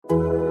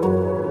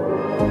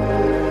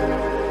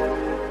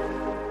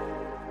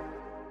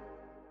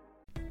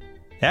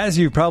As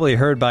you've probably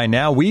heard by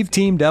now, we've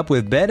teamed up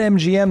with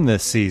BetMGM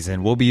this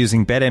season. We'll be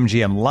using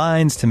BetMGM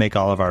lines to make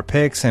all of our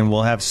picks, and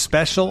we'll have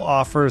special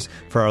offers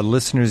for our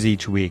listeners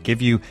each week. If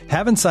you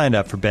haven't signed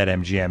up for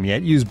BetMGM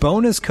yet, use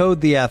bonus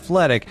code The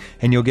Athletic,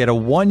 and you'll get a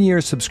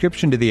 1-year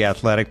subscription to The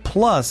Athletic,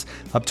 plus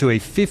up to a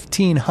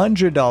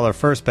 $1,500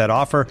 first bet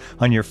offer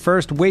on your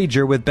first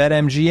wager with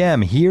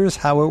BetMGM. Here's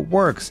how it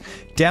works.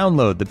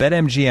 Download the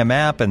BetMGM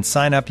app and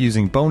sign up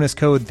using bonus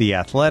code The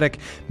Athletic.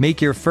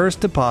 Make your first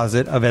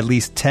deposit of at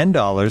least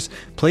 $10.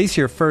 Place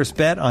your first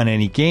bet on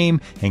any game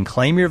and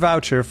claim your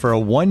voucher for a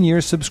 1-year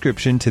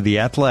subscription to The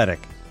Athletic.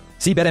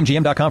 See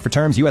BetMGM.com for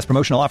terms. U.S.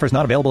 promotional offers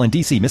not available in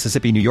D.C.,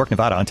 Mississippi, New York,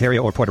 Nevada,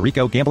 Ontario, or Puerto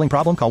Rico. Gambling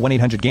problem? Call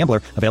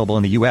 1-800-GAMBLER. Available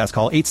in the U.S.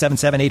 Call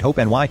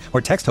 877-8-HOPE-NY or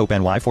text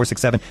HOPE-NY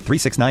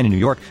 467-369 in New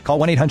York. Call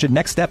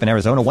 1-800-NEXT-STEP in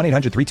Arizona.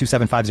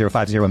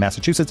 1-800-327-5050 in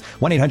Massachusetts.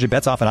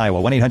 1-800-BETS-OFF in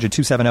Iowa.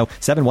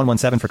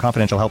 1-800-270-7117 for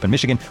confidential help in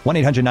Michigan.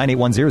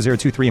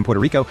 1-800-981-0023 in Puerto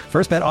Rico.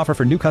 First bet offer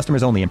for new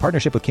customers only in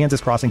partnership with Kansas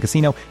Crossing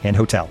Casino and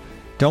Hotel.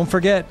 Don't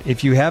forget,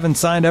 if you haven't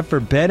signed up for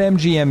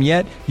BetMGM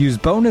yet, use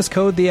bonus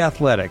code The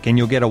Athletic, and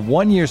you'll get a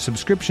 1-year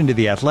subscription to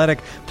The Athletic,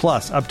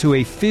 plus up to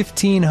a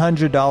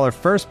 $1,500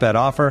 first bet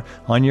offer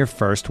on your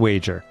first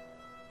wager.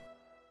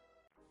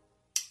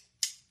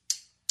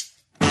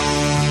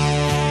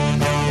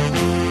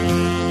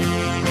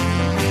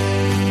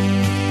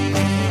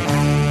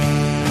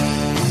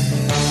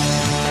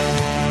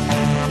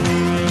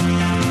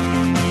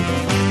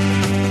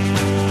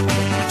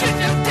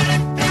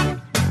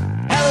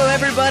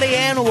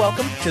 And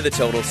welcome to the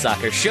Total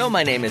Soccer Show.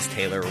 My name is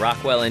Taylor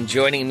Rockwell, and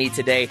joining me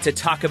today to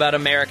talk about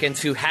Americans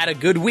who had a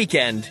good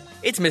weekend,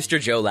 it's Mr.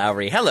 Joe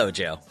Lowry. Hello,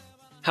 Joe.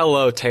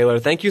 Hello, Taylor.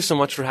 Thank you so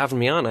much for having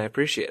me on. I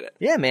appreciate it.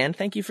 Yeah, man.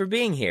 Thank you for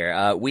being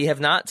here. We have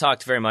not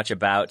talked very much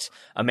about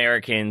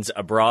Americans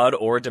abroad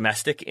or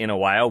domestic in a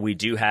while. We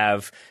do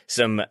have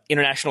some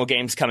international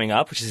games coming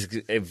up, which is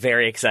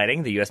very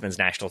exciting. The U.S. men's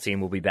national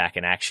team will be back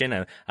in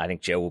action. I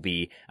think Joe will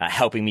be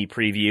helping me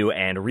preview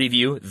and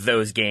review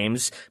those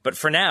games. But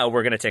for now,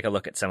 we're going to take a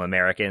look at some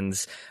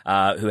Americans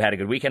who had a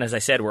good weekend. As I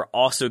said, we're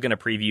also going to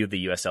preview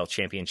the USL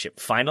Championship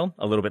final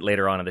a little bit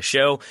later on in the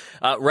show.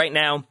 Right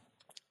now,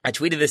 I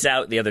tweeted this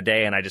out the other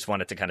day, and I just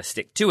wanted to kind of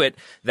stick to it,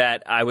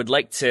 that I would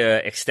like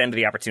to extend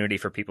the opportunity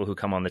for people who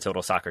come on the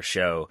Total Soccer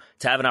Show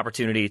to have an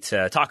opportunity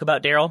to talk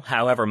about Daryl,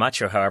 however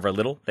much or however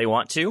little they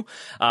want to.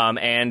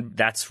 And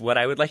that's what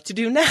I would like to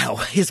do now,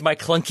 is my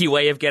clunky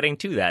way of getting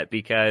to that,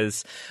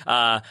 because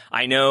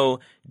I know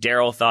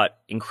Daryl thought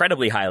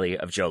incredibly highly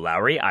of Joe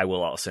Lowry. I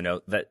will also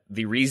note that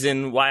the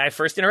reason why I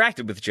first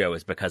interacted with Joe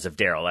is because of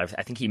Daryl.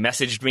 I think he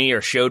messaged me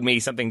or showed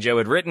me something Joe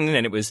had written,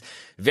 and it was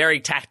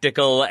very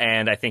tactical,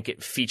 and I think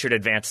it featured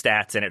advanced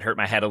stats, and it hurt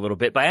my head a little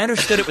bit. But I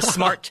understood it was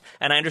smart,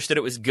 and I understood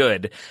it was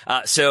good.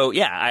 So,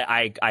 yeah,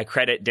 I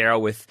credit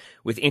Daryl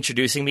with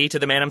introducing me to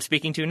the man I'm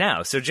speaking to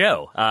now. So,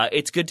 Joe,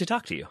 it's good to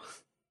talk to you.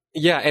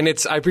 Yeah, and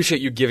I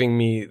appreciate you giving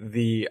me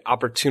the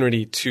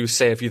opportunity to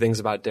say a few things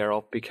about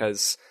Daryl,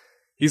 because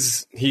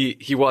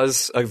he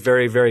was a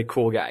very, very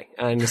cool guy,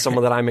 and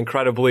someone that I'm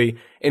incredibly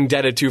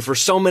indebted to for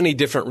so many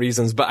different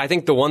reasons. But I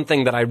think the one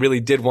thing that I really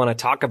did want to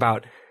talk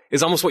about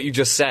is almost what you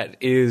just said,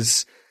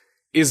 is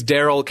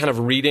Daryl kind of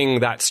reading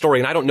that story.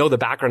 And I don't know the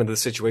background of the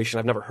situation.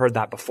 I've never heard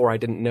that before. I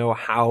didn't know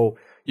how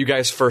you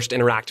guys first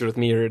interacted with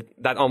me, or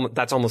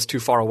that's almost too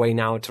far away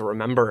now to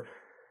remember.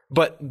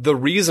 But the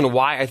reason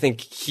why I think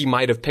he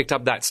might have picked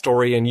up that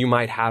story and you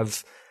might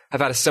have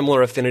had a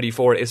similar affinity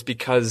for it is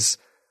because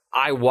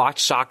I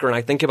watch soccer and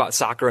I think about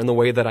soccer in the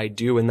way that I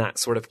do, in that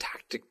sort of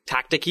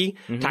tactically,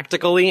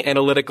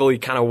 analytically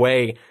kind of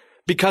way,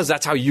 because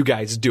that's how you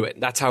guys do it.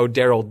 That's how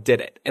Daryl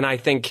did it. And I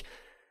think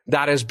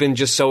that has been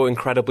just so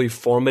incredibly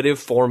formative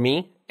for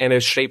me and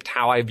has shaped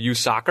how I view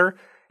soccer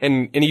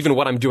and even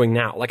what I'm doing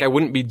now. Like, I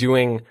wouldn't be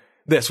doing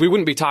this. We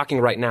wouldn't be talking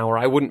right now, or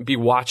I wouldn't be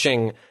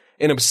watching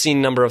an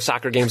obscene number of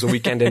soccer games a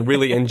weekend and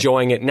really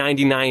enjoying it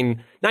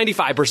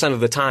 95% of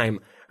the time.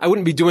 I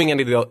wouldn't be doing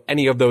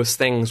any of those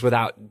things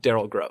without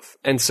Daryl Grove.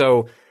 And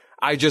so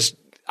I've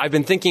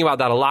been thinking about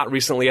that a lot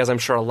recently, as I'm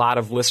sure a lot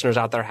of listeners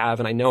out there have.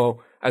 And I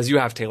know, as you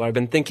have, Taylor, I've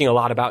been thinking a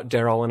lot about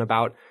Daryl and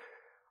about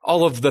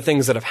all of the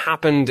things that have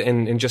happened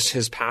and just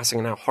his passing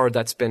and how hard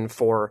that's been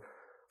for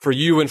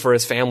you and for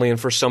his family and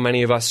for so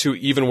many of us who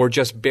even were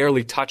just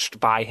barely touched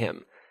by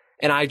him.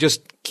 And I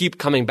just keep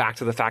coming back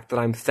to the fact that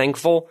I'm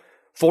thankful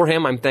for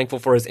him. I'm thankful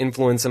for his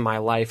influence in my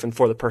life and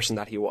for the person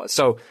that he was.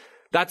 So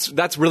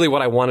that's really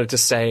what I wanted to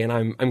say, and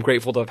I'm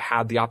grateful to have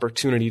had the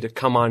opportunity to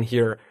come on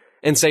here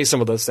and say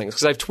some of those things,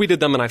 because I've tweeted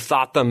them and I've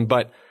thought them,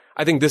 but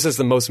I think this is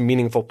the most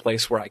meaningful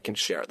place where I can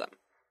share them.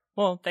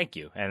 Well, thank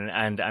you.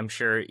 And I'm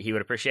sure he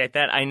would appreciate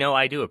that. I know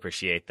I do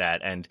appreciate that.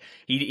 And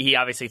he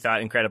obviously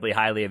thought incredibly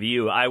highly of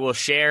you. I will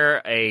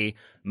share a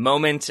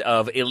moment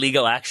of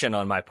illegal action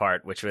on my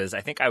part, which was,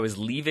 I think I was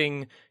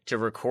leaving to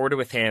record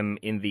with him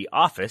in the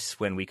office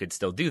when we could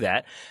still do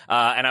that.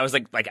 And I was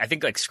like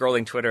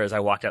scrolling Twitter as I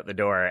walked out the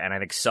door, and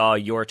I saw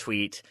your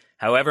tweet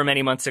however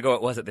many months ago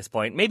it was at this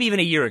point, maybe even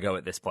a year ago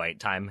at this point.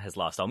 Time has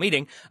lost all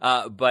meaning.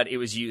 But it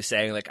was you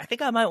saying like, I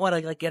think I might want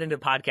to like get into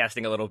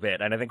podcasting a little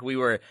bit. And I think we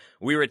were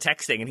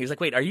texting and he was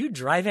like, wait, are you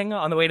driving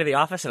on the way to the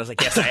office? And I was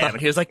like, yes, I am. And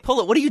he was like,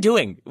 Pullet, what are you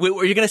doing? You're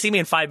going to see me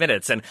in 5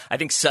 minutes. And I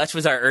think such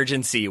was our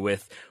urgency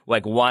with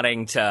like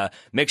wanting to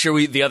make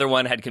sure the other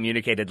one had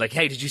communicated like,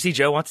 hey, did you see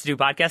Joe wants to do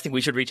podcasting?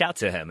 We should reach out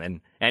to him.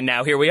 And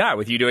now here we are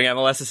with you doing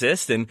MLS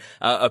Assist and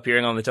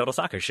appearing on the Total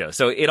Soccer Show.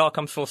 So it all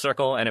comes full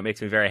circle, and it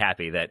makes me very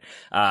happy that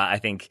I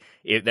think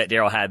that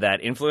Daryl had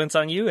that influence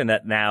on you, and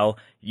that now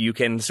you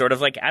can sort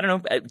of like, I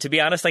don't know, to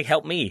be honest, like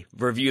help me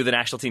review the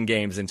national team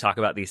games and talk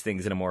about these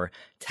things in a more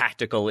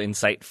tactical,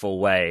 insightful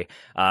way.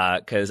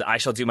 Because I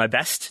shall do my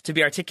best to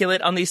be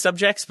articulate on these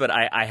subjects, but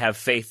I have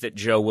faith that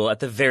Joe will at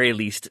the very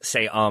least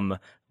say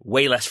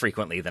way less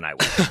frequently than I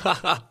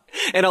would.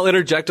 And I'll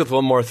interject with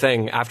one more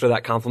thing after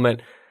that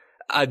compliment.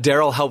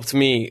 Daryl helped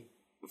me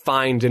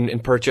find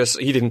and purchase,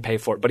 he didn't pay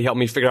for it, but he helped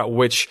me figure out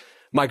which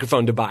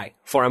microphone to buy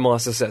for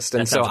MLS Assist.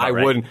 And so I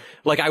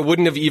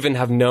wouldn't have even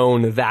have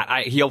known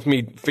that. He helped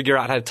me figure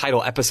out how to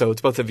title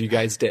episodes. Both of you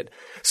guys did.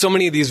 So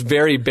many of these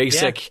very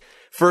basic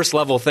first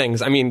level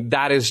things. I mean,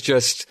 that is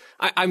just,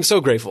 I'm so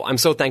grateful. I'm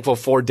so thankful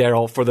for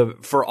Daryl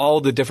for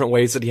all the different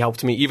ways that he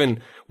helped me,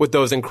 even with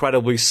those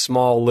incredibly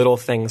small little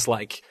things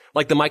like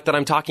the mic that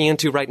I'm talking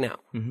into right now.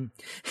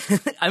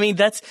 Mm-hmm. I mean,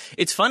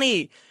 it's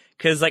funny.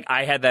 Because, like,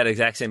 I had that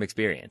exact same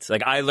experience.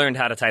 Like, I learned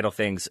how to title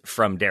things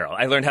from Daryl.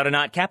 I learned how to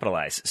not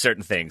capitalize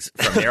certain things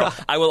from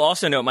Daryl. I will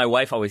also note, my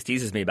wife always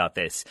teases me about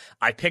this.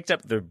 I picked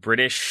up the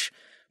British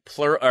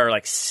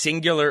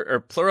singular or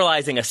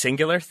pluralizing a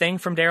singular thing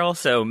from Daryl.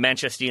 So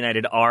Manchester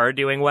United are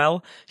doing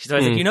well. She's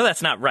always like,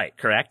 that's not right,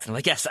 correct? I'm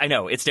like, yes, I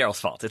know. It's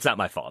Daryl's fault. It's not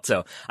my fault.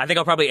 So I think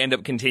I'll probably end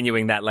up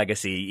continuing that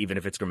legacy, even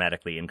if it's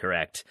grammatically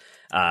incorrect.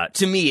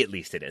 To me, at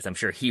least it is. I'm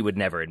sure he would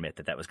never admit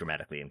that was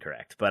grammatically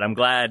incorrect. But I'm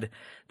glad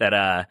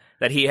that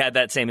he had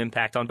that same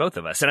impact on both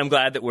of us. And I'm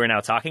glad that we're now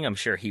talking. I'm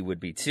sure he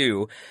would be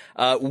too.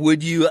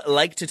 Would you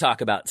like to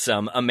talk about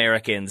some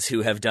Americans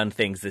who have done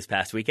things this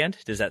past weekend?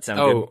 Does that sound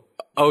good?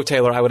 Oh,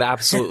 Taylor, I would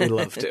absolutely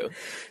love to.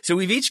 So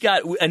we've each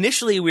got,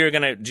 initially we were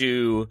going to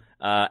do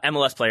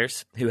MLS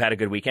players who had a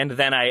good weekend.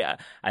 Then I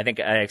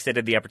think I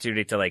extended the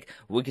opportunity to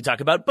we could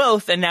talk about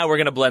both, and now we're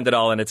going to blend it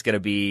all, and it's going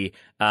to be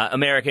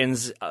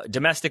Americans,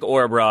 domestic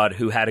or abroad,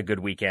 who had a good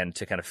weekend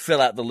to kind of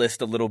fill out the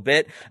list a little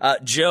bit.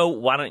 Joe,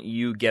 why don't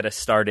you get us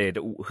started?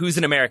 Who's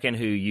an American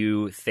who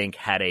you think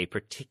had a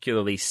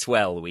particularly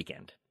swell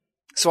weekend?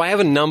 So I have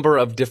a number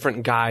of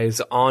different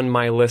guys on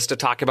my list to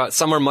talk about.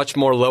 Some are much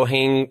more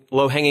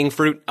low-hanging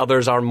fruit.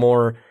 Others are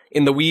more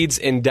in the weeds,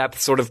 in-depth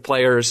sort of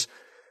players.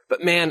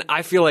 But man,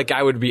 I feel like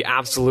I would be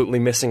absolutely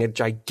missing a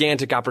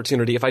gigantic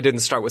opportunity if I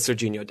didn't start with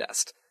Sergiño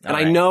Dest. And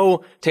I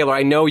know, Taylor,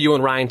 you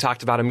and Ryan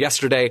talked about him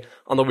yesterday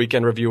on the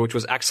Weekend Review, which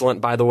was excellent,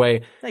 by the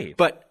way. Thank you.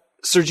 But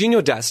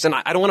Sergiño Dest, and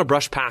I don't want to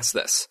brush past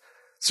this,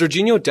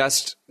 Sergiño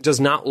Dest does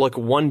not look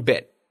one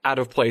bit out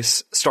of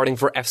place starting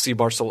for FC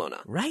Barcelona.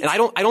 Right. And I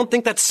don't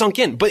think that's sunk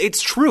in, but it's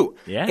true.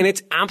 Yeah. And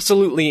it's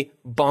absolutely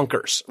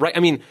bonkers, right? I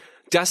mean,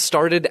 Dest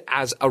started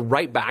as a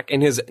right back in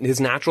his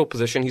natural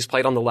position. He's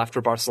played on the left for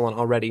Barcelona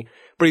already,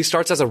 but he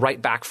starts as a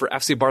right back for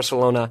FC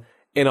Barcelona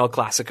in El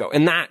Clasico.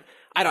 And that,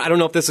 I don't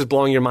know if this is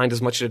blowing your mind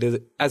as much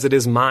as it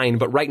is mine,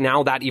 but right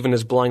now that even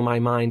is blowing my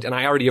mind, and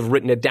I already have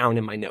written it down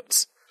in my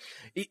notes.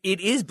 It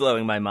is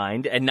blowing my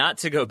mind, and not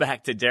to go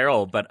back to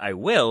Daryl, but I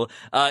will.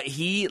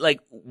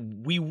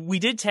 We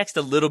did text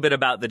a little bit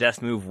about the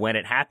Dest move when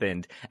it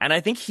happened, and I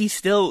think he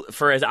still,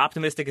 for as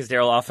optimistic as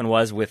Daryl often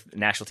was with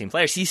national team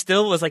players, he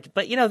still was like,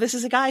 but this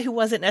is a guy who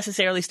wasn't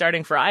necessarily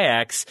starting for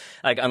Ajax,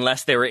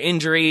 unless there were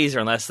injuries or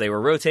unless they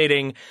were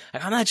rotating.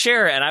 I'm not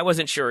sure, and I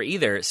wasn't sure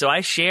either. So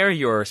I share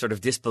your sort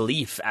of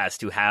disbelief as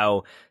to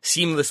how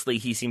seamlessly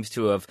he seems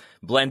to have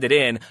blended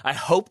in. I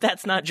hope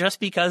that's not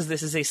just because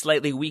this is a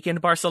slightly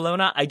weakened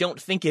Barcelona. I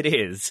don't think it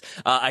is.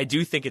 I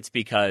do think it's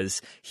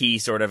because he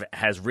sort of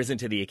has risen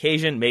to the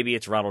occasion. Maybe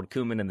it's Ronald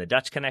Koeman and the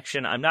Dutch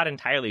connection. I'm not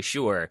entirely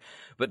sure.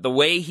 But the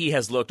way he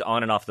has looked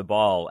on and off the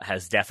ball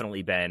has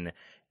definitely been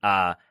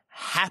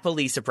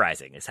happily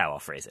surprising, is how I'll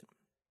phrase it.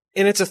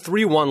 And it's a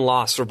 3-1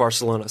 loss for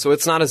Barcelona. So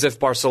it's not as if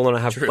Barcelona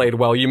have played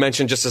well. You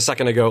mentioned just a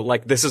second ago,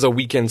 this is a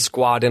weekend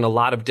squad in a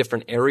lot of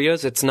different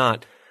areas. It's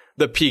not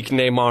the peak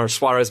Neymar,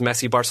 Suarez,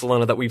 Messi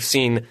Barcelona that we've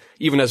seen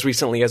even as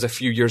recently as a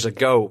few years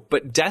ago.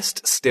 But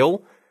Dest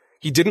still,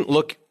 he didn't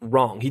look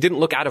wrong. He didn't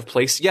look out of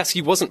place. Yes,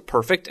 he wasn't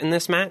perfect in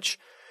this match,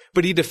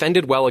 but he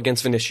defended well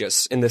against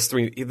Vinicius in this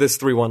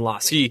 3-1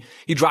 loss. He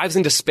drives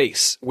into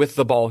space with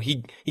the ball.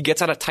 He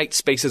gets out of tight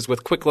spaces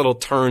with quick little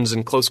turns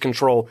and close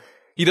control.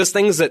 He does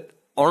things that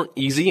aren't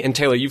easy. And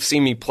Taylor, you've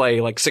seen me play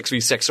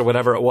 6v6 or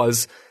whatever it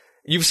was.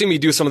 You've seen me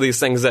do some of these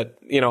things that,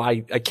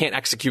 I can't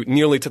execute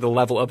nearly to the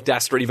level of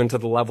Dest or even to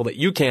the level that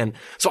you can.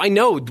 So I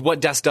know what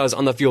Dest does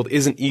on the field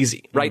isn't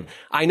easy, right?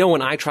 I know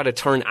when I try to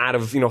turn out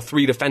of,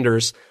 3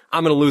 defenders,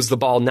 I'm going to lose the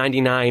ball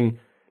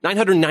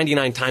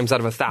 999 times out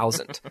of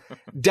 1,000.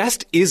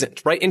 Dest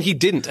isn't, right? And he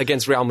didn't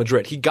against Real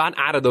Madrid. He got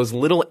out of those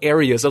little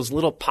areas, those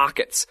little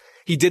pockets.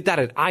 He did that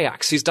at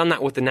Ajax. He's done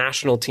that with the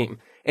national team.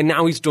 And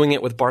now he's doing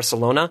it with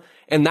Barcelona.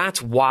 And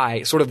that's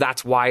why,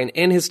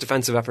 and his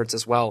defensive efforts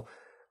as well.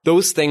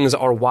 Those things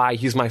are why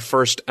he's my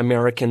first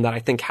American that I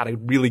think had a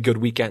really good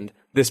weekend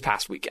this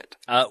past weekend.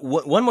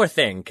 One more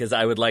thing, because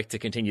I would like to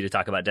continue to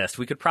talk about Dest.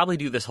 We could probably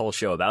do this whole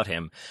show about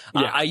him.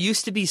 Yeah. I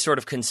used to be sort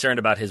of concerned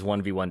about his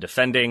 1v1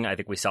 defending. I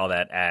think we saw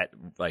that at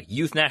like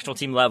youth national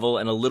team level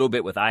and a little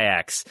bit with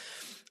Ajax.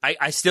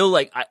 I still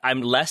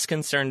I'm less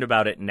concerned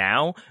about it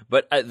now,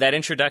 but that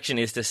introduction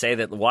is to say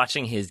that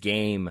watching his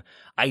game,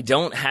 I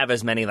don't have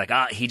as many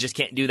he just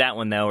can't do that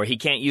one though, or he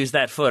can't use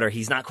that foot, or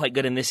he's not quite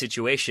good in this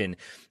situation.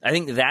 I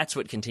think that's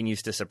what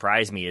continues to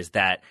surprise me is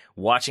that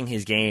watching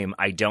his game,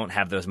 I don't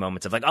have those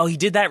moments of he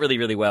did that really,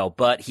 really well,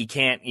 but he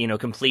can't,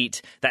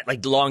 complete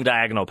that long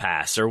diagonal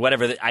pass or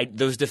whatever.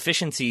 Those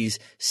deficiencies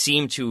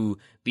seem to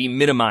be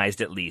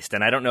minimized at least.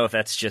 And I don't know if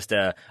that's just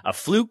a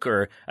fluke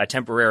or a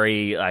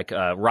temporary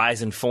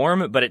rise in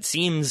form, but it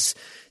seems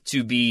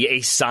to be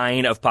a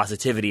sign of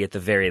positivity at the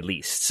very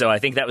least. So I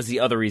think that was the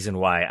other reason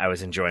why I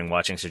was enjoying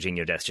watching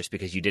Sergiño Dest, just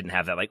because you didn't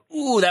have that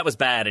ooh, that was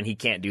bad and he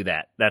can't do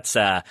that. That's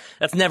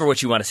never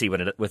what you want to see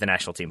with a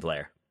national team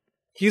player.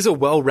 He's a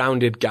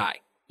well-rounded guy.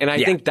 And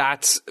I think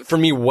that's, for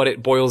me, what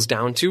it boils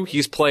down to.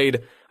 He's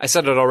played, I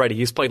said it already,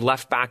 he's played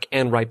left back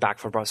and right back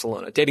for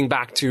Barcelona. Dating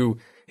back to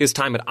his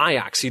time at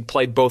Ajax, he'd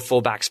played both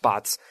fullback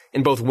spots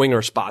and both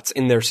winger spots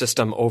in their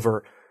system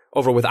over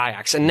with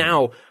Ajax. And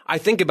now I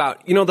think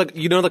about,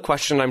 the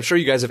question, I'm sure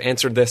you guys have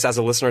answered this as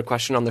a listener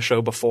question on the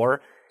show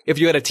before. If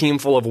you had a team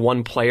full of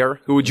one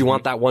player, who would you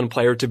want that one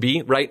player to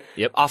be, right?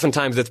 Yep.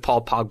 Oftentimes it's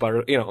Paul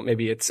Pogba, or,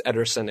 maybe it's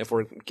Ederson if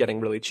we're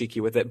getting really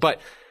cheeky with it.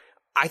 But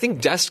I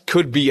think Dest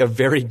could be a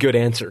very good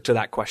answer to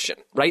that question,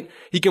 right?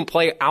 He can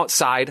play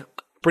outside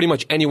pretty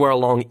much anywhere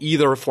along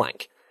either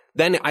flank.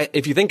 Then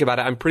if you think about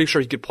it, I'm pretty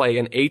sure he could play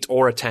an 8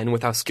 or a 10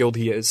 with how skilled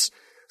he is.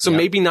 So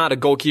maybe not a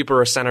goalkeeper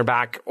or a center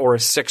back or a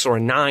 6 or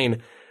a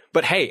 9.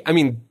 But hey, I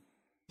mean,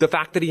 the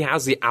fact that he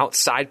has the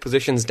outside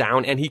positions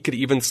down and he could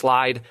even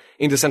slide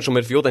into central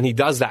midfield, and he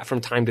does that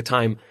from time to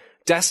time.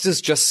 Dest is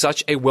just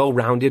such a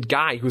well-rounded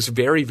guy who's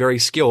very, very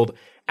skilled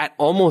at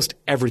almost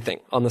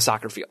everything on the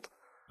soccer field.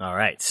 All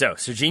right. So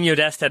Sergiño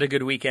Dest had a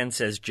good weekend,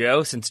 says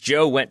Joe. Since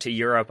Joe went to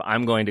Europe,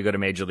 I'm going to go to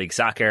Major League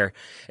Soccer.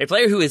 A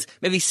player who is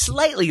maybe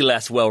slightly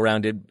less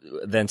well-rounded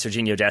than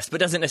Sergiño Dest, but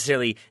doesn't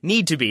necessarily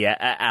need to be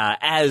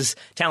as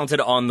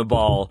talented on the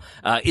ball,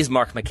 is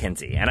Mark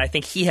McKenzie. And I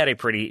think he had a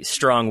pretty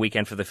strong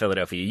weekend for the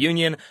Philadelphia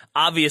Union.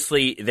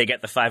 Obviously, they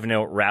get the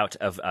 5-0 rout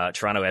of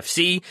Toronto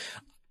FC.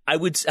 I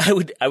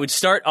would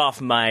start off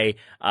my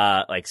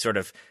sort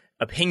of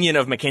opinion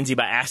of McKenzie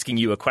by asking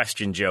you a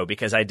question, Joe,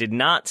 because I did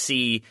not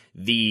see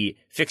the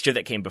fixture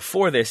that came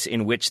before this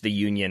in which the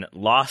Union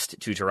lost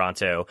to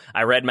Toronto.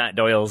 I read Matt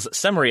Doyle's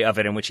summary of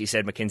it in which he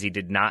said McKenzie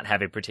did not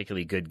have a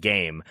particularly good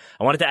game.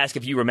 I wanted to ask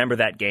if you remember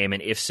that game,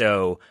 and if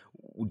so,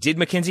 did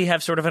McKenzie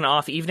have sort of an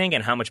off evening,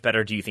 and how much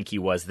better do you think he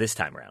was this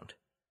time around?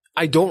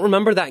 I don't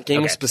remember that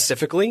game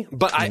specifically,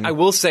 but I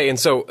will say, and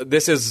so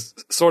this is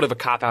sort of a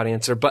cop-out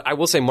answer, but I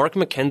will say Mark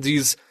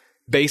McKenzie's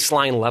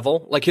baseline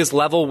level, like his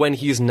level when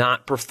he's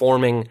not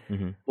performing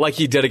like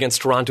he did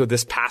against Toronto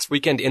this past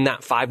weekend in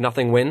that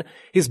 5-0 win,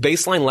 his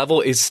baseline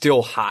level is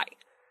still high.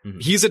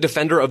 He's a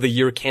defender of the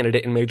year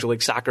candidate in Major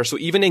League Soccer. So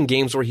even in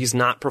games where he's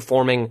not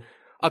performing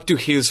up to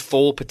his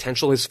full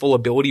potential, his full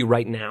ability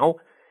right now,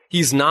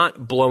 he's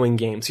not blowing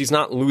games. He's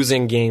not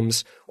losing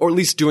games, or at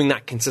least doing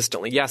that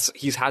consistently. Yes,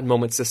 he's had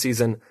moments this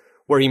season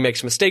where he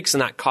makes mistakes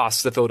and that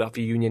costs the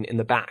Philadelphia Union in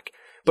the back.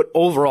 But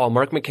overall,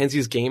 Mark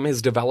McKenzie's game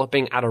is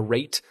developing at a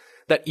rate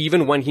that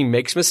even when he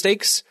makes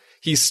mistakes,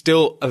 he's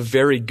still a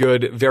very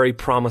good, very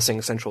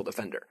promising central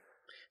defender.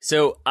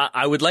 So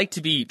I would like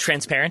to be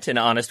transparent and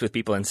honest with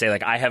people and say,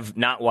 I have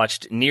not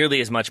watched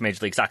nearly as much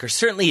Major League Soccer,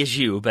 certainly as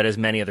you, but as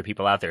many other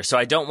people out there. So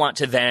I don't want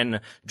to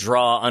then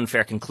draw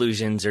unfair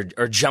conclusions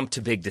or jump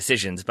to big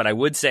decisions. But I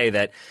would say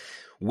that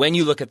when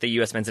you look at the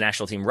U.S. men's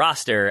national team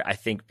roster, I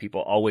think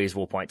people always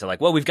will point to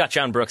we've got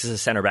John Brooks as a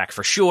center back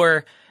for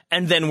sure.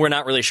 And then we're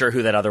not really sure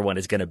who that other one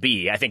is going to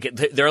be. I think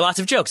there are lots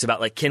of jokes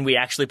about, can we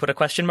actually put a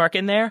question mark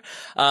in there?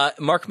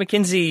 Mark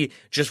McKenzie,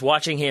 just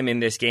watching him in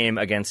this game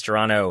against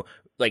Toronto,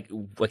 like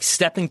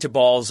stepping to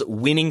balls,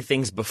 winning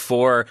things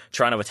before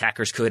Toronto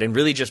attackers could, and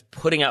really just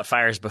putting out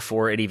fires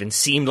before it even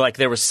seemed like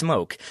there was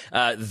smoke.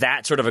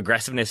 That sort of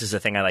aggressiveness is a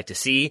thing I like to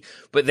see.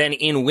 But then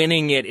in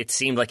winning it, it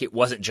seemed like it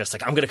wasn't just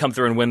I'm going to come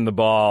through and win the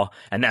ball,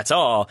 and that's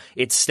all.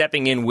 It's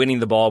stepping in, winning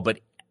the ball, but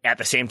at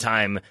the same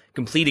time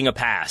completing a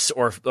pass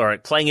or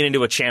playing it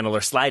into a channel or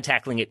slide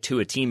tackling it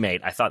to a teammate.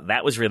 I thought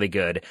that was really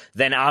good.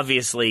 Then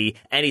obviously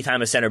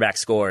anytime a center back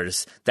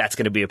scores, that's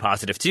going to be a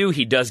positive too.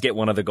 He does get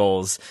one of the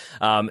goals.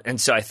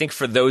 And so I think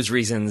for those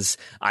reasons,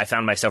 I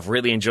found myself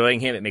really enjoying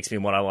him. It makes me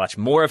want to watch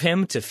more of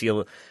him to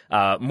feel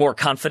more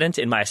confident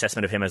in my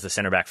assessment of him as the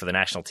center back for the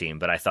national team.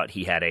 But I thought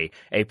he had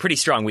a pretty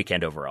strong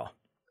weekend overall.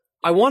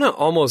 I want to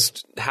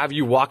almost have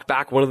you walk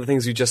back one of the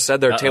things you just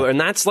said there, Taylor, and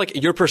that's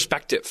your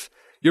perspective.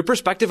 Your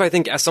perspective, I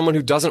think, as someone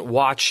who doesn't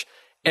watch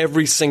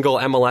every single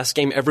MLS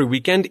game every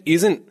weekend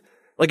isn't,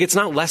 it's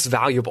not less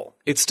valuable.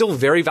 It's still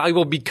very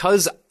valuable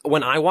because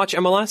when I watch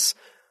MLS,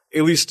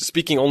 at least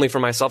speaking only for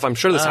myself, I'm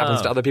sure this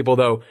happens to other people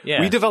though.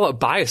 Yeah. We develop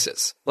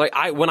biases. Like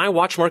when I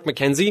watch Mark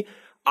McKenzie,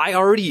 I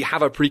already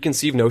have a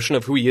preconceived notion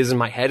of who he is in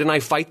my head, and I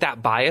fight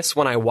that bias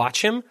when I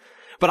watch him.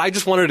 But I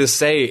just wanted to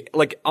say,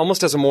 like,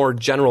 almost as a more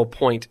general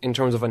point in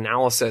terms of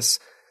analysis,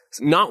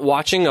 not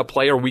watching a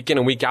player week in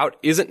and week out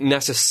isn't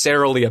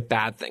necessarily a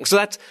bad thing.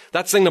 So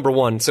that's thing number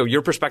one. So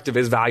your perspective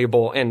is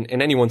valuable, and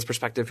anyone's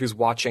perspective who's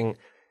watching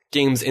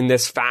games in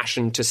this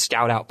fashion to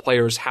scout out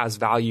players has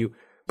value.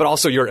 But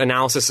also your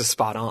analysis is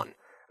spot on.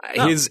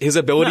 His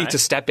ability to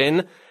step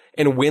in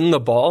and win the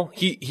ball.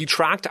 He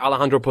tracked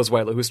Alejandro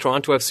Pozuelo, who's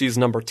Toronto FC's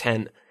number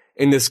 10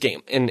 in this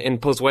game.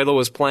 And Pozuelo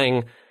was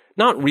playing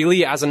not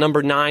really as a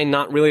number 9,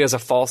 not really as a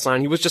false 9.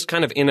 He was just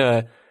kind of in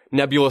a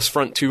nebulous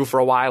front two for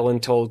a while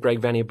until Greg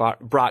Vanney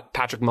brought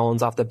Patrick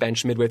Mullins off the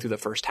bench midway through the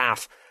first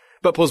half.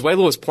 But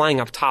Pozuelo was playing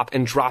up top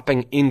and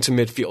dropping into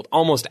midfield,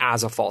 almost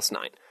as a false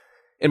 9.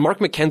 And Mark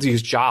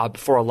McKenzie's job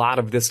for a lot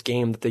of this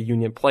game that the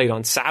Union played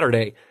on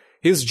Saturday,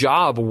 his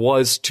job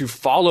was to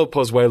follow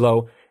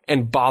Pozuelo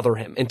and bother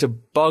him and to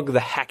bug the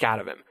heck out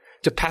of him,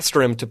 to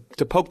pester him, to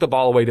poke the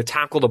ball away, to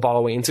tackle the ball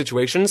away in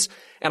situations.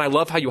 And I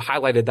love how you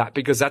highlighted that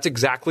because that's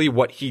exactly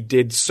what he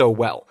did so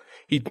well.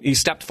 He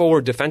stepped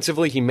forward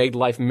defensively, he made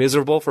life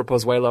miserable for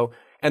Pozuelo,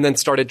 and then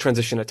started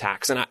transition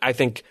attacks. And I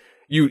think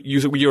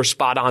you're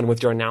spot on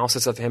with your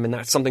analysis of him, and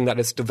that's something that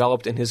has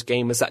developed in his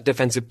game is that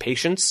defensive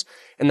patience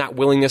and that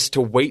willingness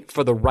to wait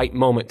for the right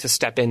moment to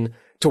step in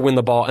to win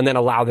the ball and then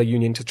allow the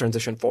Union to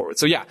transition forward.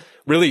 So yeah,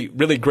 really,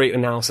 really great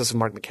analysis of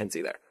Mark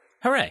McKenzie there.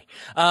 Hooray.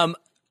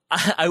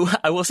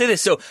 I will say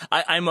this. So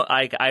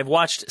I've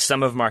watched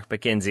some of Mark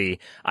McKenzie.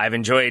 I've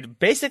enjoyed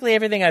basically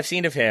everything I've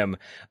seen of him.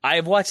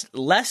 I've watched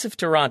less of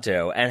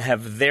Toronto and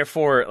have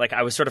therefore,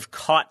 I was sort of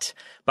caught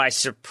by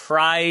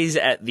surprise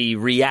at the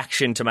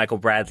reaction to Michael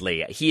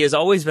Bradley. He has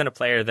always been a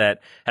player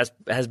that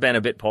has been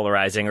a bit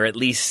polarizing, or at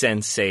least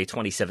since, say,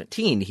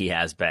 2017 he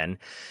has been.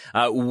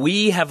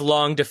 We have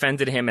long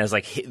defended him as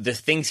the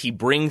things he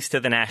brings to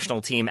the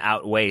national team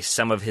outweigh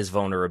some of his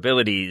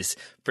vulnerabilities,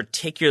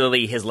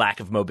 particularly his lack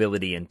of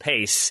mobility and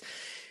pace.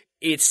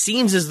 It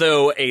seems as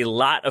though a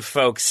lot of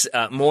folks,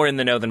 more in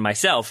the know than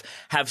myself,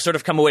 have sort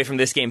of come away from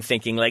this game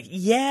thinking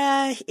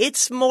yeah,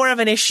 it's more of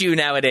an issue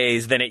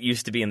nowadays than it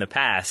used to be in the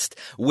past.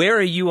 Where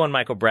are you on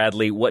Michael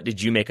Bradley? What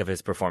did you make of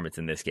his performance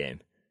in this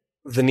game?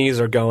 The knees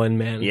are going,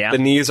 man. Yeah. The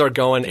knees are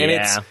going. And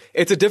yeah.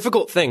 it's a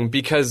difficult thing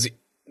because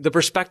the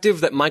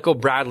perspective that Michael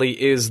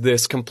Bradley is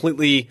this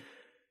completely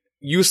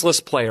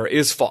useless player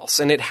is false.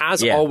 And it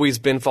has always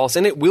been false.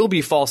 And it will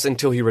be false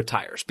until he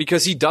retires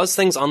because he does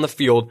things on the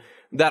field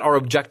that are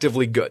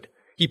objectively good.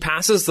 He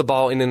passes the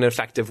ball in an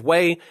effective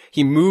way.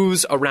 He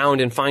moves around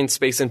and finds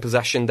space in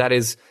possession that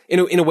is in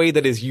a way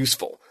that is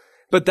useful.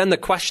 But then the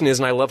question is,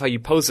 and I love how you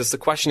pose this, the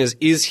question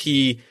is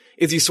he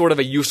sort of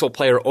a useful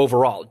player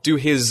overall? Do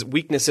his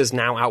weaknesses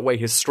now outweigh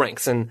his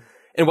strengths? And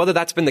whether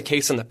that's been the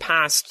case in the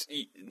past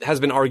has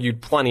been argued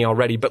plenty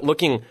already. But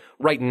looking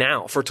right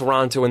now for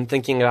Toronto and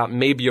thinking about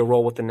maybe a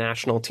role with the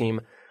national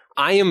team,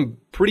 I am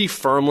pretty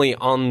firmly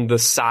on the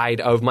side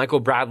of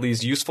Michael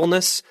Bradley's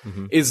usefulness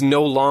does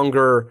no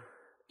longer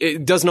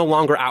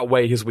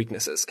outweigh his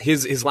weaknesses.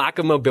 His lack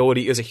of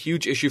mobility is a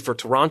huge issue for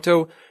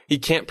Toronto. He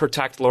can't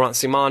protect Laurent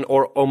Ciman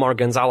or Omar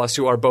Gonzalez,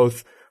 who are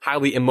both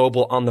highly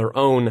immobile on their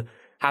own.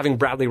 Having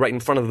Bradley right in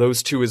front of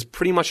those two is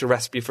pretty much a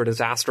recipe for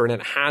disaster, and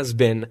it has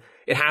been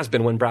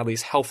when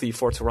Bradley's healthy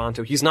for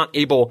Toronto. He's not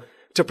able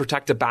to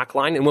protect a back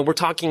line, and when we're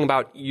talking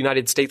about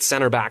United States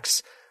center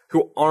backs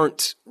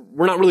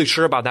we're not really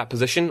sure about that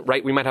position,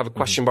 right? We might have a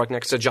question mark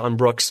next to John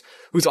Brooks,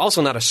 who's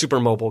also not a super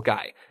mobile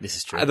guy. This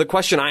is true. The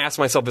question I ask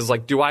myself is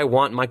do I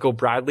want Michael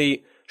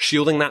Bradley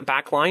shielding that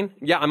back line?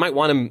 Yeah, I might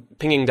want him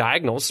pinging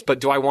diagonals,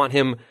 but do I want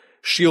him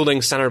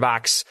shielding center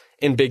backs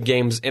in big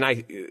games?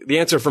 And the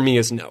answer for me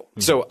is no.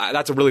 So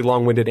that's a really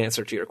long-winded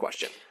answer to your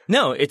question.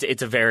 No,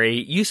 it's a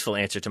very useful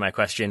answer to my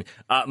question.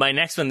 My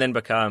next one then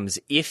becomes,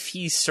 if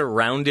he's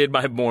surrounded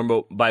by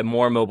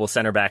more mobile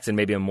center backs and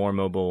maybe a more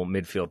mobile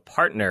midfield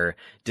partner,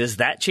 does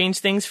that change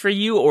things for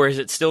you? Or is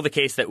it still the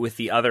case that with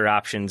the other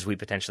options we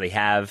potentially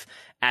have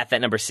at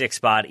that number 6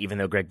 spot, even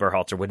though Greg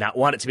Berhalter would not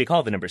want it to be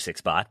called the number 6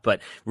 spot, but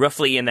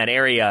roughly in that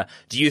area,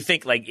 do you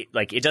think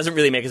it doesn't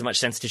really make as much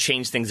sense to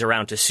change things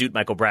around to suit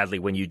Michael Bradley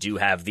when you do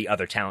have the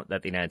other talent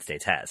that the United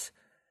States has?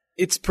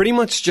 It's pretty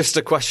much just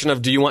a question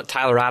of, do you want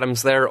Tyler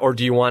Adams there or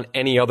do you want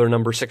any other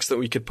number 6 that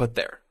we could put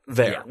there,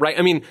 yeah. Right?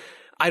 I mean,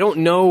 I don't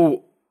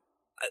know.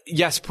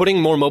 Yes,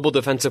 putting more mobile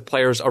defensive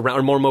players around,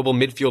 or more mobile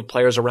midfield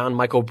players around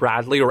Michael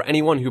Bradley or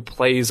anyone who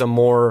plays a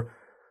more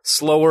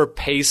slower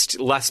paced,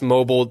 less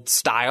mobile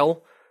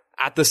style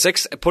at the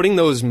 6, putting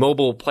those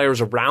mobile players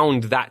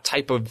around that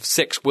type of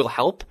 6 will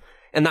help.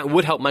 And that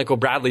would help Michael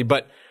Bradley.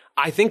 But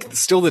I think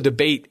still the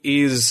debate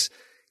is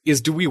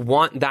do we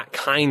want that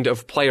kind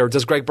of player?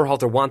 Does Greg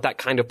Berhalter want that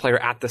kind of player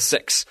at the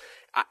 6?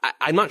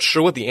 I'm not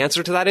sure what the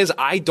answer to that is.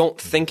 I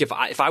don't think if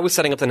I was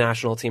setting up the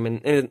national team,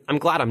 and I'm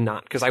glad I'm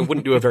not because I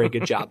wouldn't do a very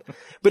good job.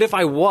 But if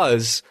I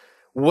was,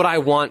 would I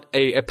want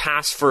a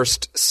pass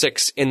first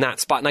 6 in that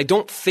spot? And I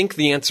don't think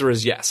the answer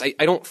is yes.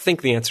 I don't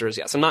think the answer is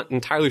yes. I'm not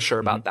entirely sure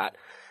about that.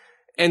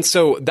 And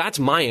so that's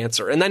my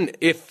answer. And then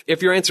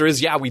if your answer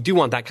is, yeah, we do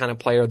want that kind of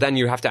player, then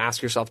you have to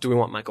ask yourself, do we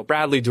want Michael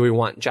Bradley? Do we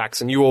want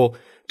Jackson Ewell?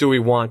 Do we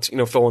want,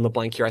 fill in the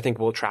blank here? I think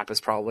Will Trapp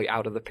is probably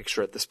out of the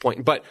picture at this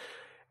point. But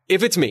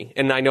if it's me,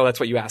 and I know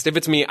that's what you asked, if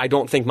it's me, I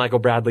don't think Michael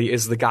Bradley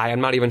is the guy.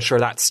 I'm not even sure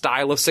that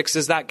style of 6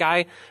 is that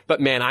guy. But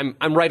man,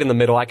 I'm right in the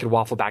middle. I could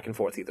waffle back and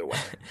forth either way.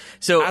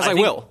 So I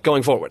will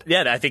going forward.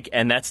 Yeah, I think,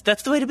 and that's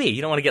the way to be.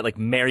 You don't want to get like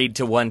married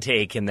to one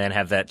take and then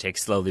have that take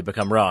slowly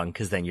become wrong,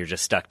 because then you're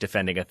just stuck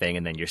defending a thing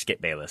and then you're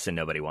Skip Bayless and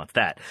nobody wants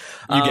that.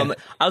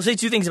 I'll say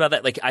 2 things about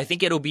that. Like, I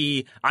think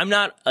I'm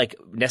not like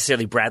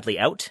necessarily Bradley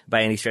out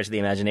by any stretch of the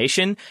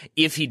imagination.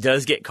 If he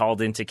does get called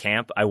into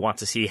camp, I want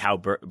to see how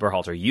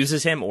Berhalter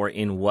uses him, or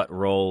in what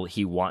role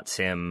he wants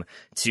him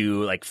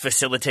to like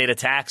facilitate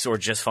attacks or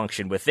just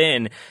function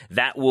within.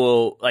 That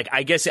will, like,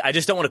 I guess I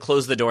just don't want to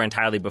close the door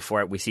entirely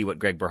before we see what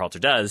Greg Berhalter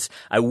does.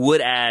 I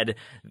would add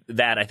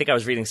that I think I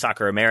was reading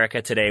Soccer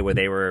America today where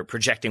they were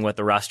projecting what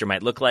the roster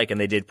might look like,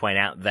 and they did point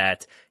out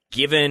that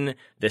given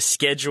the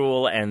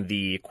schedule and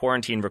the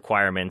quarantine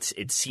requirements,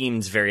 it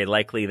seems very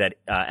likely that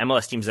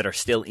MLS teams that are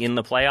still in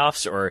the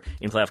playoffs or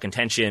in playoff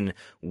contention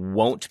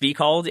won't be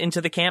called into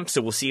the camp. So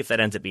we'll see if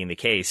that ends up being the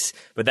case.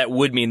 But that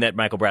would mean that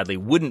Michael Bradley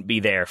wouldn't be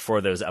there for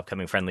those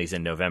upcoming friendlies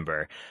in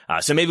November.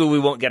 So maybe we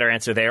won't get our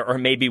answer there, or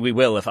maybe we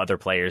will if other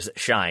players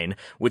shine,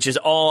 which is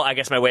all, I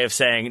guess, my way of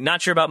saying,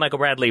 not sure about Michael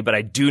Bradley, but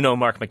I do know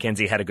Mark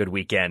McKenzie had a good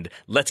weekend.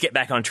 Let's get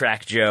back on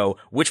track, Joe.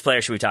 Which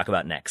player should we talk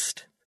about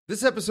next?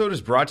 This episode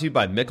is brought to you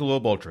by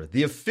Michelob Ultra,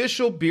 the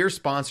official beer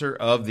sponsor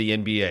of the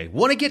NBA.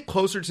 Want to get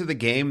closer to the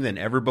game than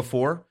ever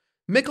before?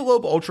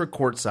 Michelob Ultra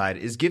Courtside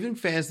is giving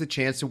fans the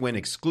chance to win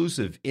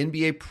exclusive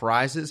NBA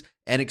prizes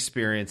and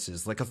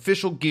experiences like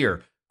official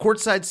gear,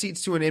 courtside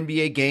seats to an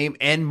NBA game,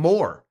 and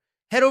more.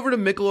 Head over to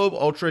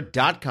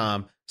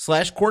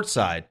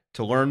MichelobUltra.com/courtside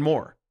to learn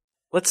more.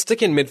 Let's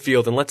stick in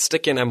midfield and let's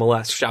stick in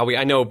MLS, shall we?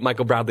 I know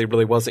Michael Bradley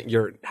really wasn't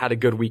your had a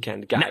good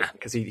weekend guy,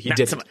 because he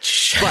didn't. So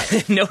much.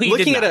 But no, he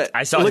did not.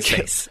 I saw his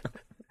face.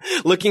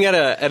 Looking at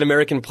an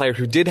American player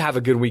who did have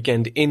a good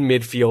weekend in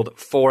midfield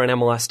for an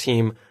MLS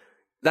team,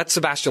 that's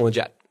Sebastian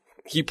Lletget.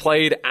 He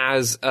played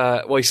as,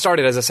 he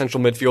started as a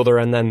central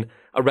midfielder, and then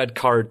a red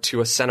card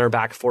to a center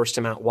back forced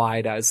him out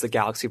wide as the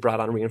Galaxy brought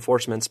on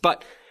reinforcements.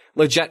 But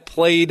Lletget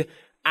played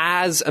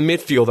as a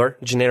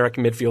midfielder, generic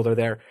midfielder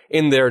there,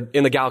 in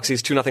the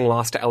Galaxy's 2-0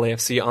 loss to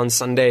LAFC on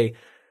Sunday.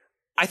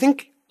 I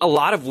think a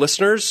lot of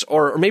listeners,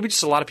 or maybe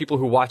just a lot of people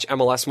who watch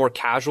MLS more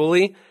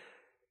casually,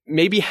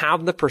 maybe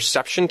have the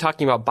perception,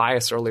 talking about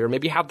bias earlier,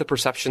 maybe have the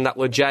perception that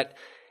Lletget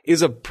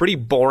is a pretty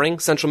boring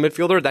central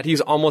midfielder, that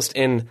he's almost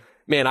I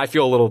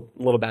feel a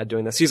little bad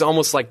doing this. He's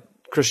almost like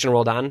Christian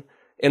Roldan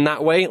in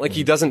that way. Like,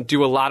 he doesn't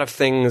do a lot of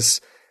things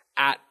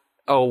at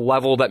a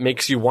level that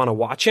makes you want to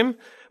watch him.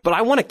 But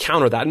I want to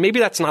counter that. And maybe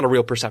that's not a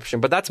real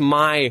perception, but that's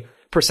my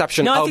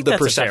perception of the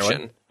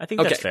perception. I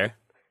think that's fair.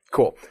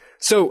 Cool.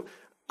 So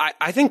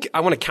I think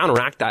I want to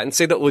counteract that and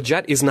say that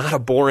Lletget is not a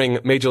boring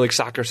Major League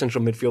Soccer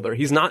central midfielder.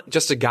 He's not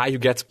just a guy who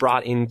gets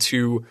brought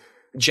into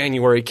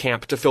January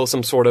camp to fill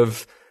some sort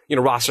of,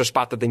 roster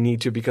spot that they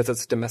need to because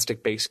it's a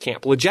domestic-based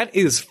camp. Lletget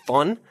is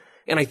fun,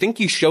 and I think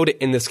he showed it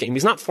in this game.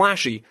 He's not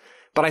flashy,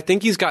 but I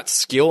think he's got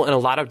skill in a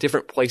lot of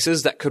different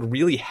places that could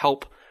really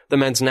help the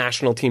men's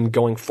national team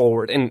going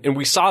forward. And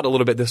we saw it a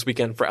little bit this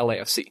weekend for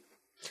LAFC.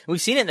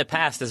 We've seen it in the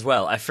past as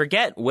well. I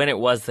forget when it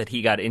was that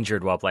he got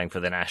injured while playing for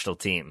the national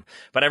team.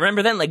 But I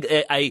remember then,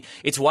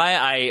 it's why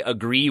I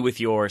agree with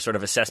your sort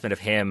of assessment of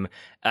him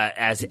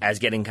as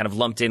getting kind of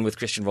lumped in with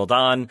Christian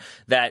Roldan,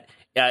 that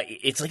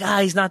it's like,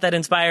 he's not that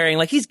inspiring.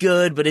 Like, he's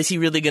good, but is he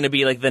really going to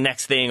be like the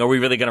next thing? Are we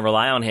really going to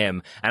rely on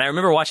him? And I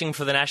remember watching him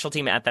for the national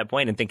team at that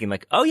point and thinking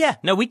like, oh yeah,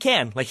 no, we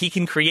can. Like, he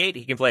can create,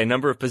 he can play a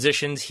number of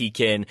positions. He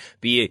can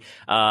be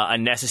a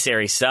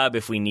necessary sub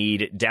if we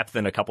need depth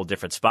in a couple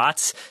different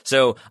spots.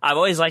 So I've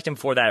always liked him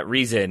for that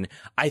reason.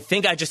 I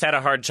think I just had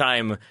a hard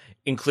time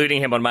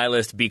including him on my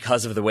list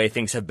because of the way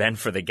things have been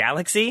for the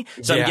Galaxy.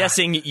 So I'm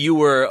guessing you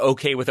were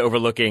okay with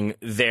overlooking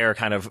their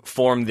kind of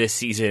form this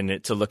season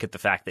to look at the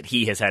fact that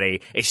he has had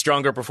a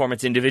stronger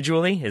performance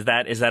individually. Is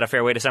that a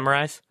fair way to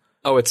summarize?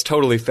 Oh, it's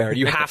totally fair.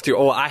 You have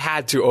to. I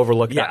had to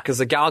overlook that because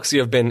the Galaxy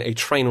have been a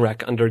train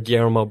wreck under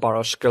Guillermo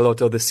Barros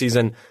Schelotto this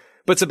season.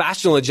 But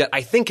Sebastian Lletget,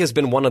 I think, has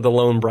been one of the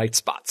lone bright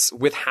spots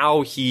with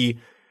how he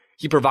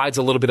provides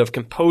a little bit of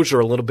composure,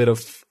 a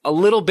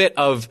little bit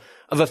of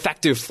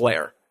effective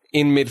flair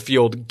in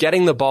midfield,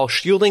 getting the ball,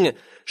 shielding.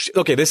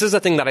 Okay, this is a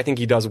thing that I think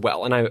he does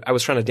well, and I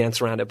was trying to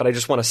dance around it, but I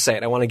just want to say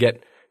it. I want to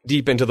get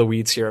deep into the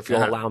weeds here, if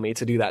you'll allow me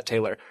to do that,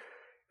 Taylor.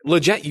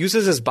 Lletget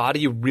uses his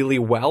body really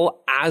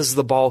well as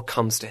the ball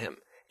comes to him.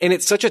 And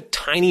it's such a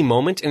tiny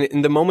moment,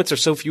 and the moments are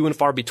so few and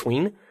far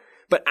between,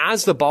 but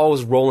as the ball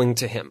is rolling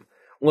to him,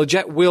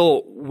 Lletget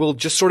will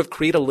just sort of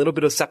create a little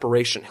bit of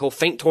separation. He'll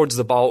feint towards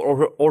the ball,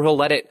 or he'll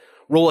let it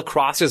roll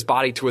across his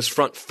body to his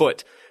front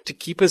foot to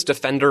keep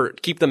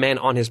the man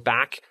on his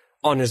back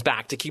on his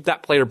back, to keep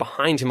that player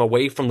behind him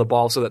away from the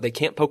ball so that they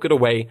can't poke it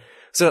away,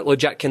 so that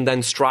Lletget can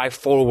then stride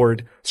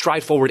forward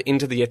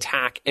into the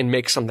attack and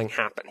make something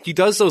happen. He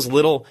does those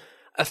little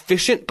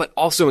efficient but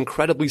also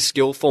incredibly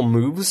skillful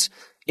moves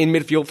in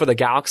midfield for the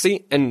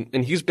Galaxy, and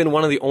he's been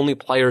one of the only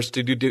players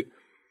to do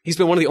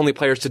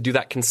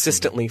that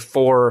consistently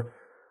for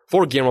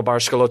Guillermo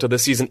Barros Schelotto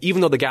this season,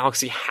 even though the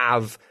Galaxy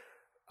have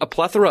a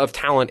plethora of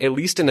talent, at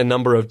least in a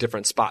number of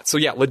different spots. So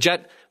yeah,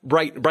 Lletget,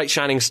 bright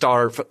shining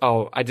star.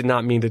 I did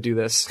not mean to do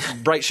this.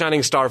 Bright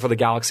shining star for the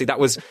Galaxy. That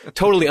was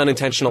totally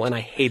unintentional, and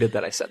I hated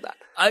that I said that.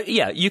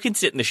 Yeah, you can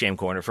sit in the shame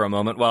corner for a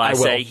moment while I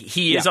say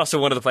he is also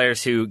one of the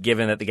players who,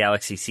 given that the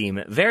Galaxy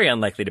seem very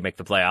unlikely to make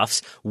the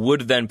playoffs,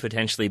 would then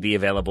potentially be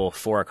available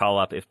for a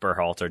call-up if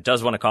Berhalter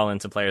does want to call in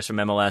some players from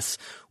MLS.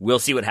 We'll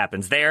see what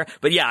happens there.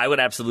 But yeah, I would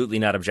absolutely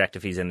not object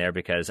if he's in there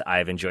because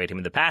I've enjoyed him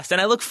in the past,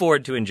 and I look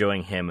forward to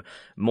enjoying him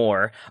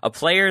more. A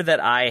player that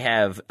I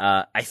have,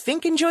 I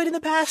think, enjoyed in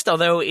the past,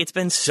 although it's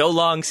been so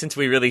long since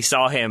we really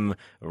saw him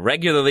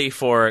regularly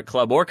for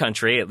club or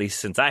country, at least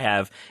since I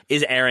have,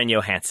 is Aron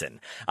Johansson.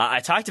 I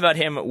talked about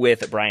him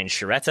with Brian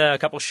Sciaretta a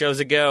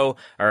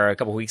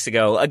couple weeks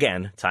ago.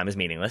 Again, time is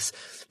meaningless.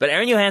 But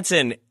Aron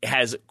Johansson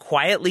has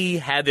quietly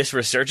had this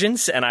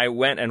resurgence, and I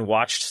went and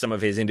watched some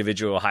of his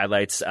individual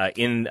highlights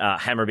in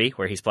Hammarby,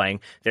 where he's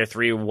playing their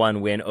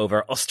 3-1 win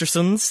over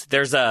Östersunds.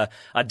 There's a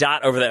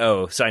dot over the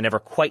O, so I never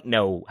quite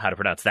know how to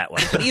pronounce that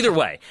one. But either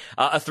way,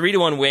 a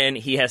 3-1 win.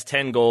 He has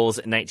 10 goals,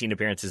 19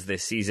 appearances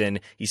this season.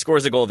 He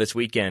scores a goal this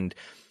weekend.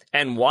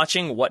 And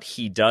watching what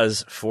he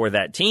does for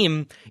that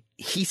team,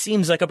 he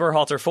seems like a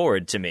Berhalter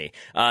forward to me.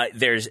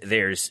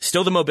 There's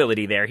still the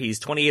mobility there. He's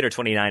 28 or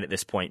 29 at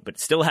this point, but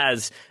still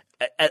has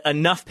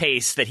enough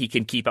pace that he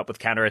can keep up with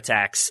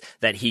counterattacks,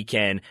 that he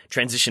can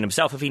transition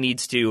himself if he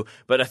needs to.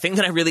 But a thing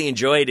that I really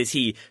enjoyed is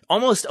he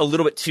almost a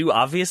little bit too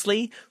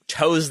obviously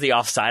toes the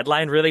offside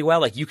line really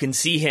well. Like, you can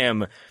see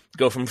him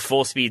go from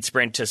full speed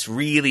sprint to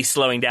really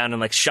slowing down and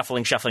like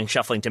shuffling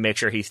to make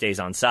sure he stays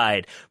on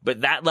side.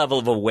 But that level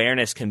of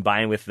awareness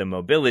combined with the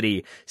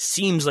mobility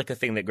seems like a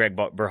thing that Greg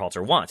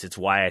Berhalter wants. It's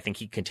why I think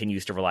he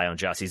continues to rely on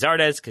Gyasi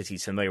Zardes, because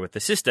he's familiar with the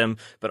system,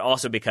 but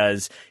also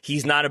because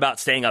he's not about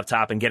staying up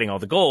top and getting all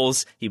the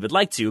goals. He would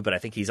like to, but I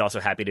think he's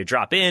also happy to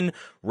drop in,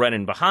 run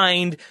in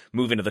behind,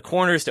 move into the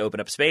corners to open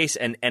up space.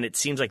 And it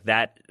seems like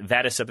that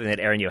is something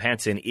that Aron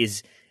Johansson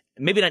is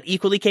maybe not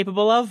equally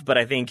capable of, but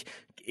I think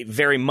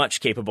very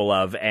much capable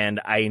of, and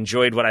I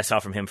enjoyed what I saw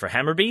from him for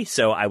Hammarby,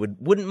 so I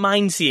wouldn't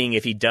mind seeing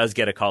if he does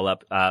get a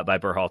call-up by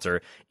Berhalter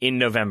in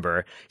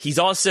November. He's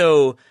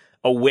also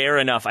aware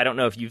enough, I don't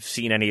know if you've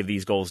seen any of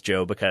these goals,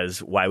 Joe,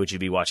 because why would you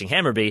be watching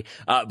Hammarby,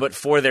 but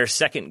for their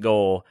second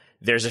goal,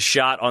 there's a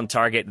shot on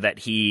target that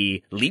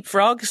he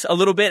leapfrogs a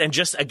little bit, and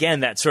just, again,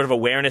 that sort of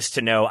awareness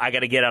to know, I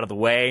got to get out of the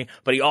way,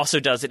 but he also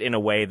does it in a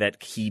way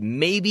that he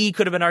maybe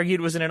could have been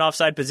argued was in an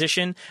offside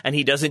position, and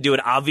he doesn't do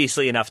it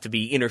obviously enough to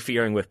be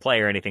interfering with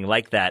play or anything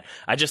like that.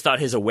 I just thought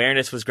his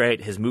awareness was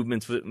great, his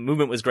movement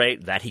was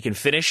great, that he can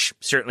finish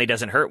certainly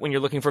doesn't hurt when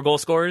you're looking for goal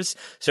scorers.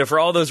 So for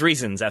all those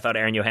reasons, I thought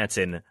Aron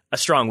Johansson, a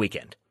strong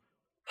weekend.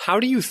 How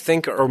do you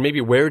think, or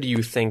maybe where do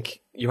you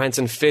think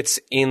Johansson fits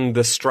in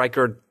the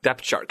striker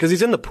depth chart? Because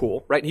he's in the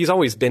pool, right? He's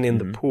always been in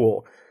the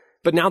pool.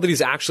 But now that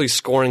he's actually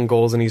scoring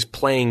goals and he's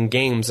playing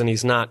games and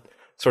he's not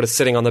sort of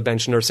sitting on the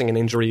bench nursing an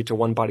injury to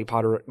one body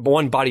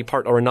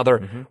part or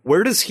another,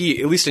 where does he,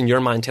 at least in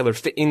your mind, Taylor,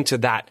 fit into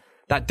that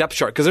depth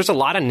chart? Because there's a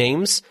lot of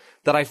names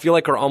that I feel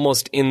like are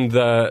almost in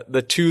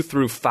the 2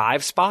 through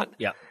 5 spot.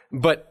 Yeah.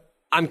 But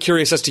I'm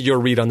curious as to your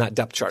read on that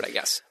depth chart, I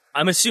guess.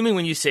 I'm assuming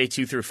when you say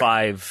 2 through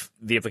 5,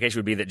 the implication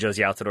would be that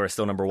Jozy Altidore is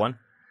still number 1?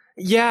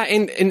 Yeah,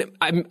 and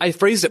I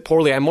phrased it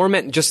poorly. I more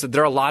meant just that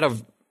there are a lot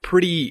of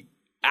pretty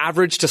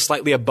average to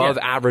slightly above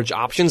average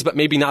options, but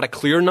maybe not a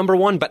clear number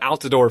 1. But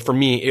Altidore, for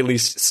me, at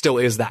least, still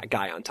is that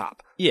guy on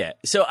top. Yeah,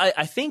 so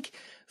I think,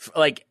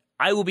 like,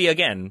 I will be,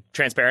 again,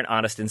 transparent,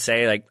 honest, and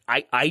say, like,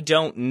 I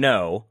don't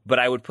know, but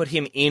I would put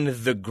him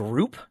in the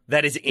group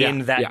that is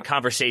in that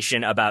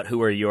conversation about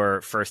who are your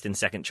first and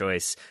second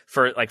choice,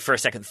 for like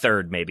first, second,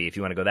 third, maybe, if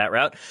you want to go that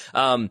route.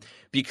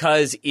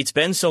 Because it's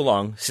been so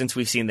long since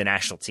we've seen the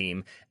national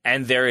team,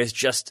 and there is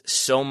just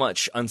so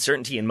much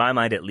uncertainty, in my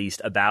mind at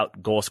least,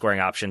 about goal-scoring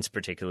options,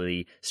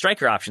 particularly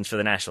striker options for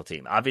the national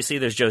team. Obviously,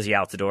 there's Jozy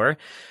Altidore.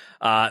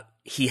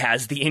 He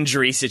has the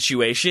injury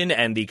situation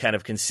and the kind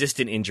of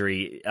consistent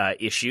injury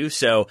issue.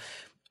 So,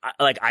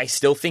 like, I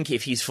still think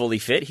if he's fully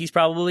fit, he's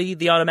probably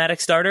the automatic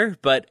starter,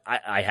 but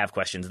I have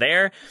questions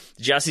there.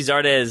 Gyasi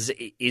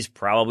Zardes is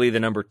probably the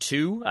number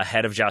 2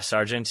 ahead of Josh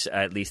Sargent.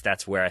 At least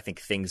that's where I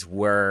think things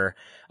were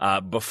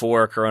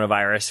before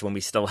coronavirus, when we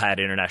still had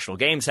international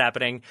games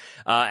happening.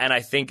 And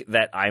I think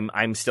that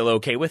I'm still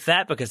okay with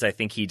that, because I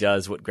think he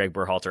does what Greg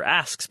Berhalter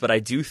asks. But I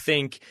do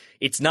think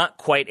it's not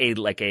quite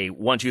a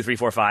 1, 2, 3,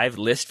 4, 5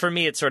 list for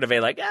me. It's sort of a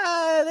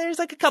there's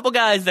like a couple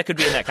guys that could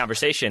be in that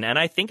conversation. And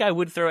I think I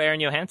would throw Aron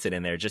Johansson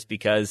in there just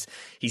because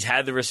he's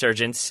had the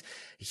resurgence.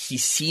 He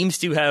seems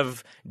to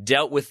have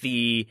dealt with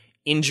the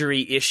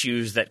injury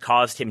issues that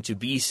caused him to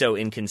be so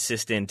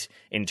inconsistent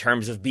in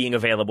terms of being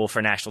available for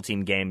national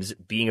team games,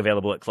 being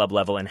available at club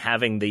level, and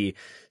having the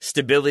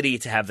stability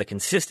to have the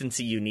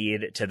consistency you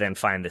need to then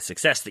find the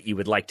success that you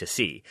would like to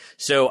see.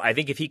 So I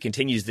think if he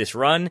continues this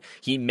run,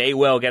 he may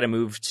well get a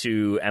move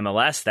to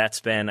MLS.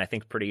 That's been, I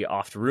think, pretty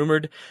oft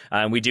rumored.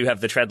 We do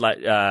have the trade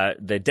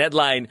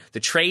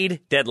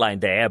deadline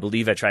day. I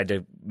believe I tried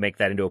to make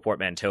that into a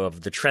portmanteau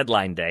of the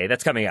treadline day.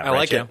 That's coming out. I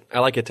like it. I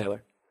like it,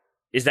 Taylor.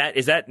 Is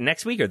that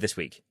next week or this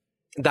week?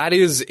 That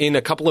is in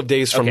a couple of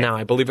days from now.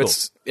 I believe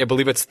it's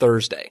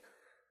Thursday.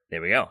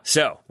 There we go.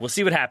 So we'll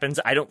see what happens.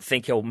 I don't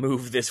think he'll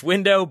move this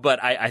window,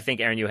 but I think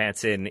Aron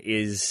Johansson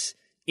is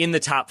in the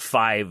top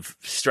 5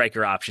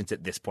 striker options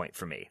at this point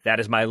for me. That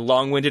is my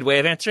long-winded way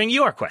of answering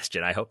your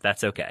question. I hope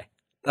that's okay.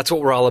 That's what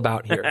we're all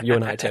about here, you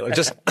and I, Taylor.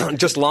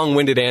 Just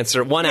long-winded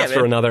answer, one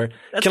after another.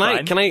 That's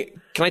fine. Can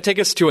I take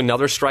us to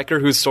another striker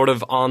who's sort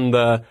of on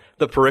the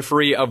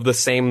periphery of the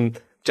same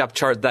depth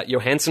chart that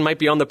Johansson might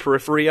be on the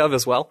periphery of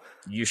as well?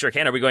 You sure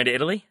can. Are we going to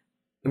Italy?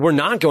 We're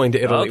not going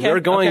to Italy. Okay, we're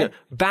going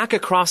back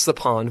across the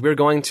pond. We're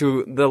going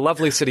to the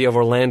lovely city of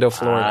Orlando,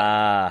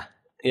 Florida.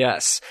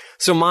 Yes.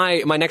 So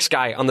my next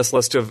guy on this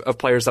list of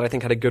players that I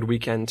think had a good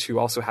weekend who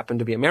also happened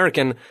to be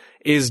American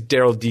is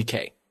Daryl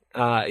Dike.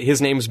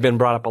 His name's been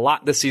brought up a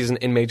lot this season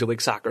in Major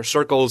League Soccer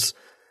circles,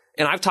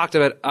 and I've talked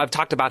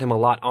about him a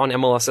lot on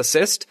MLS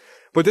Assist,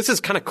 but this is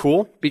kind of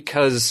cool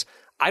because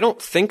I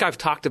don't think I've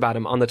talked about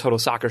him on the Total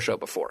Soccer Show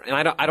before, and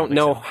I don't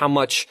know how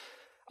much.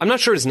 I'm not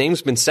sure his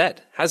name's been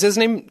said.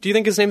 Do you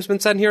think his name's been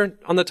said here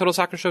on the Total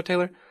Soccer Show,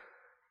 Taylor?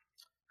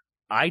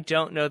 I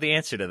don't know the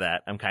answer to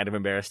that. I'm kind of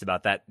embarrassed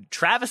about that.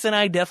 Travis and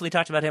I definitely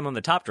talked about him on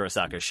the Top Drawer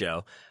Soccer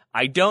Show.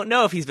 I don't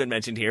know if he's been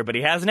mentioned here, but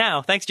he has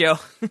now. Thanks, Joe.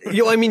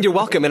 You're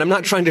welcome, and I'm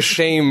not trying to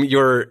shame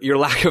your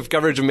lack of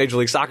coverage of Major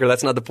League Soccer.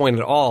 That's not the point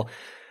at all.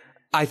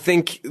 I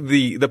think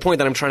the point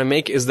that I'm trying to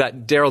make is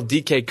that Daryl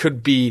Dike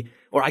could be,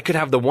 or I could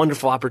have the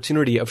wonderful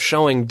opportunity of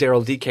showing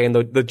Daryl Dike and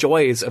the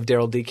joys of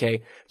Daryl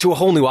Dike to a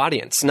whole new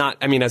audience.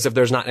 As if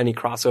there's not any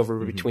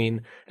crossover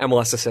between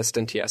MLS Assist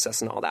and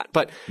TSS and all that.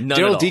 But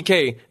Daryl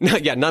Dike,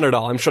 none at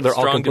all. I'm sure they're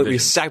all completely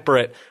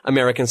separate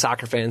American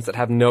soccer fans that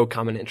have no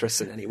common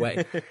interests in any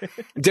way.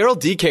 Daryl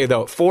Dike,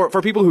 though,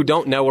 for people who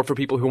don't know or for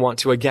people who want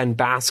to, again,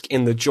 bask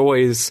in the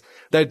joys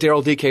that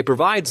Daryl Dike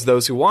provides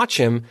those who watch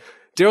him,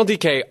 Daryl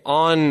Dike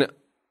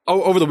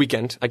over the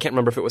weekend, I can't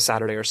remember if it was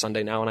Saturday or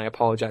Sunday now, and I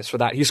apologize for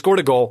that. He scored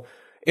a goal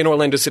in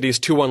Orlando City's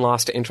 2-1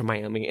 loss to Inter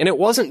Miami. And it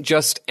wasn't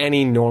just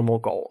any normal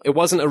goal. It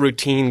wasn't a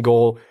routine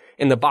goal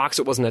in the box.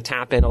 It wasn't a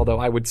tap-in, although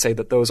I would say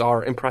that those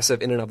are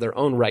impressive in and of their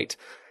own right.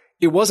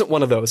 It wasn't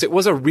one of those. It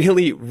was a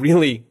really,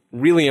 really,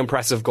 really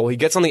impressive goal. He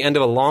gets on the end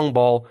of a long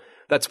ball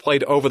that's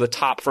played over the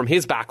top from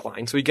his back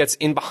line. So he gets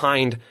in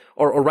behind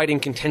or right in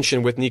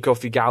contention with Nico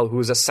Figal, who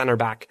is a center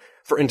back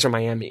for Inter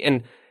Miami.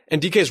 And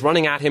DK is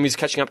running at him. He's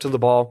catching up to the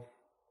ball.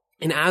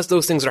 And as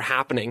those things are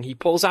happening, he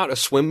pulls out a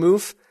swim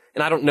move.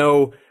 And I don't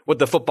know what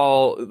the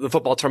football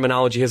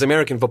terminology, his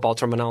American football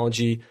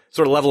terminology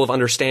sort of level of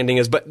understanding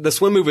is, but the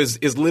swim move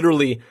is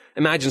literally,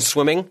 imagine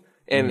swimming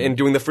and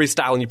doing the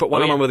freestyle, and you put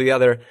one arm over the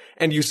other,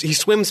 and he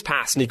swims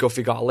past Nico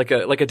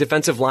Figal like a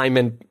defensive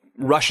lineman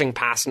rushing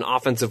past an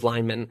offensive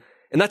lineman.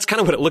 And that's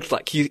kind of what it looked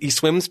like. He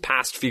swims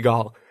past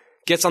Figal,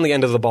 gets on the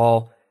end of the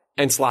ball,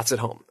 and slots it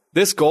home.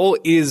 This goal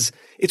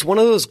it's one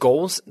of those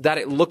goals that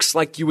it looks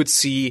like you would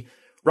see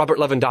Robert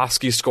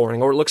Lewandowski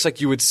scoring, or it looks like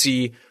you would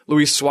see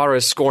Luis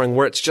Suarez scoring,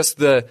 where it's just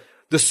the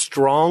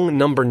strong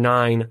number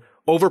 9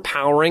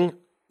 overpowering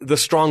the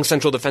strong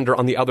central defender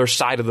on the other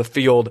side of the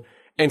field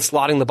and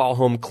slotting the ball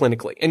home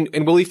clinically.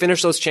 And will he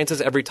finish those chances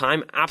every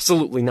time?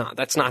 Absolutely not.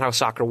 That's not how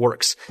soccer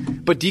works.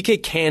 But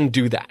DK can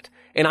do that.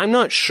 And I'm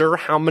not sure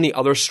how many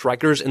other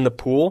strikers in the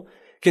pool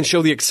can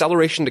show the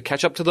acceleration to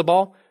catch up to the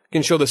ball,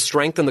 can show the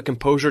strength and the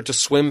composure to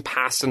swim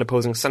past an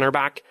opposing center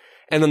back,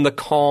 and then the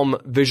calm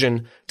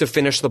vision to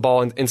finish the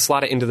ball and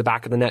slot it into the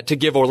back of the net to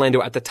give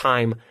Orlando at the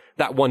time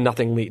that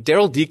 1-0 lead.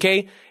 Daryl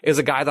Dike is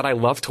a guy that I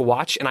love to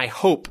watch, and I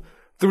hope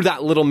through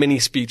that little mini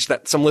speech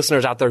that some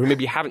listeners out there who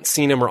maybe haven't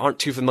seen him or aren't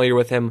too familiar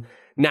with him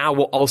now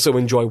will also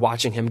enjoy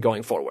watching him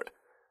going forward.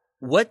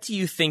 What do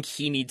you think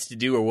he needs to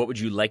do, or what would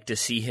you like to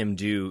see him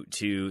do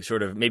to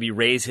sort of maybe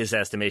raise his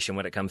estimation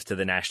when it comes to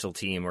the national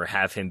team, or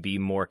have him be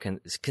more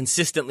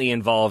consistently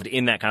involved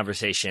in that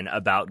conversation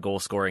about goal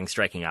scoring,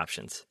 striking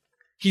options?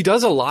 He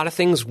does a lot of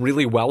things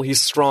really well. He's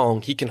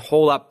strong. He can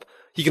hold up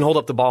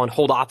the ball and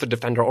hold off a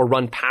defender or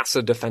run past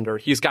a defender.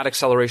 He's got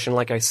acceleration,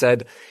 like I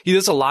said. He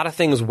does a lot of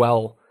things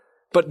well,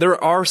 but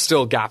there are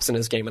still gaps in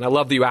his game. And I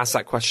love that you asked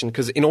that question,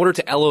 because in order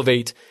to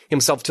elevate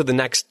himself to the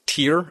next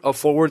tier of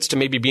forwards, to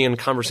maybe be in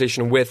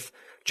conversation with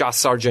Josh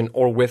Sargent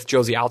or with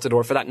Jozy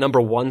Altidore for that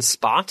number 1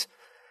 spot,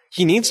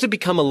 he needs to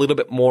become a little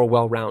bit more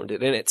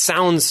well-rounded. And it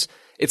sounds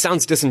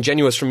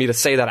disingenuous for me to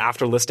say that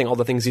after listing all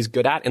the things he's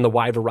good at and the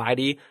wide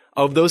variety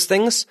of those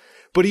things,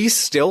 but he's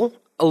still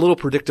a little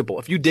predictable.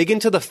 If you dig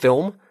into the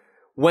film,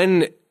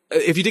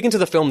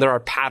 there are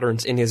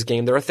patterns in his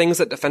game. There are things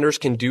that defenders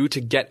can do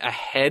to get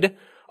ahead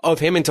of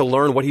him and to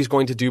learn what he's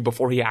going to do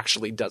before he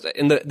actually does it.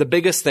 And the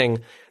biggest thing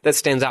that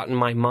stands out in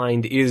my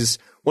mind is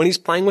when he's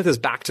playing with his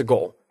back to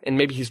goal, and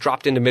maybe he's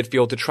dropped into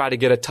midfield to try to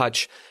get a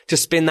touch, to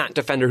spin that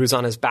defender who's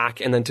on his back,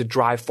 and then to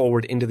drive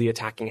forward into the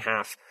attacking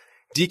half.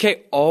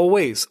 DK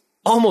always,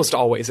 almost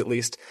always at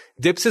least,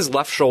 dips his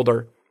left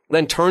shoulder,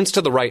 then turns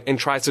to the right and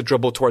tries to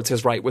dribble towards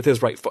his right with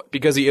his right foot,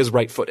 because he is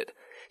right-footed.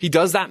 He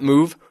does that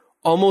move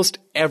almost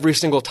every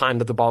single time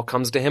that the ball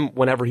comes to him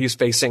whenever he's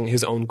facing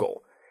his own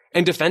goal.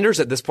 And defenders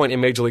at this point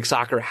in Major League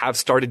Soccer have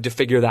started to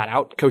figure that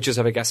out. Coaches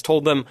have, I guess,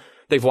 told them.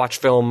 They've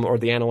watched film, or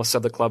the analysts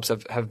of the clubs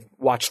have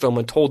watched film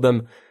and told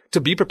them to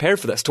be prepared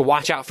for this, to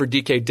watch out for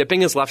DK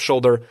dipping his left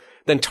shoulder,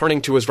 then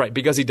turning to his right,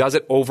 because he does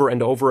it over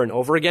and over and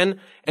over again,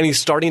 and he's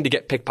starting to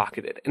get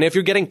pickpocketed. And if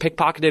you're getting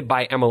pickpocketed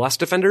by MLS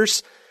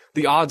defenders,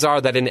 the odds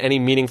are that in any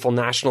meaningful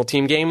national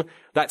team game,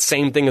 that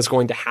same thing is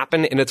going to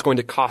happen, and it's going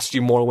to cost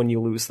you more when you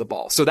lose the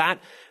ball. So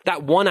that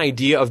one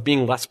idea of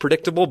being less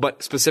predictable,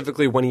 but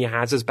specifically when he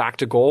has his back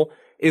to goal,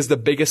 is the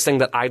biggest thing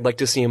that I'd like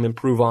to see him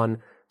improve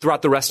on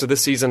throughout the rest of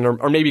this season,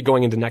 or maybe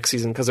going into next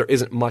season, because there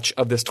isn't much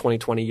of this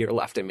 2020 year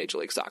left in Major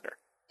League Soccer.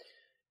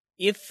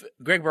 If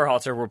Greg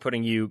Berhalter were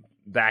putting you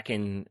back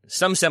in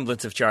some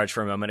semblance of charge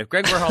for a moment, if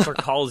Greg Berhalter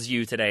calls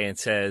you today and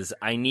says,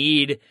 I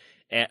need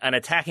an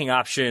attacking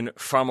option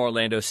from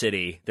Orlando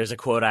City, there's a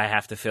quota I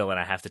have to fill and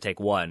I have to take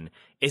one,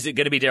 is it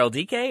going to be Daryl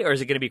Dike, or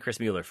is it going to be Chris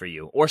Mueller for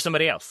you, or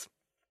somebody else?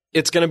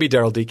 It's going to be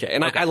Daryl Dike.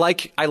 And okay.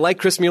 I like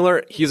Chris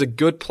Mueller. He's a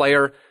good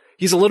player.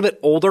 He's a little bit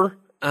older,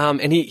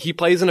 and he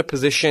plays in a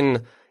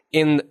position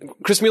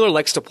Chris Mueller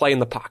likes to play in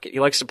the pocket. He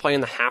likes to play in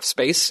the half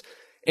space.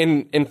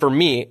 And for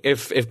me,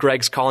 if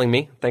Greg's calling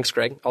me, thanks,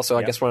 Greg. Also,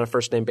 I guess we're on a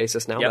first name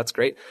basis now. Yep. That's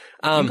great.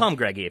 You can call him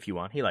Greggy if you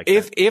want. He likes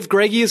if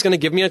Greggy is going to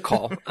give me a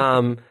call,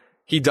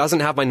 he doesn't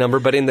have my number,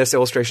 but in this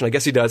illustration, I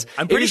guess he does.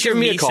 I'm pretty sure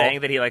me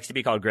saying that he likes to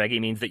be called Greggy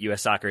means that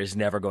U.S. Soccer is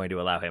never going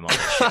to allow him on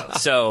this show.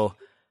 So,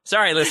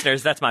 sorry,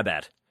 listeners, that's my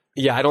bad.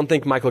 Yeah, I don't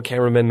think Michael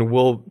Cameraman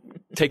will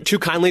take too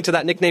kindly to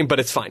that nickname, but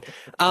it's fine.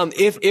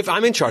 If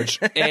I'm in charge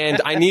and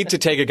I need to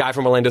take a guy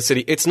from Orlando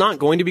City, it's not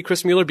going to be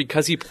Chris Mueller,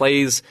 because he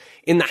plays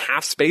in the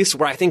half space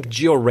where I think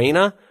Gio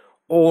Reyna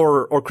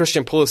or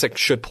Christian Pulisic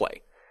should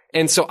play.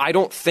 And so I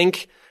don't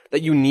think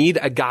that you need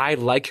a guy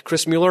like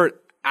Chris Mueller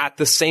at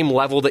the same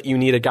level that you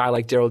need a guy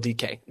like Daryl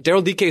Dike.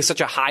 Daryl Dike is such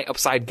a high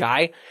upside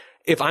guy.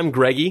 If I'm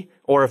Greggy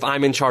or if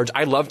I'm in charge,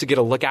 I'd love to get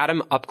a look at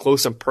him up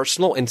close and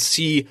personal and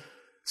see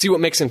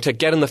what makes him, to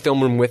get in the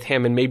film room with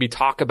him and maybe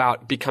talk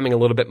about becoming a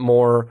little bit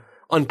more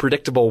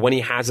unpredictable when he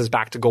has his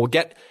back to goal.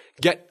 Get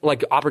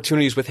like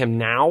opportunities with him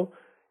now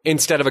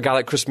instead of a guy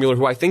like Chris Mueller,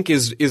 who I think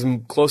is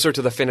closer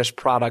to the finished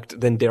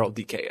product than Daryl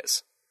Dike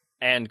is.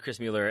 And Chris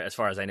Mueller, as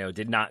far as I know,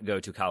 did not go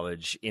to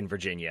college in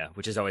Virginia,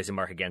 which is always a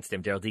mark against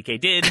him. Daryl Dike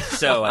did,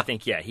 so I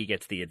think, he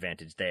gets the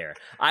advantage there.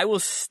 I will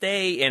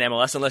stay in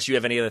MLS unless you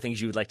have any other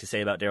things you would like to say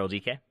about Daryl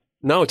Dike.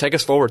 No, take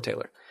us forward,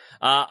 Taylor.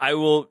 I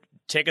will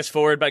take us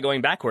forward by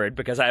going backward,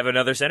 because I have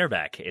another center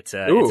back. It's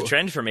a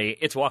trend for me.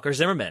 It's Walker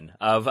Zimmerman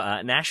of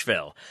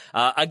Nashville.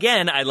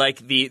 Again, I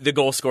like the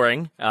goal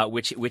scoring,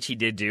 which he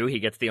did do. He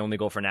gets the only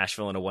goal for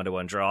Nashville in a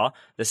 1-1 draw.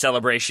 The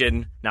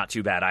celebration, not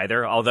too bad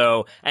either.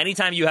 Although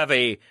anytime you have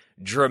a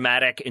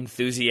dramatic,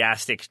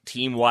 enthusiastic,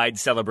 team-wide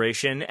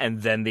celebration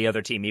and then the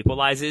other team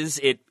equalizes,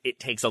 it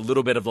takes a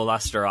little bit of the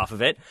luster off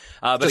of it.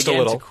 But just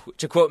again,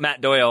 to quote Matt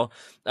Doyle,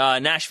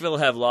 Nashville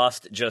have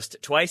lost just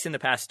twice in the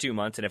past 2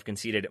 months and have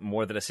conceded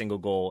more than a single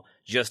goal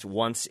just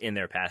once in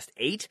their past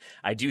 8.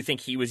 I do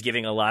think he was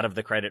giving a lot of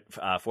the credit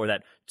for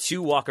that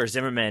to Walker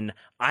Zimmerman.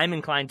 I'm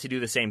inclined to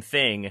do the same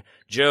thing.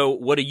 Joe,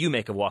 what do you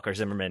make of Walker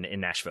Zimmerman in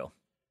Nashville?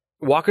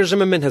 Walker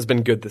Zimmerman has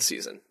been good this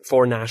season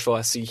for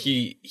Nashville SC.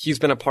 He's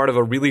been a part of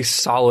a really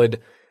solid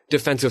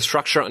defensive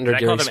structure under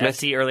Gary Smith. I called him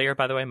SC earlier,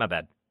 by the way. My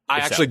bad. I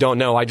actually don't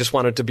know. I just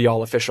wanted to be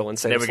all official and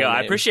say there we go. Name.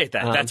 I appreciate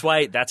that.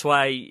 That's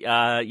why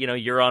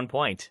you're on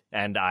point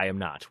and I am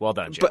not. Well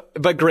done, Joe.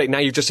 But great. Now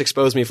you've just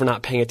exposed me for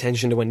not paying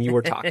attention to when you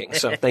were talking.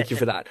 So thank you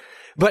for that.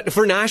 But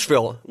for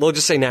Nashville, we'll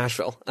just say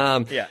Nashville.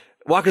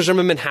 Walker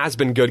Zimmerman has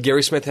been good.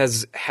 Gary Smith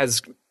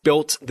has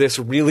built this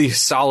really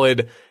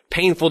solid,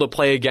 painful to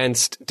play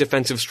against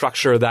defensive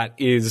structure that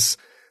is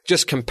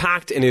just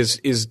compact and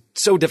is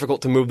so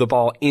difficult to move the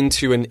ball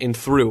into and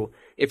through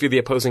if you're the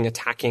opposing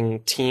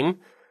attacking team.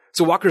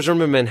 So Walker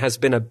Zimmerman has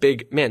been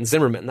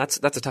Zimmerman, that's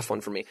a tough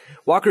one for me.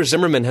 Walker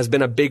Zimmerman has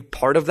been a big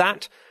part of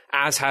that,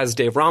 as has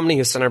Dave Romney,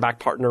 his center back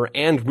partner,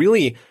 and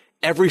really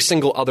every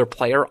single other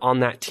player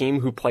on that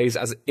team who plays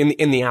as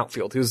in the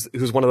outfield, who's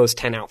one of those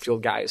 10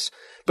 outfield guys.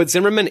 But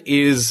Zimmerman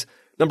is,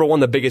 number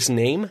one, the biggest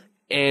name,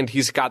 and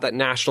he's got that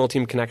national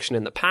team connection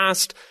in the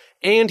past,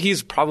 and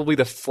he's probably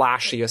the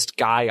flashiest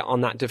guy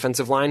on that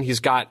defensive line. He's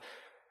got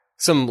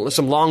some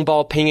long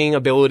ball pinging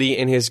ability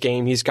in his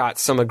game. He's got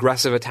some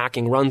aggressive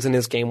attacking runs in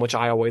his game, which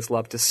I always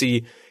love to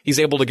see. He's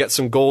able to get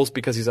some goals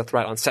because he's a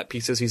threat on set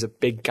pieces. He's a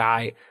big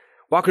guy.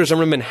 Walker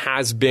Zimmerman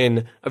has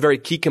been a very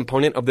key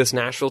component of this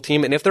Nashville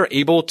team, and if they're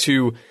able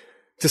to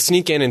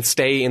sneak in and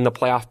stay in the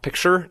playoff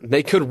picture,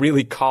 they could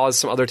really cause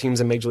some other teams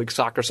in Major League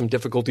Soccer some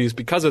difficulties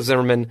because of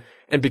Zimmerman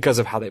and because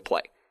of how they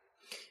play.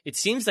 It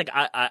seems like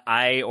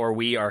I or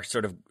we are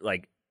sort of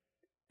like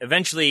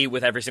eventually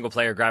with every single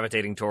player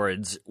gravitating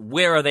towards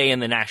where are they in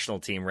the national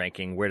team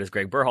ranking? Where does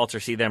Greg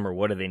Berhalter see them, or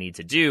what do they need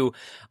to do?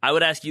 I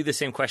would ask you the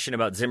same question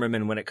about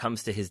Zimmerman when it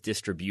comes to his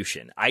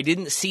distribution. I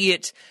didn't see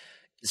it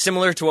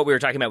similar to what we were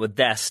talking about with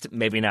Dest,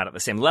 maybe not at the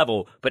same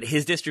level, but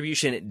his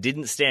distribution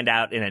didn't stand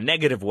out in a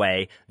negative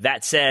way.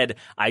 That said,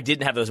 I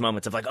didn't have those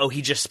moments of like, oh,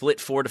 he just split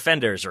 4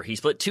 defenders or he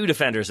split 2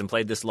 defenders and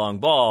played this long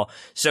ball.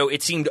 So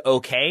it seemed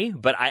okay,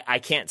 but I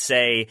can't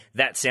say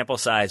that sample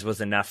size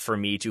was enough for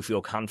me to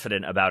feel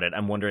confident about it.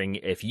 I'm wondering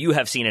if you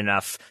have seen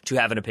enough to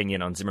have an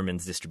opinion on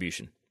Zimmerman's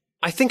distribution.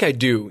 I think I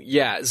do.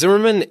 Yeah,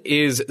 Zimmerman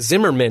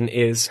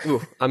is.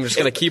 Ooh, I'm just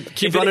gonna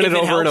keep running it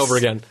over and over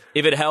again.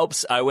 If it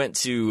helps, I went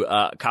to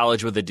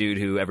college with a dude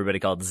who everybody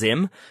called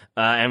Zim,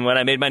 and when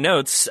I made my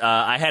notes,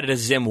 I had it as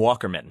Zim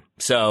Walkerman.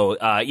 So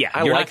you're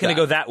not going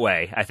to go that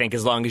way. I think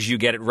as long as you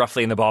get it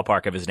roughly in the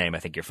ballpark of his name, I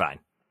think you're fine.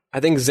 I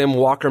think Zim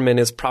Walkerman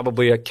is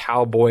probably a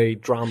cowboy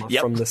drama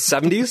from the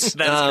 70s.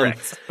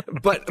 That's correct.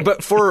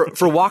 But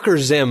for Walker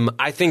Zim,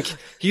 I think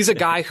he's a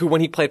guy who,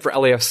 when he played for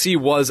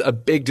LAFC, was a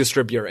big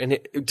distributor,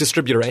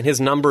 and his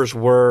numbers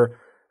were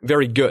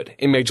very good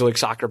in Major League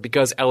Soccer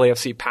because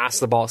LAFC passed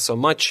the ball so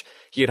much.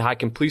 He had high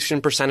completion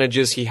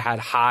percentages. He had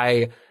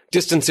high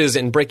distances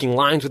and breaking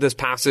lines with his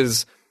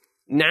passes.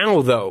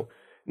 Now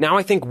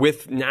I think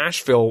with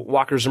Nashville,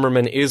 Walker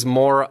Zimmerman is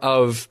more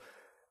of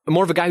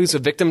a guy who's a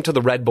victim to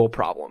the Red Bull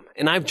problem.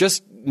 And I've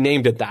just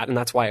named it that, and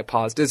that's why I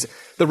paused, is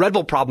the Red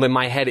Bull problem in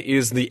my head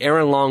is the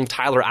Aaron Long,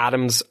 Tyler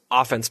Adams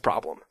offense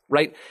problem,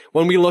 right?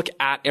 When we look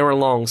at Aaron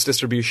Long's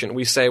distribution,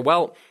 we say,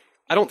 well,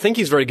 I don't think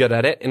he's very good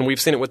at it, and we've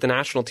seen it with the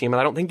national team,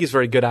 and I don't think he's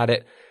very good at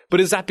it. But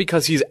is that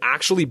because he's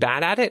actually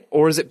bad at it,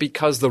 or is it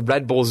because the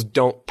Red Bulls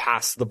don't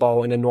pass the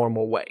ball in a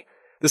normal way?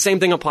 The same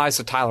thing applies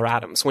to Tyler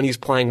Adams. When he's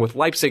playing with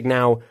Leipzig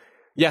now,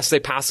 yes, they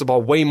pass the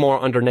ball way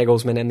more under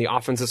Nagelsmann, and the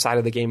offensive side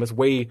of the game is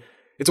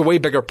it's a way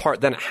bigger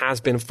part than it has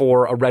been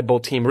for a Red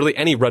Bull team, really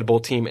any Red Bull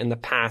team in the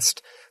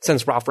past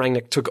since Ralf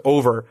Rangnick took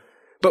over.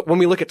 But when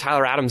we look at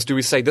Tyler Adams, do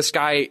we say this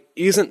guy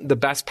isn't the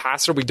best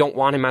passer? We don't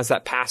want him as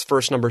that pass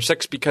first number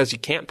 6 because he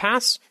can't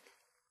pass,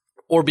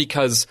 or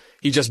because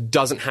he just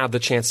doesn't have the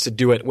chance to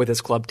do it with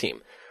his club team?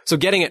 So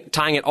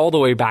tying it all the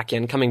way back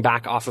in, coming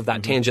back off of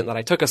that tangent that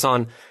I took us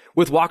on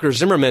with Walker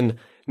Zimmerman,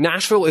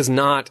 Nashville is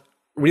not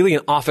really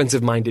an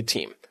offensive-minded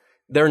team.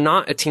 They're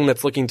not a team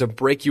that's looking to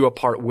break you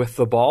apart with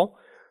the ball.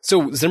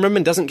 So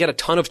Zimmerman doesn't get a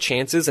ton of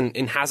chances and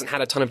hasn't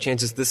had a ton of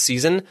chances this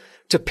season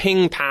to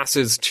ping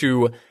passes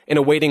to an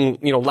awaiting,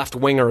 left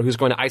winger who's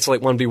going to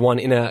isolate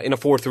 1v1 in a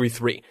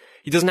 4-3-3.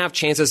 He doesn't have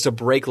chances to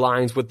break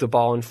lines with the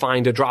ball and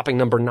find a dropping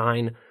number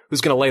 9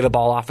 who's going to lay the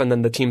ball off, and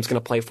then the team's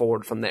going to play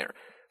forward from there.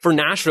 For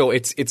Nashville,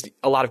 it's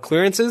a lot of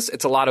clearances,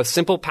 it's a lot of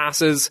simple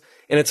passes,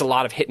 and it's a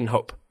lot of hit and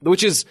hope,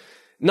 which is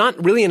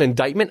not really an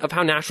indictment of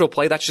how Nashville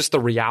play. That's just the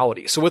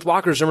reality. So with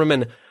Walker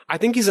Zimmerman, I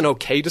think he's an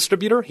okay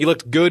distributor. He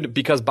looked good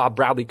because Bob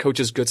Bradley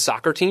coaches good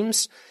soccer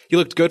teams. He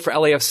looked good for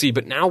LAFC,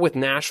 but now with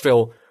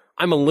Nashville,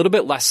 I'm a little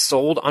bit less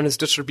sold on his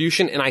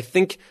distribution, and I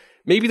think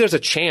maybe there's a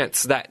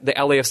chance that the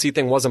LAFC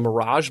thing was a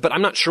mirage, but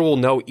I'm not sure we'll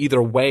know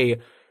either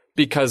way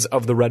because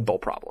of the Red Bull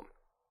problem.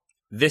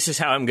 This is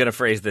how I'm going to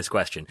phrase this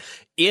question.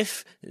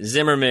 If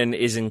Zimmerman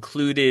is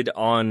included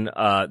on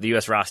the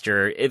U.S.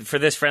 roster for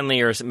this friendly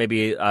or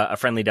maybe a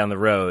friendly down the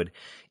road,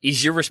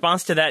 is your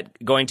response to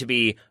that going to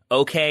be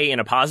okay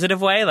in a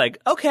positive way? Like,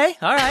 okay,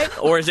 all right.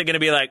 Or is it going to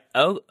be like,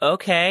 oh,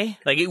 okay?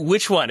 Like,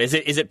 which one? Is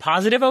it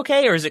positive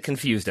okay, or is it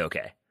confused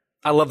okay?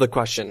 I love the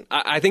question.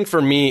 I think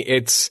for me,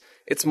 it's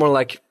more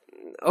like,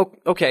 oh,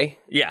 okay.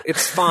 Yeah.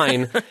 It's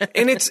fine.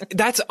 And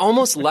that's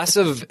almost less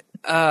of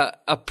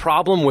a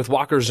problem with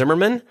Walker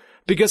Zimmerman,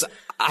 because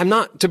I'm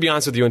not, to be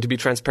honest with you and to be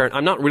transparent,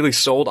 I'm not really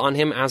sold on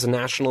him as a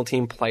national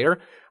team player.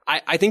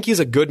 I think he's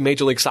a good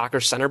Major League Soccer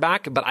center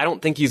back, but I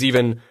don't think he's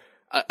even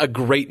a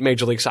great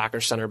Major League Soccer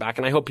center back.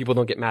 And I hope people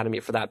don't get mad at me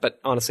for that, but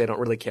honestly, I don't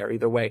really care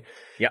either way.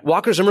 Yeah.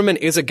 Walker Zimmerman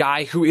is a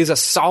guy who is a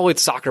solid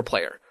soccer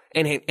player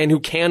and who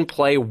can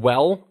play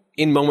well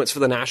in moments for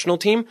the national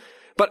team.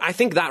 But I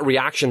think that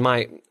reaction,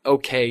 my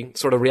okay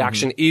sort of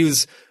reaction,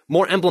 is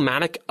more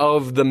emblematic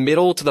of the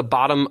middle to the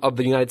bottom of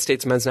the United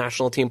States men's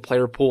national team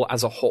player pool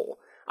as a whole.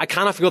 I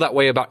kind of feel that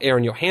way about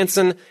Aaron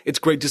Johansson. It's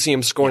great to see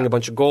him scoring a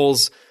bunch of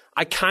goals.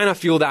 I kind of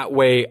feel that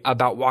way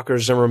about Walker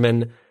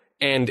Zimmerman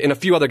and a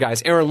few other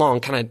guys. Aaron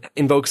Long kind of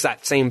invokes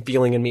that same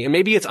feeling in me. And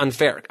maybe it's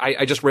unfair.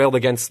 I just railed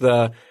against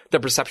the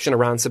perception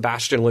around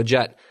Sebastian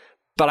Lletget.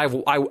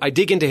 But I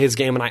dig into his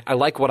game, and I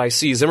like what I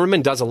see.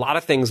 Zimmerman does a lot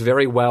of things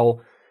very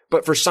well,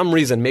 but for some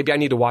reason, maybe I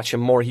need to watch him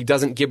more. He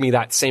doesn't give me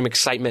that same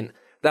excitement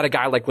that a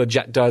guy like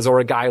Lletget does, or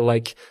a guy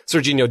like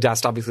Serginho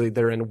Dest. Obviously,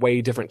 they're in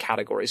way different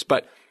categories.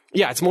 But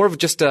yeah, it's more of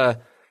just a,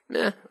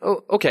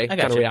 okay kind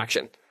of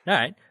reaction. All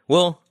right.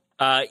 Well,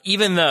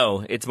 even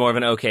though it's more of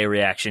an okay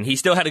reaction, he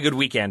still had a good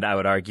weekend, I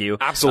would argue.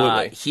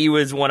 Absolutely. He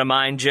was one of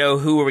mine. Joe,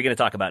 who are we going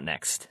to talk about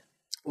next?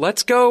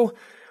 Let's go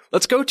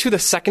to the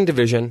second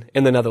division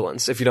in the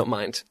Netherlands, if you don't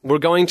mind. We're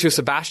going to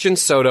Sebastian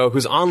Soto,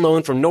 who's on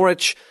loan from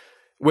Norwich.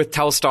 with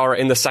Telstar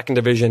in the second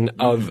division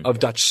of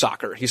Dutch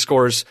soccer. He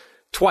scores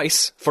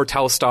twice for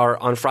Telstar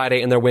on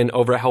Friday in their win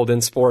over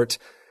Helden Sport.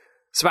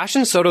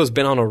 Sebastian Soto's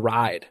been on a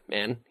ride,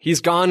 man.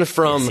 He's gone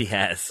from, Yes, he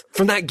has.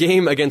 from that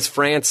game against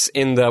France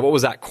in the, what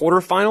was that,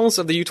 quarterfinals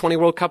of the U20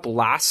 World Cup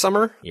last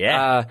summer?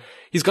 Yeah.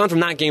 He's gone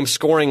from that game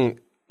scoring,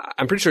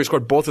 I'm pretty sure he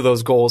scored both of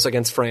those goals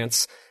against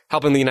France,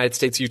 helping the United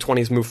States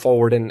U20s move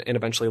forward and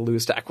eventually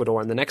lose to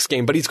Ecuador in the next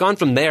game. But he's gone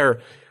from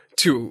there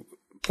to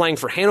playing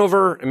for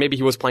Hanover, and maybe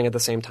he was playing at the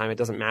same time, it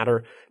doesn't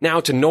matter. Now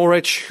to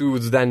Norwich, who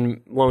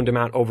then loaned him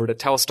out over to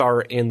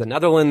Telstar in the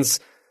Netherlands.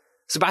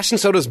 Sebastian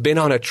Soto's been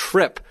on a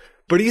trip,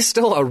 but he's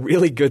still a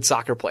really good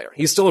soccer player.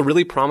 He's still a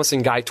really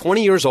promising guy,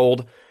 20 years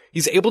old.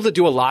 He's able to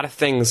do a lot of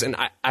things, and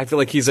I feel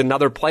like he's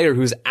another player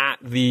who's at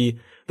the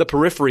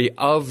periphery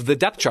of the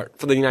depth chart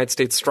for the United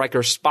States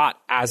striker spot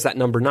as that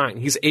number 9.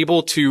 He's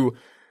able to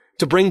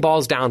bring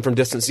balls down from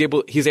distance.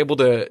 He's able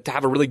to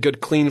have a really good,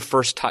 clean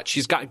first touch.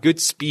 He's got good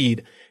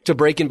speed to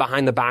break in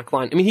behind the back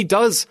line. I mean, he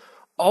checks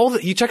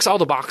all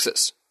the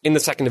boxes in the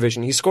second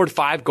division. He scored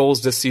 5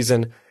 goals this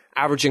season,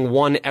 averaging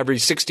 1 every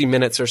 60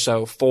 minutes or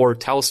so for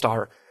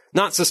Telstar.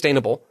 Not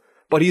sustainable,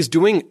 but he's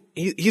doing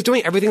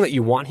everything that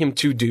you want him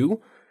to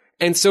do.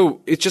 And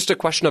so it's just a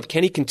question of,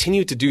 can he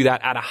continue to do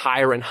that at a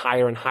higher and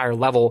higher and higher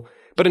level?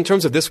 But in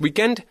terms of this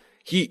weekend,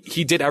 he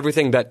did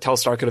everything that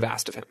Telstar could have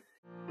asked of him.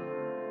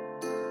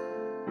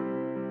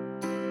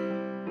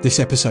 This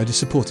episode is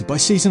supported by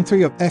Season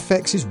 3 of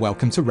FX's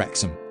Welcome to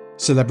Wrexham.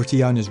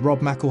 Celebrity owners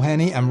Rob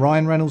McElhenney and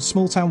Ryan Reynolds'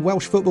 small-town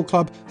Welsh football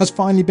club has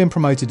finally been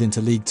promoted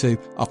into League 2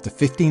 after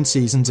 15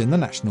 seasons in the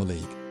National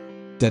League.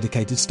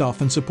 Dedicated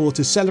staff and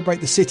supporters celebrate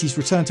the city's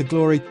return to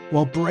glory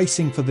while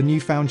bracing for the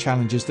newfound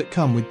challenges that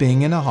come with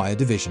being in a higher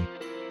division.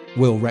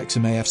 Will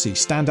Wrexham AFC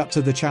stand up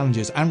to the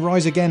challenges and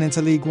rise again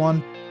into League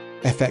 1?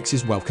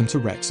 FX's Welcome to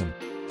Wrexham.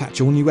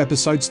 Catch all new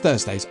episodes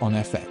Thursdays on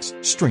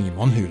FX. Stream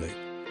on Hulu.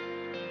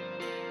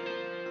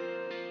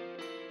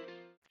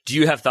 Do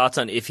you have thoughts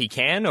on if he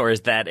can, or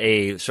is that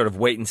a sort of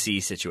wait-and-see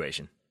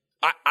situation?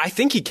 I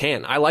think he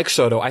can. I like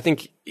Soto. I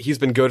think he's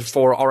been good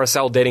for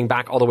RSL dating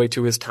back all the way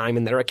to his time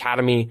in their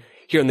academy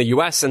here in the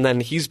U.S., and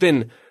then he's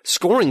been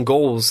scoring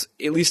goals,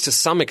 at least to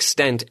some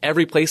extent,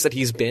 every place that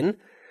he's been.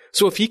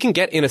 So if he can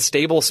get in a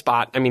stable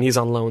spot, I mean, he's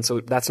on loan,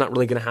 so that's not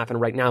really going to happen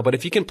right now, but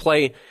if he can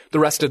play the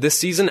rest of this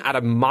season at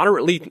a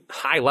moderately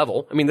high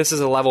level, I mean, this is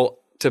a level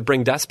to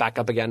bring Dest back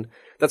up again.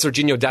 That's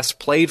Serginho Dest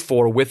played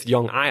for with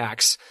young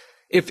Ajax.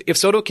 If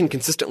Soto can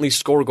consistently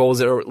score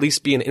goals or at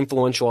least be an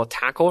influential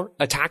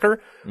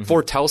attacker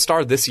for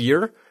Telstar this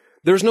year,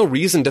 there's no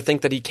reason to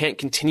think that he can't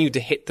continue to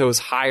hit those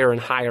higher and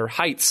higher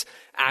heights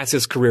as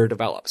his career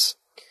develops.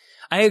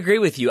 I agree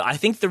with you. I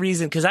think the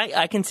reason, because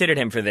I considered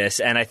him for this,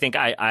 and I think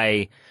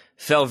I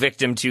fell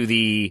victim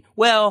to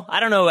I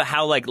don't know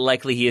how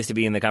likely he is to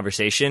be in the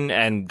conversation,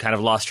 and kind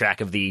of lost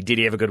track of did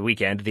he have a good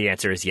weekend? The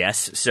answer is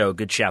yes, so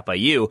good shout by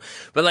you.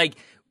 But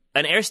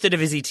an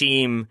Eredivisie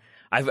team,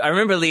 I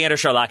remember Leander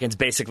Charlakens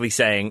basically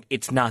saying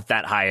it's not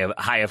that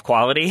high of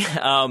quality.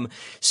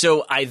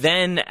 So I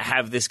then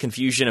have this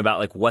confusion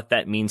about what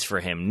that means for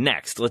him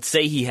next. Let's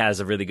say he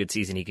has a really good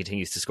season. He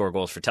continues to score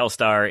goals for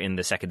Telstar in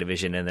the second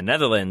division in the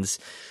Netherlands.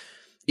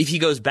 If he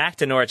goes back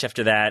to Norwich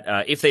after that,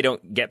 if they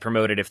don't get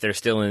promoted, if they're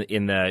still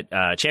in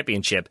the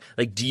championship,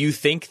 do you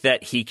think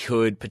that he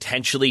could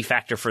potentially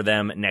factor for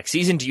them next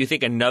season? Do you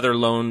think another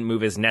loan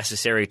move is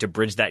necessary to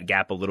bridge that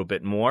gap a little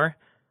bit more?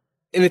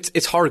 And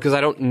it's hard because I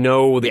don't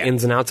know the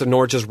ins and outs of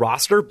Norwich's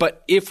roster,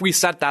 but if we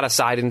set that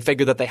aside and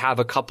figure that they have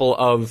a couple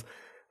of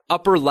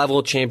upper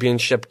level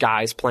championship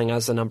guys playing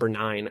as the number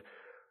 9,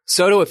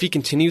 Soto, if he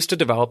continues to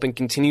develop and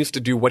continues to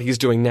do what he's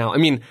doing now, I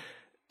mean,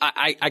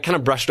 I kind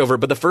of brushed over it,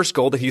 but the first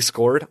goal that he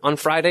scored on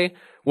Friday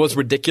was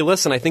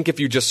ridiculous. And I think if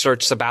you just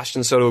search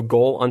Sebastian Soto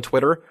goal on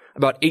Twitter,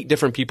 about 8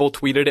 different people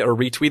tweeted it or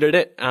retweeted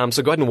it.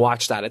 So go ahead and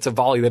watch that. It's a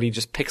volley that he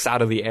just picks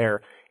out of the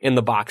air in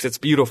the box. It's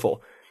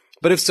beautiful.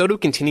 But if Soto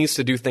continues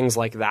to do things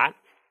like that,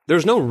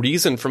 there's no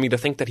reason for me to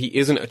think that he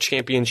isn't a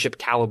championship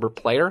caliber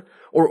player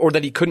or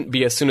that he couldn't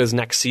be as soon as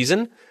next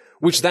season,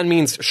 which then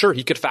means, sure,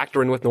 he could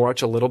factor in with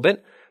Norwich a little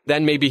bit.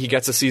 Then maybe he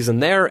gets a season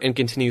there and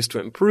continues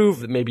to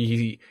improve.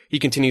 Maybe he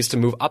continues to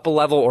move up a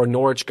level or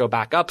Norwich go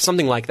back up.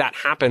 Something like that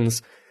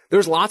happens.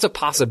 There's lots of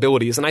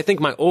possibilities. And I think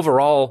my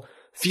overall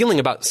feeling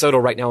about Soto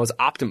right now is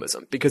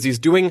optimism because he's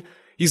doing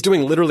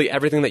literally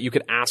everything that you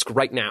could ask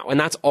right now, and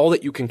that's all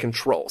that you can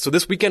control. So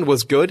this weekend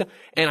was good,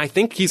 and I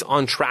think he's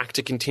on track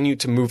to continue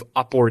to move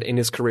upward in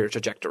his career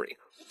trajectory.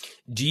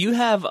 Do you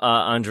have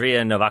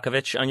Andrija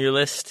Novakovic on your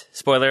list?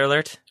 Spoiler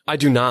alert. I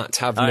do not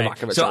have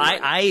Novakovic. Right. So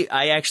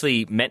I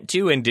actually meant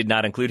to and did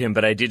not include him,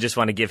 but I did just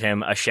want to give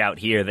him a shout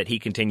here that he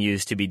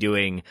continues to be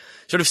doing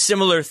sort of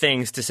similar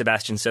things to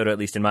Sebastian Soto, at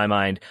least in my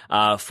mind,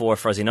 for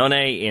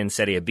Frosinone in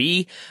Serie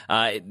B,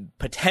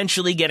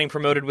 potentially getting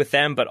promoted with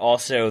them, but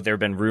also there have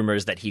been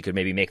rumors that he could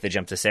maybe make the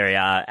jump to Serie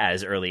A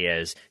as early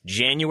as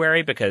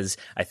January, because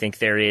I think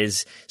there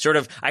is sort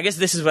of, I guess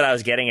this is what I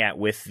was getting at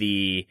with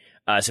the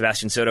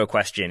Sebastian Soto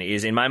question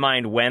is, in my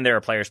mind, when there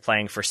are players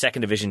playing for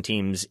second division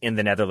teams in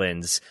the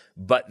Netherlands,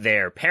 but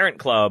their parent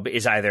club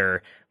is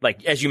either,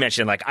 like, as you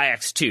mentioned, like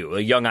Ajax 2,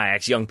 young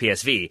Ajax, young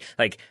PSV,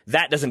 like,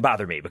 that doesn't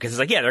bother me because it's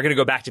like, yeah, they're going to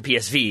go back to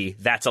PSV.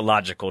 That's a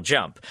logical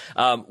jump.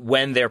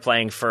 When they're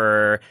playing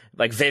for,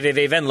 like,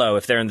 VVV Venlo,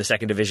 if they're in the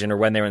second division, or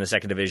when they're in the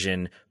second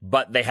division,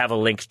 but they have a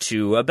link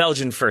to a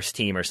Belgian first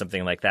team or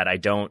something like that, I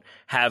don't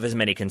have as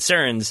many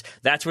concerns.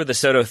 That's where the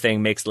Soto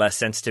thing makes less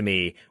sense to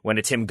me, when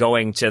it's him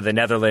going to the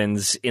Netherlands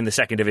in the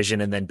second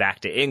division and then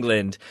back to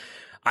England.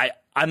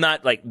 I'm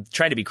not like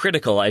trying to be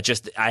critical. I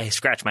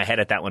scratch my head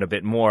at that one a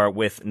bit more.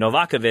 With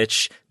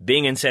Novakovic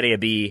being in Serie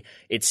B,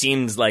 it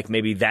seems like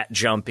maybe that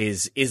jump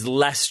is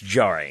less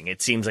jarring.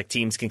 It seems like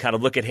teams can kind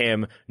of look at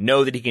him,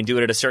 know that he can do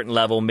it at a certain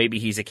level. Maybe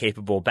he's a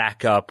capable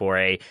backup or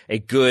a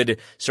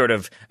good sort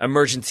of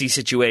emergency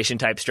situation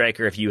type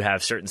striker if you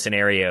have certain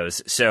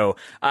scenarios. So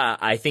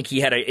I think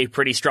he had a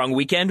pretty strong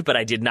weekend, but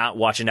I did not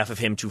watch enough of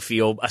him to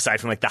feel, aside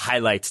from like the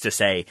highlights, to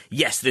say,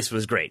 yes, this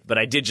was great. But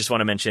I did just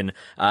want to mention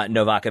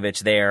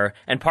Novakovic there,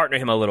 and partner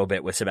him a little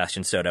bit with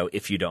Sebastian Soto,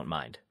 if you don't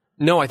mind.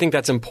 No, I think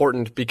that's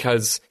important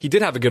because he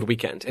did have a good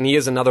weekend, and he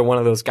is another one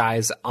of those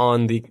guys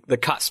on the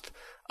cusp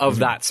of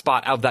that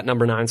spot, of that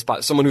number 9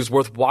 spot, someone who's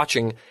worth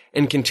watching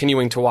and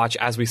continuing to watch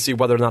as we see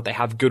whether or not they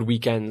have good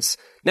weekends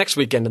next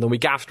weekend and the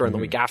week after and the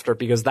week after,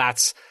 because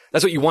that's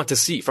what you want to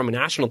see from a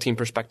national team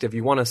perspective.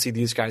 You want to see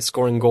these guys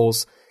scoring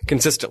goals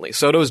consistently.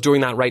 Soto's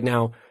doing that right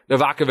now.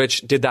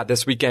 Novakovic did that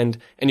this weekend,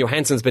 and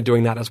Johansson's been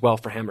doing that as well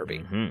for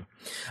Hammarby.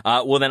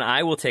 Well, then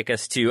I will take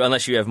us to,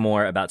 unless you have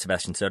more about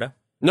Sebastian Soto.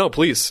 No,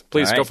 please,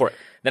 right. Go for it.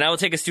 Then I will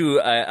take us to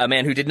a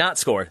man who did not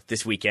score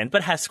this weekend,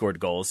 but has scored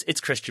goals. It's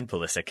Christian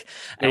Pulisic.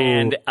 Ooh.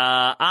 And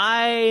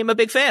I'm a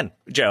big fan,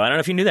 Joe. I don't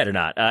know if you knew that or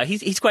not.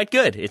 He's quite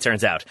good, it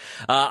turns out.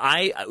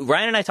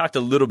 Ryan and I talked a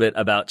little bit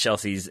about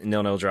Chelsea's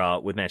 0-0 draw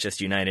with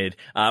Manchester United.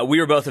 We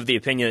were both of the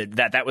opinion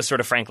that was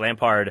sort of Frank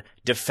Lampard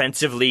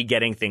defensively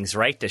getting things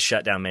right to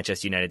shut down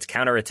Manchester United's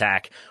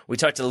counterattack. We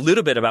talked a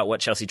little bit about what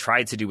Chelsea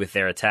tried to do with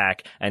their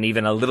attack, and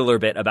even a little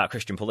bit about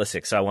Christian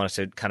Pulisic. So I wanted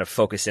to kind of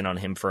focus in on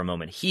him for a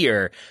moment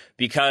here,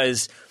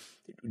 because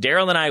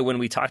Daryl and I, when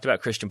we talked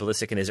about Christian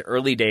Pulisic in his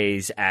early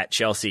days at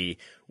Chelsea,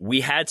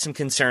 we had some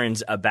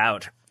concerns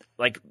about,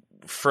 like,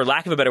 for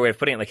lack of a better way of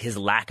putting it, like his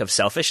lack of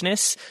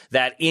selfishness,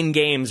 that in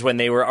games when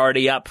they were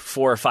already up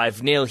 4 or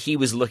 5-0, he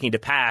was looking to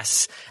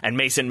pass and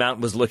Mason Mount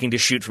was looking to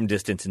shoot from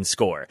distance and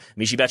score.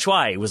 Michy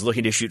Batshuayi was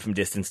looking to shoot from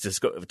distance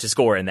to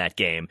score in that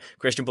game.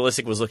 Christian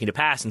Pulisic was looking to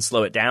pass and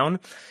slow it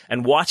down.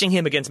 And watching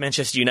him against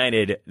Manchester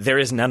United, there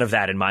is none of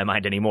that in my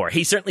mind anymore.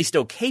 He's certainly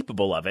still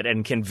capable of it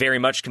and can very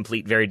much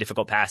complete very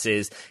difficult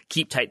passes,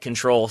 keep tight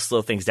control,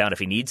 slow things down if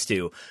he needs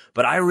to.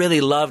 But I really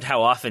loved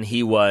how often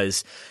he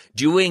was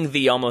doing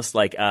the almost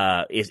like,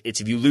 it's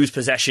if you lose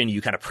possession,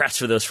 you kind of press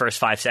for those first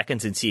 5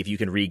 seconds and see if you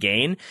can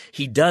regain.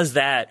 He does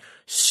that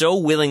so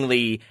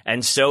willingly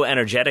and so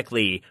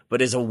energetically, but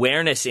his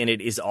awareness in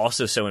it is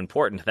also so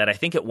important that I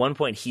think at one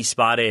point he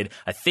spotted,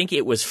 I think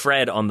it was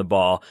Fred on the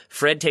ball.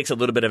 Fred takes a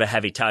little bit of a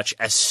heavy touch.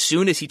 As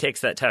soon as he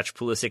takes that touch,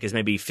 Pulisic is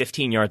maybe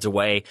 15 yards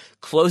away,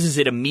 closes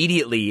it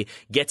immediately,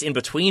 gets in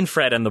between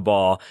Fred and the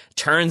ball,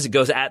 turns,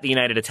 goes at the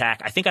United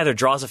attack. I think either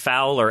draws a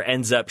foul or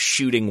ends up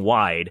shooting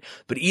wide.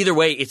 But either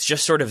way, it's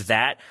just sort of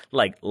that,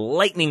 like,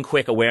 lightning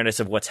quick awareness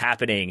of what's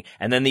happening,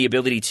 and then the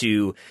ability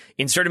to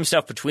insert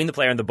himself between the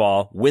player and the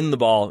ball, win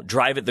the ball,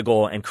 drive at the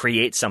goal, and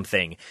create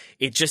something.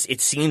 It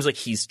seems like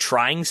he's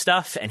trying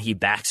stuff and he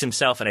backs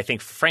himself. And I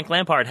think Frank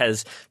Lampard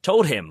has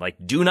told him, like,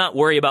 do not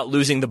worry about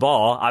losing the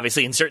ball.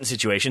 Obviously, in certain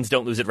situations,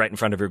 don't lose it right in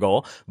front of your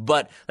goal.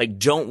 But, like,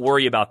 don't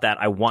worry about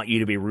that. I want you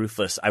to be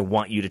ruthless. I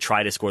want you to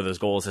try to score those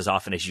goals as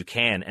often as you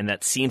can. And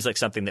that seems like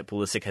something that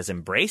Pulisic has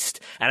embraced.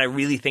 And I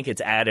really think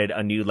it's added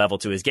a new level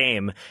to his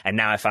game. And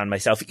now I found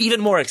myself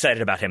even more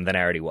excited about him than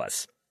I already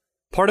was.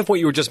 Part of what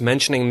you were just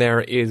mentioning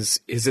there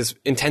is his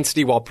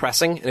intensity while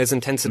pressing and his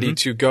intensity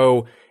to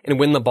go and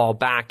win the ball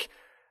back.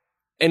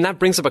 And that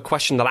brings up a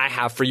question that I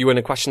have for you, and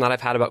a question that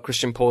I've had about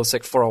Christian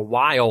Pulisic for a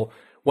while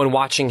when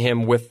watching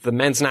him with the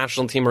men's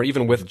national team or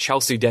even with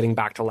Chelsea dating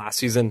back to last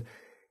season.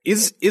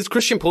 Is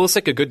Christian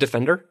Pulisic a good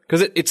defender?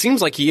 Because it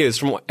seems like he is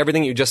from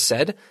everything you just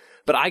said,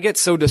 but I get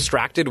so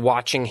distracted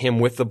watching him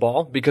with the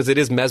ball because it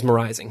is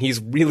mesmerizing.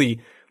 He's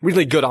really,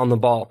 really good on the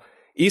ball.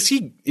 Is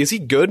he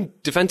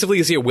good defensively?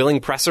 Is he a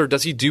willing presser?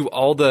 Does he do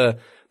all the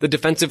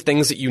defensive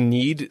things that you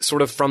need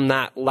sort of from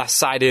that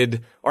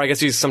left-sided, or I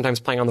guess he's sometimes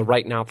playing on the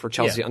right now for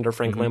Chelsea under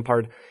Frank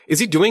Lampard. Is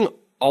he doing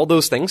all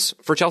those things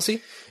for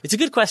Chelsea? It's a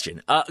good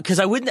question. Cause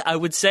I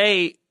would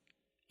say,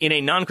 in a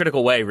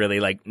non-critical way, really,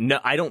 like, no,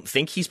 I don't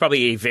think he's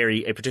probably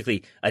a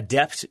particularly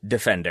adept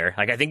defender.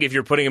 Like, I think if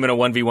you're putting him in a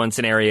 1v1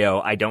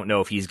 scenario, I don't know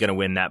if he's going to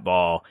win that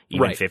ball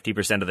even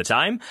 50% of the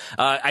time.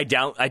 I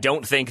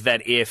don't think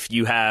that if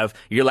you have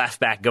your left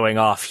back going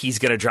off, he's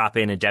going to drop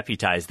in and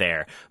deputize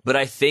there. But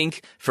I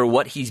think for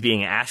what he's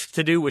being asked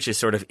to do, which is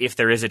sort of, if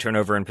there is a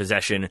turnover in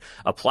possession,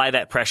 apply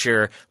that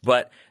pressure,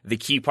 but the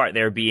key part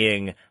there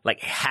being like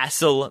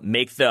hassle,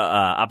 make the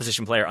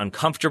opposition player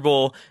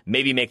uncomfortable,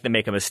 maybe make them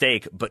make a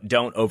mistake, but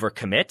don't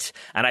overcommit.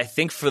 And I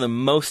think for the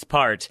most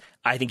part,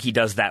 I think he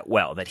does that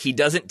well, that he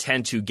doesn't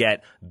tend to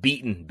get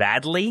beaten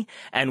badly.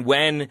 And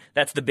when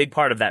that's the big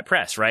part of that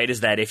press, right,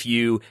 is that if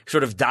you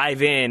sort of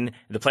dive in,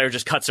 the player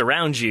just cuts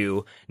around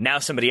you, now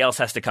somebody else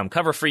has to come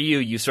cover for you,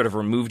 you sort of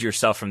removed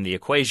yourself from the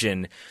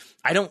equation.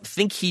 I don't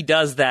think he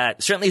does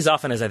that certainly as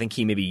often as I think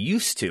he maybe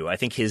used to. I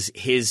think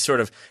his sort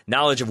of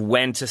knowledge of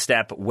when to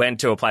step, when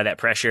to apply that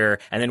pressure,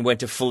 and then when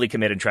to fully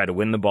commit and try to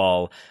win the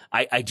ball,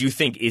 I do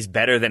think is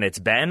better than it's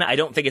been. I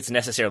don't think it's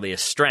necessarily a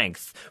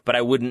strength, but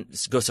I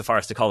wouldn't go so far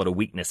as to call it a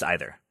weakness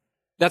either.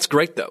 That's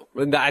great, though.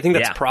 I think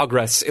that's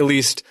progress, at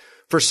least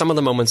for some of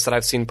the moments that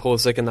I've seen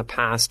Pulisic in the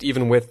past,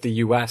 even with the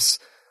U.S.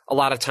 A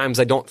lot of times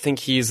I don't think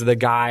he's the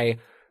guy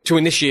to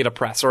initiate a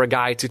press or a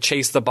guy to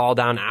chase the ball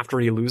down after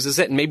he loses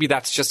it. And maybe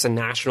that's just a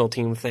national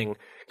team thing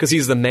because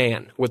he's the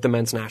man with the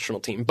men's national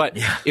team. But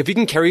if he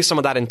can carry some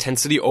of that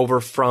intensity over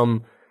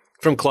from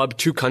club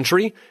to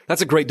country,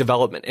 that's a great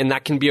development. And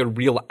that can be a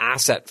real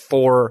asset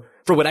for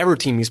whatever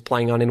team he's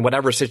playing on in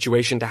whatever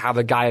situation, to have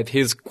a guy of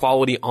his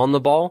quality on the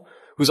ball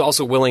who's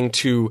also willing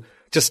to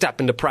step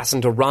into press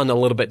and to run a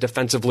little bit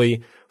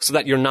defensively so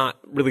that you're not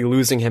really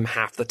losing him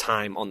half the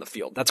time on the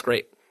field. That's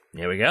great.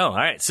 There we go. All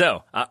right.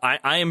 So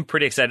I am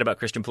pretty excited about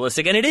Christian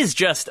Pulisic. And it is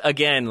just,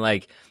 again,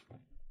 like,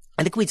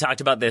 I think we talked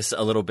about this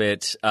a little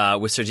bit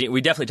with Serginho. We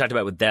definitely talked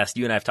about it with Dest.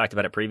 You and I have talked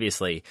about it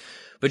previously.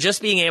 But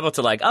just being able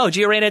to like,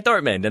 Gio Reyna at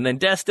Dortmund and then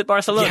Dest at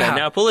Barcelona and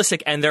now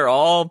Pulisic, and they're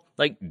all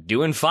like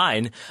doing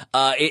fine.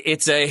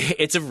 It's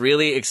a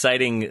really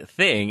exciting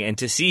thing. And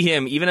to see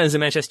him, even as a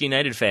Manchester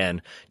United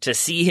fan, to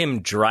see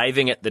him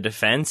driving at the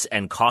defense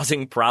and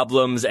causing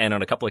problems and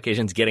on a couple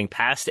occasions getting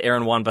past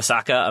Aaron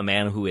Wan-Bissaka, a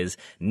man who is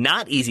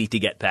not easy to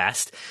get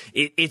past.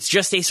 It's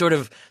just a sort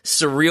of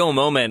surreal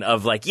moment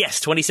of like, yes,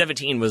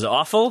 2017 was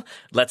awful.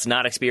 Let's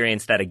not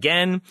experience that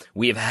again.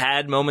 We have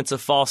had moments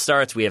of false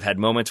starts. We have had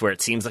moments where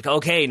it seems like,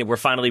 okay, we're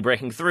finally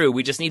breaking through.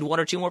 We just need one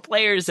or two more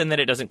players, and then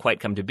it doesn't quite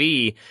come to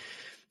be.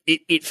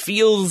 It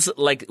feels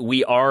like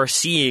we are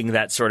seeing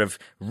that sort of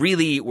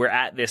really we're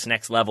at this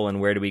next level,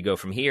 and where do we go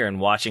from here? And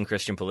watching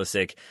Christian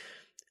Pulisic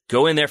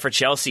go in there for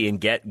Chelsea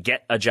and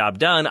get a job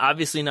done,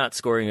 obviously not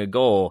scoring a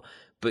goal,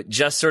 but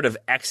just sort of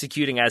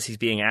executing as he's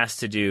being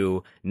asked to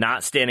do,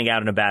 not standing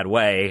out in a bad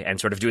way,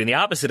 and sort of doing the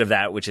opposite of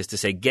that, which is to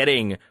say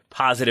getting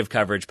positive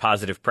coverage,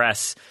 positive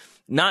press.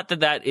 Not that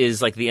that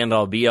is like the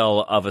end-all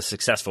be-all of a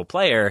successful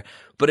player,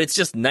 but it's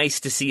just nice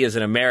to see as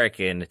an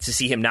American, to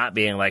see him not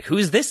being like,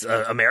 who's this?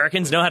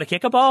 Americans know how to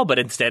kick a ball? But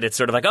instead it's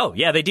sort of like, oh,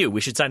 yeah, they do.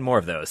 We should sign more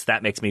of those.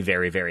 That makes me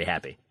very, very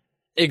happy.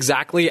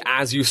 Exactly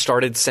as you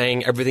started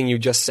saying everything you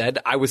just said,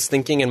 I was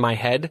thinking in my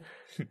head,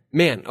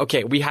 man,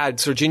 okay, we had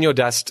Serginho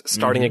Dest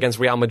starting against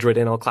Real Madrid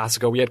in El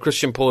Clasico. We had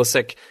Christian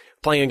Pulisic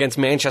playing against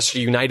Manchester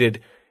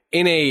United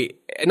in a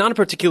not a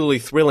particularly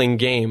thrilling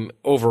game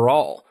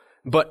overall,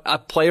 but a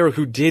player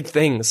who did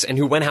things and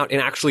who went out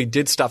and actually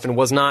did stuff and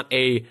was not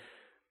a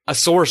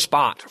sore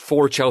spot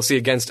for Chelsea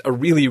against a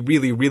really,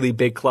 really, really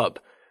big club.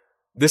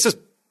 This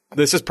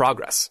is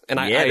progress. And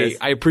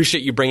I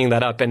appreciate you bringing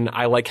that up, and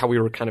I like how we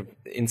were kind of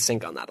in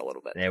sync on that a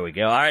little bit. There we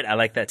go. All right. I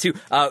like that too.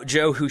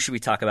 Joe, who should we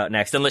talk about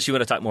next? Unless you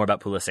want to talk more about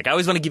Pulisic. I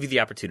always want to give you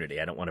the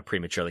opportunity. I don't want to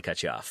prematurely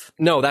cut you off.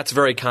 No, that's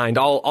very kind.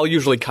 I'll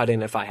usually cut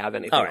in if I have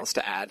anything else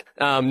to add.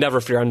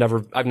 Never fear.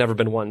 I've never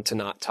been one to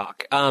not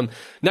talk.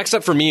 Next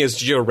up for me is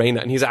Gio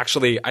Reyna, and he's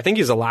actually, I think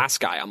he's the last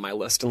guy on my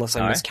list, unless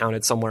I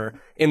miscounted somewhere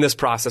in this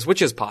process,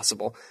 which is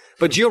possible.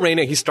 But Gio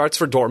Reyna, he starts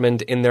for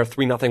Dortmund in their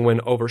 3-0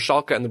 win over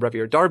Schalke in the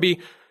Revier Derby.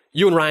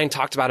 You and Ryan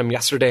talked about him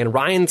yesterday, and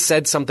Ryan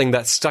said something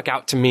that stuck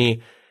out to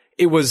me.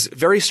 It was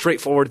very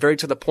straightforward, very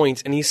to the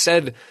point, and he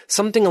said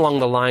something along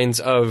the lines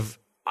of,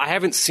 I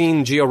haven't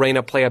seen Gio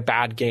Reyna play a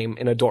bad game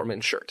in a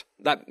Dortmund shirt.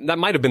 That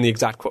might have been the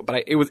exact quote,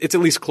 but it's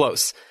at least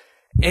close.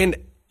 And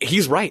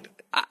he's right.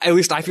 At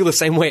least I feel the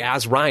same way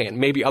as Ryan.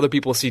 Maybe other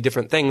people see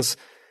different things,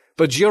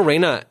 but Gio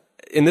Reyna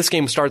in this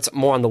game starts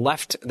more on the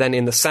left than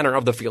in the center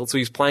of the field, so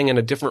he's playing in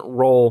a different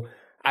role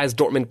as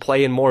Dortmund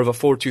play in more of a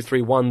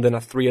 4-2-3-1 than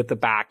a 3 at the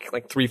back,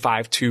 like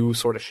 3-5-2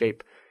 sort of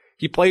shape.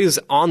 He plays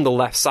on the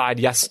left side,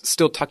 yes,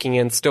 still tucking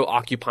in, still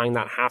occupying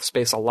that half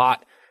space a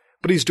lot,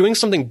 but he's doing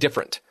something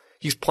different.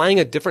 He's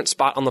playing a different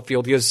spot on the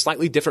field. He has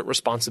slightly different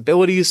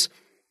responsibilities.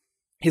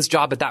 His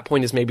job at that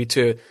point is maybe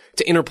to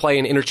interplay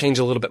and interchange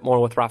a little bit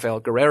more with Rafael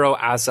Guerreiro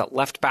as a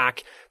left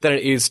back than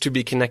it is to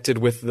be connected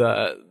with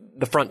the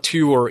front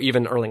two or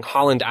even Erling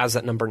Haaland as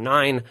that number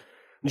 9.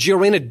 Gio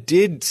Reyna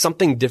did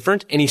something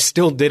different, and he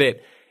still did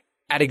it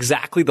at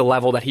exactly the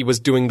level that he was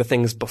doing the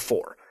things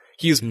before.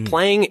 He's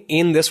playing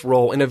in this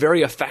role in a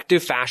very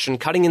effective fashion,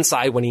 cutting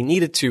inside when he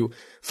needed to,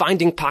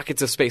 finding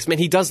pockets of space. Man,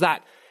 he does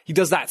that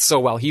so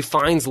well. He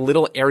finds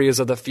little areas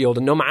of the field,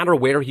 and no matter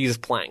where he's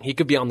playing, he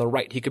could be on the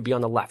right, he could be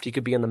on the left, he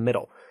could be in the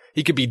middle,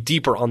 he could be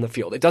deeper on the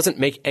field. It doesn't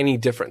make any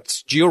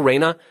difference. Gio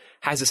Reyna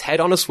has his head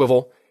on a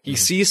swivel. He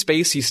sees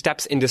space, he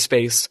steps into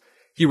space,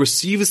 he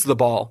receives the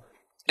ball,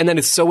 and then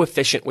is so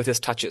efficient with his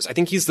touches. I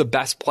think he's the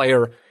best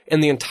player in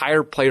the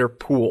entire player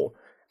pool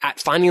at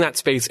finding that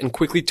space and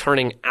quickly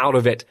turning out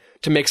of it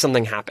to make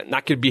something happen.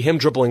 That could be him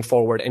dribbling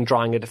forward and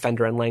drawing a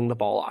defender and laying the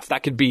ball off.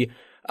 That could be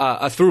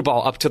a through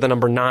ball up to the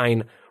number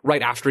 9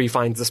 right after he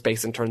finds the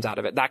space and turns out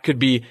of it. That could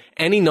be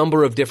any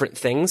number of different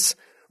things.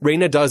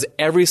 Reyna does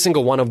every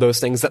single one of those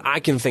things that I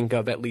can think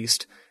of, at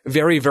least,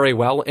 very, very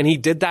well. And he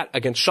did that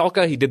against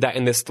Schalke. He did that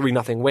in this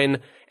 3-0 win.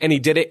 And he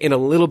did it in a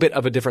little bit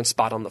of a different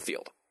spot on the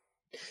field.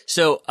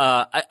 So,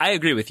 I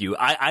agree with you.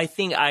 I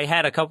think I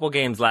had a couple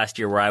games last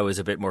year where I was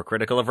a bit more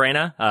critical of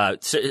Reyna.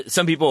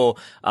 Some people,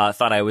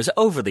 thought I was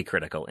overly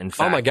critical, in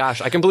fact. Oh my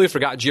gosh. I completely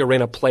forgot Gio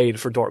Reyna played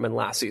for Dortmund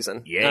last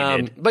season. Yeah,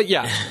 he did. But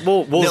yeah,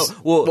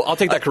 I'll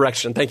take that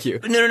correction. Thank you.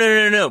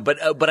 No.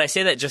 But I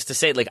say that just to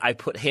say, like, I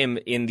put him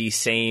in the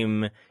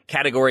same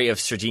category of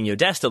Serginho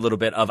Dest a little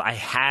bit of I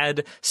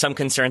had some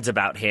concerns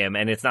about him,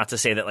 and it's not to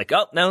say that like,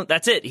 oh, no,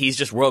 that's it. He's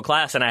just world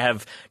class and I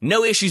have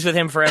no issues with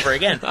him forever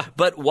again.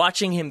 But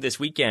watching him this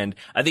weekend,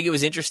 I think it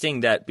was interesting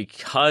that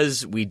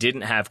because we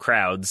didn't have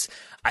crowds,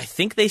 I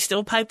think they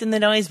still piped in the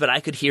noise, but I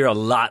could hear a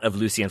lot of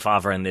Lucien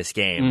Favre in this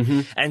game.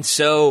 Mm-hmm. And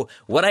so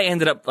what I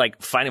ended up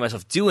like finding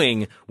myself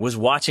doing was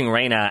watching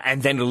Reyna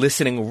and then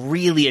listening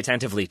really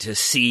attentively to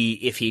see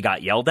if he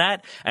got yelled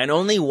at. And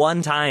only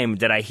one time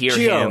did I hear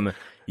him.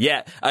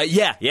 Yeah.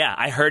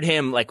 I heard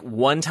him like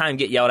one time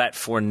get yelled at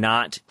for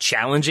not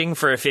challenging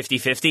for a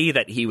 50-50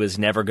 that he was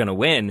never going to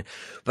win.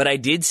 But I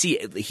did see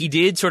he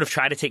did sort of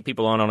try to take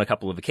people on a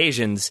couple of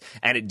occasions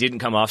and it didn't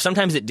come off.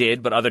 Sometimes it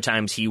did, but other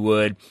times he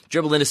would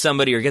dribble into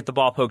somebody or get the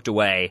ball poked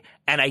away.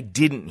 And I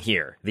didn't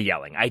hear the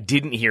yelling. I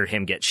didn't hear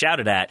him get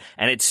shouted at.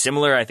 And it's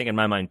similar, I think, in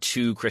my mind,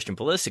 to Christian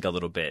Pulisic a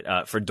little bit.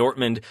 For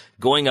Dortmund,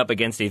 going up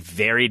against a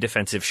very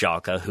defensive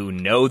Schalke who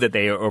know that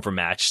they are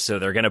overmatched, so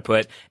they're going to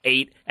put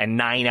 8 and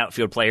 9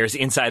 outfield players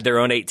inside their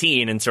own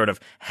 18 and sort of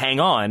hang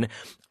on.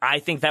 I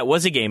think that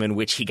was a game in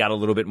which he got a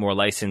little bit more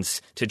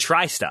license to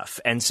try stuff.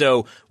 And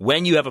so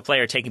when you have a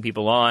player taking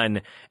people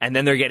on and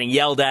then they're getting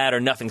yelled at or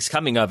nothing's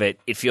coming of it,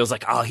 it feels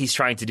like, oh, he's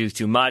trying to do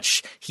too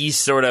much. He's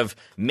sort of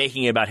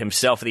making it about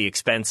himself at the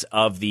expense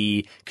of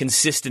the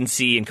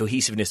consistency and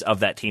cohesiveness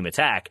of that team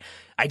attack.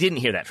 I didn't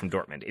hear that from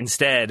Dortmund.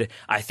 Instead,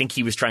 I think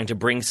he was trying to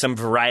bring some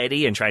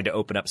variety and trying to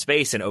open up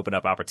space and open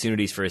up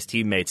opportunities for his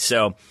teammates.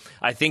 So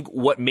I think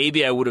what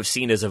maybe I would have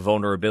seen as a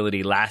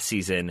vulnerability last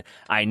season,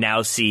 I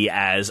now see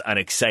as an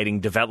exciting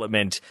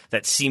development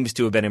that seems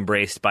to have been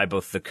embraced by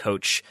both the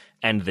coach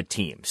and the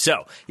team.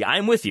 So, yeah,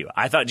 I'm with you.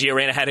 I thought Gio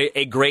Reyna had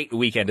a great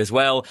weekend as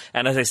well.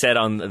 And as I said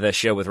on the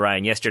show with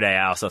Ryan yesterday,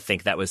 I also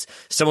think that was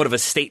somewhat of a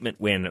statement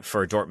win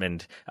for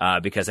Dortmund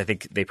because I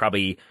think they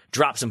probably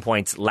dropped some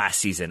points last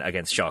season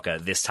against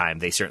Schalke. This time,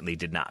 they certainly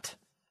did not.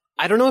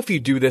 I don't know if you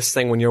do this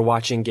thing when you're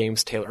watching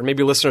games, Taylor.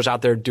 Maybe listeners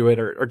out there do it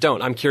or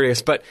don't. I'm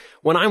curious. But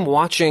when I'm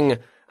watching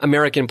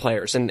American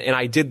players, and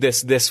I did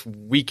this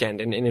weekend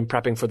and in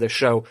prepping for this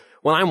show,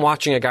 when I'm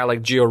watching a guy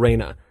like Gio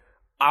Reyna,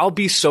 I'll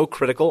be so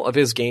critical of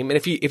his game. And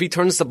if he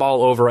turns the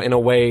ball over in a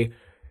way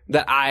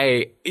that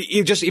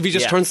if he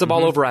just turns the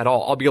ball over at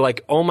all, I'll be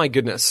like, oh my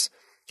goodness,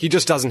 he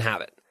just doesn't have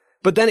it.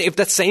 But then if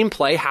that same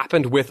play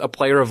happened with a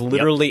player of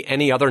literally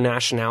any other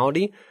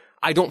nationality,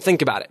 I don't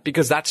think about it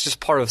because that's just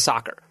part of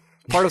soccer.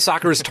 Part of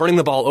soccer is turning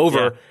the ball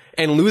over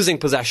and losing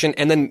possession.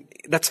 And then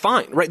that's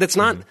fine, right? That's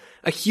not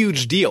a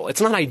huge deal.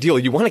 It's not ideal.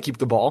 You want to keep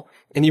the ball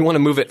and you want to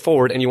move it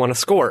forward and you want to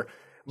score,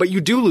 but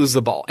you do lose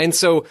the ball. And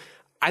so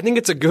I think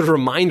it's a good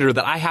reminder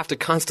that I have to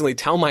constantly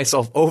tell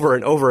myself over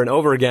and over and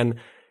over again,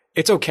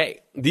 it's okay.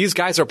 These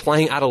guys are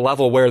playing at a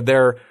level where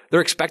they're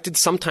expected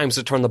sometimes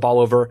to turn the ball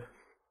over.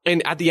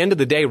 And at the end of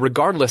the day,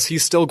 regardless,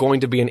 he's still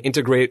going to be an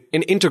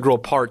integral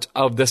part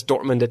of this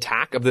Dortmund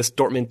attack, of this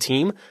Dortmund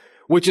team,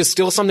 which is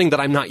still something that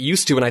I'm not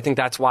used to. And I think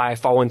that's why I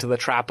fall into the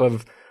trap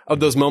of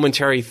those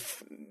momentary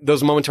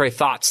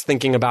thoughts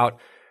thinking about,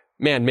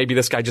 man, maybe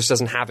this guy just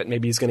doesn't have it.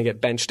 Maybe he's going to get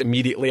benched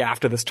immediately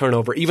after this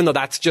turnover, even though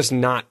it's just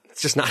not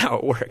how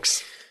it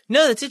works.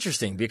 No, that's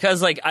interesting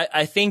because like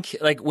I think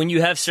like when you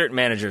have certain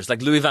managers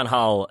like Louis van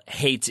Gaal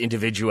hates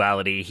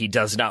individuality. He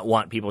does not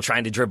want people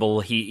trying to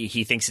dribble.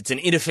 He thinks it's an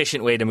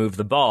inefficient way to move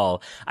the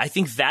ball. I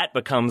think that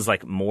becomes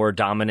like more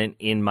dominant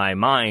in my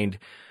mind.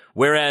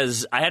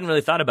 Whereas I hadn't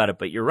really thought about it,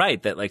 but you're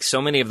right that like so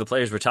many of the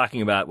players we're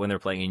talking about when they're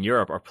playing in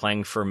Europe are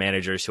playing for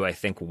managers who I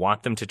think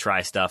want them to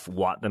try stuff,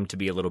 want them to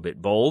be a little bit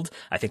bold.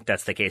 I think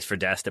that's the case for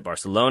Dest at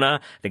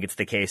Barcelona. I think it's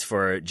the case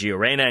for Gio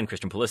Reyna and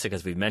Christian Pulisic,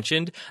 as we've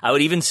mentioned. I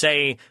would even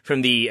say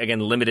from the, again,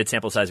 limited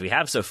sample size we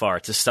have so far,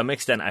 to some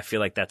extent, I feel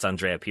like that's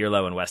Andrea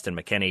Pirlo and Weston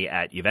McKennie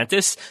at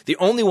Juventus. The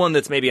only one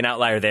that's maybe an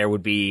outlier there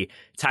would be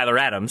Tyler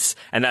Adams.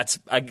 And that's,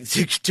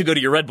 to go to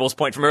your Red Bulls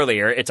point from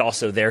earlier, it's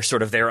also their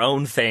sort of their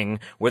own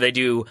thing where they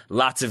do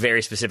lots of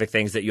very specific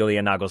things that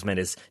Julian Nagelsmann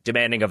is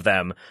demanding of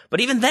them. But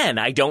even then,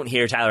 I don't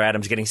hear Tyler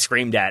Adams getting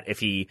screamed at if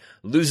he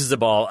loses the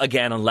ball,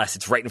 again, unless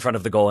it's right in front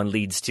of the goal and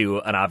leads to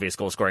an obvious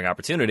goal-scoring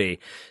opportunity.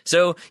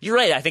 So you're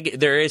right. I think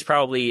there is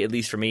probably, at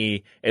least for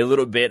me, a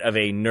little bit of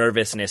a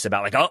nervousness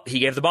about like, oh, he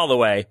gave the ball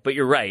away. But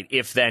you're right.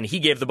 If then he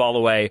gave the ball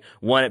away,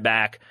 won it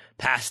back,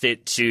 passed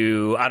it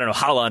to, I don't know,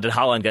 Haaland, and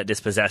Haaland got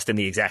dispossessed in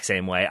the exact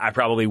same way, I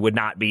probably would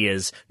not be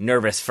as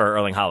nervous for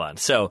Erling Haaland.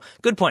 So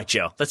good point,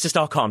 Joe. Let's just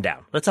all calm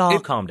down. Let's all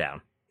calm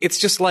down. It's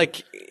just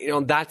like,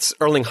 that's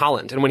Erling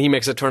Haaland. And when he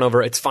makes a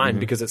turnover, it's fine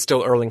because it's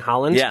still Erling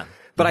Haaland. Yeah.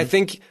 But I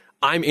think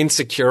I'm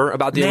insecure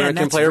about the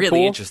American player really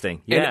pool.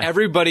 Interesting. Yeah. And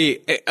everybody,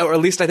 or at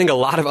least I think a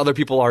lot of other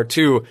people are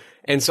too.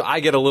 And so I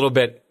get a little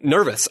bit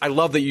nervous. I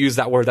love that you use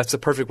that word. That's the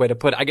perfect way to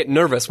put it. I get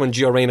nervous when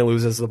Gio Reyna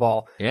loses the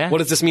ball. Yeah. What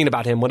does this mean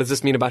about him? What does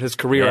this mean about his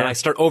career? Yeah. And I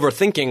start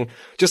overthinking,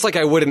 just like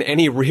I would in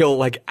any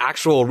real,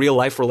 actual real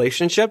life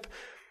relationship.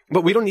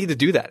 But we don't need to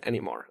do that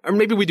anymore. Or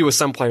maybe we do with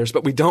some players,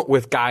 but we don't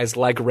with guys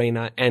like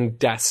Reyna and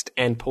Dest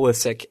and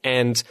Pulisic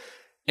and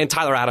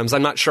Tyler Adams.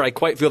 I'm not sure I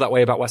quite feel that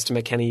way about Weston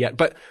McKennie yet,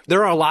 but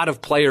there are a lot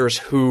of players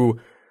who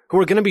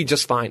are going to be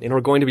just fine and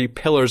are going to be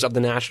pillars of the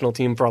national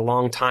team for a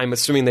long time,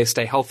 assuming they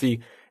stay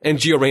healthy. And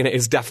Gio Reyna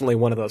is definitely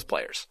one of those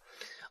players.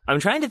 I'm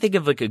trying to think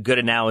of a good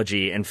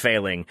analogy and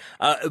failing.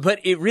 But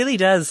it really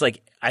does,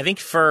 I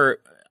think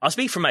I'll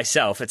speak for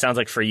myself. It sounds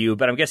like for you,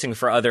 but I'm guessing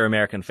for other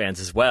American fans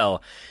as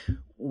well.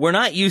 We're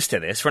not used to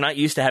this. We're not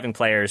used to having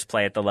players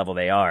play at the level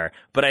they are.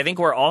 But I think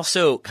we're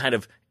also kind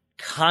of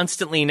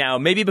constantly now,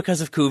 maybe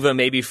because of Kuva,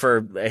 maybe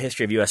for a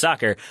history of U.S.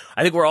 soccer,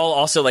 I think we're all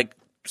also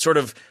sort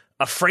of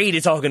afraid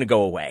it's all going to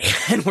go away.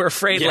 And we're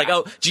afraid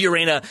Gio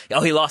Reyna,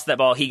 he lost that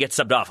ball, he gets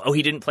subbed off. Oh,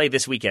 he didn't play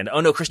this weekend. Oh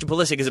no, Christian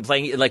Pulisic isn't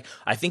playing.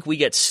 I think we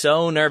get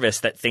so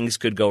nervous that things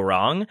could go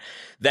wrong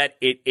that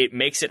it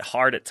makes it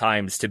hard at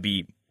times to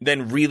be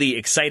then really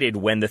excited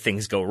when the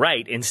things go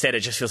right. Instead,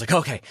 it just feels like,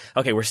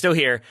 okay, we're still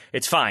here.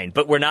 It's fine.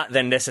 But we're not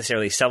then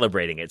necessarily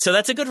celebrating it. So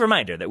that's a good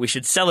reminder that we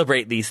should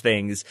celebrate these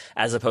things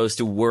as opposed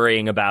to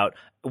worrying about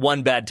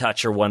one bad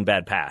touch or one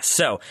bad pass.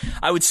 So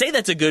I would say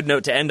that's a good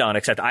note to end on,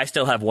 except I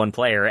still have one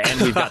player and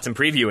we've got some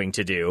previewing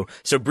to do.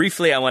 So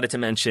briefly, I wanted to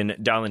mention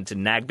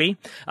Darlington Nagbe.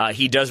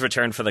 He does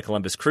return for the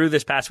Columbus Crew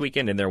this past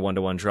weekend in their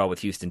 1-1 draw with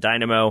Houston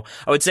Dynamo.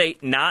 I would say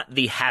not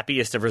the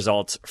happiest of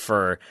results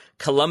for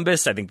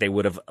Columbus. I think they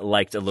would have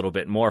liked a little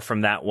bit more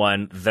from that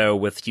one, though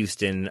with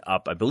Houston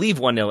up, I believe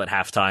 1-0 at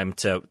halftime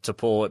to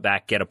pull it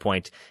back, get a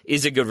point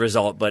is a good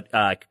result. But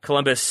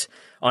Columbus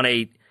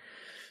on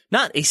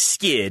not a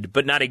skid,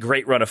 but not a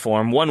great run of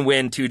form. 1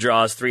 win, 2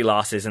 draws, 3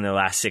 losses in their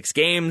last 6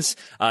 games.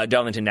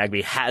 Darlington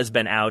Nagbe has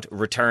been out,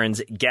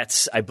 returns,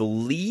 gets, I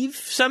believe,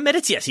 some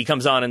minutes. Yes, he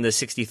comes on in the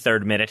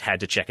 63rd minute, had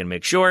to check and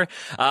make sure.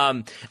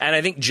 And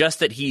I think just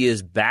that he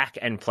is back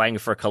and playing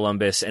for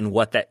Columbus and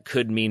what that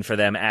could mean for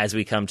them as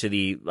we come to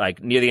the,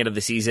 near the end of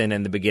the season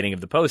and the beginning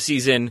of the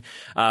postseason,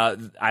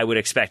 I would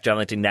expect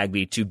Darlington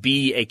Nagbe to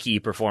be a key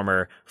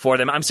performer for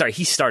them. I'm sorry,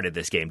 he started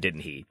this game,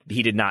 didn't he?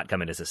 He did not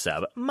come in as a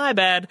sub. My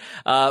bad.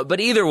 But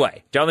either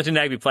way, Darlington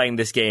Nagbe playing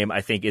this game,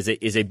 I think, is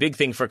a big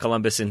thing for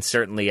Columbus and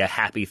certainly a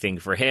happy thing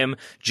for him.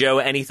 Joe,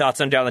 any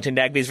thoughts on Darlington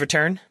Nagbe's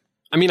return?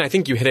 I mean, I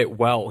think you hit it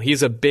well.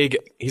 He's a big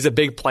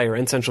player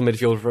in central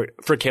midfield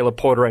for Caleb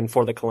Porter and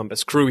for the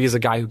Columbus Crew. He's a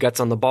guy who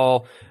gets on the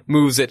ball,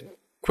 moves it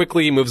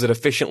quickly, moves it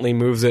efficiently,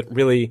 moves it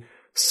really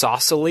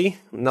saucily.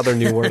 Another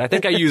new word. I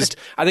think I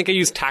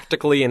used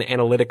tactically and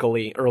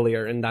analytically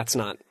earlier, and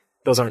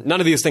none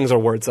of these things are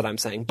words that I'm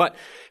saying. But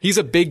he's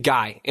a big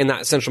guy in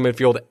that central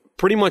midfield.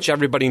 Pretty much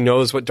everybody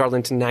knows what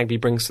Darlington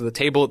Nagbe brings to the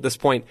table at this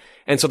point.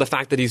 And so the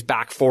fact that he's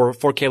back for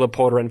Caleb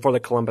Porter and for the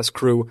Columbus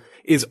Crew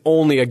is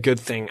only a good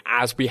thing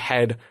as we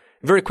head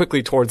very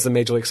quickly towards the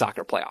Major League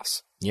Soccer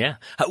playoffs. Yeah.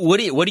 What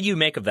do you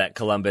make of that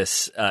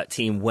Columbus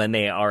team when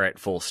they are at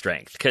full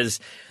strength? Because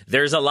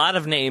there's a lot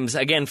of names,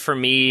 again, for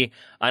me,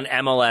 on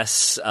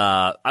MLS,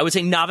 I would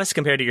say novice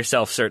compared to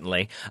yourself,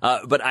 certainly.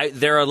 But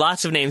there are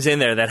lots of names in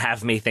there that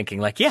have me thinking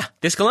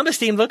this Columbus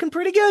team looking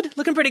pretty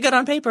good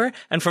on paper.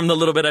 And from the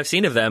little bit I've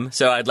seen of them.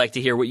 So I'd like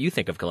to hear what you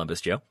think of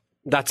Columbus, Joe.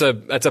 That's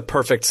a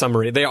perfect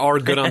summary. They are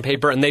good on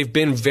paper and they've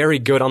been very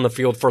good on the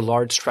field for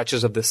large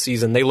stretches of this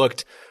season. They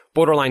looked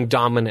borderline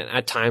dominant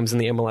at times in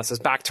the MLS's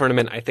back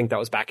tournament. I think that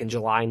was back in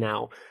July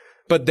now.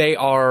 But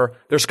they're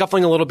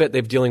scuffling a little bit.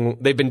 They've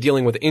been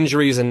dealing with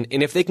injuries, and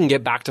if they can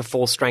get back to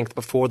full strength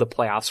before the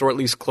playoffs, or at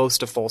least close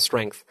to full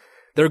strength,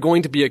 they're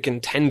going to be a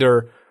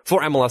contender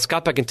for MLS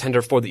Cup, a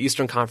contender for the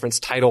Eastern Conference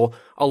title,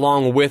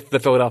 along with the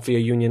Philadelphia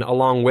Union,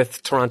 along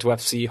with Toronto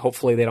FC.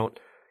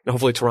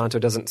 Hopefully Toronto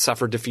doesn't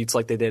suffer defeats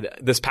like they did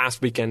this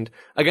past weekend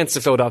against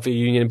the Philadelphia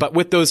Union. But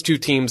with those two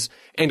teams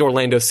and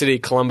Orlando City,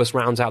 Columbus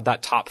rounds out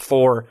that top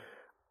 4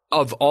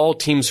 of all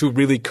teams who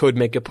really could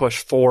make a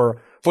push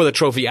for the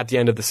trophy at the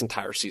end of this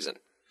entire season.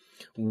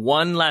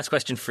 One last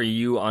question for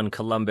you on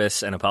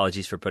Columbus, and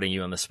apologies for putting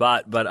you on the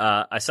spot, but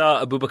I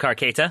saw Abubakar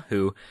Keita,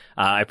 who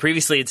I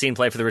previously had seen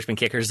play for the Richmond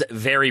Kickers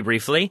very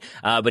briefly,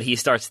 but he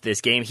starts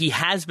this game. He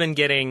has been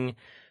getting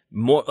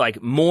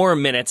more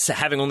minutes,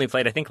 having only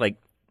played, I think,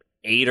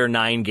 8 or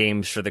 9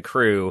 games for the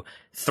Crew.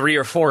 3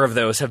 or 4 of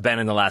those have been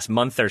in the last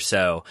month or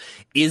so.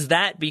 Is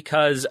that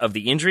because of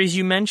the injuries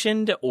you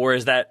mentioned, or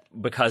is that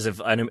because of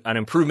an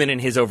improvement in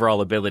his overall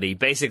ability?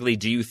 Basically,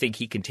 do you think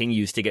he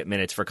continues to get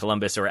minutes for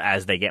Columbus, or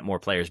as they get more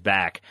players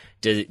back,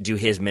 do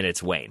his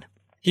minutes wane?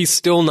 he's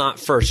still not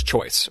first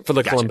choice for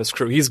the Columbus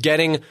Crew. He's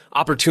getting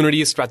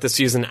opportunities throughout the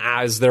season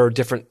as there are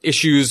different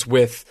issues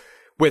with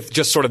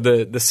just sort of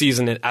the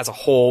season as a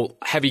whole,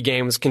 heavy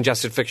games,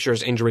 congested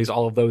fixtures, injuries,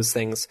 all of those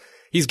things.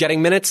 He's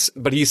getting minutes,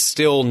 but he's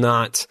still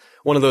not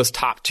one of those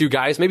top 2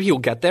 guys. Maybe he'll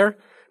get there,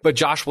 but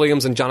Josh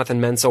Williams and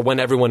Jonathan Mensah, when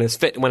everyone is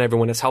fit, when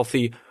everyone is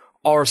healthy,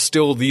 are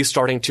still the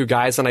starting 2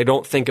 guys, and I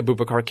don't think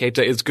Abubakar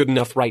Keita is good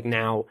enough right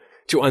now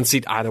to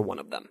unseat either one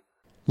of them.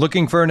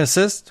 Looking for an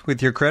assist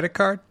with your credit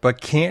card, but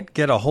can't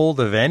get a hold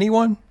of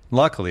anyone?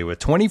 Luckily, with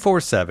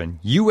 24/7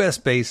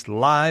 U.S.-based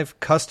live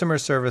customer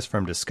service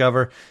from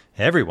Discover,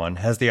 everyone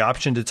has the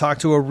option to talk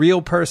to a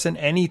real person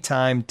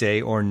anytime,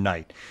 day or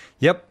night.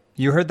 Yep,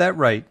 you heard that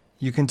right.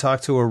 You can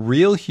talk to a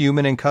real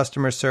human in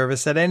customer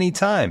service at any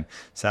time.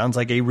 Sounds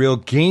like a real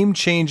game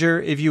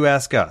changer if you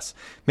ask us.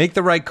 Make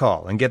the right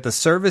call and get the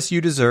service you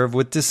deserve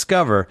with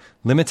Discover.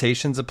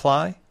 Limitations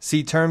apply.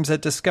 See terms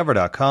at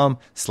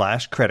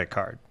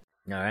discover.com/creditcard.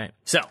 All right.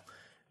 So,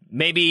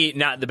 maybe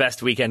not the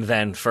best weekend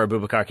then for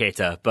Abubakar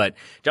Keita, but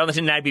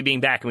Jonathan Nagbe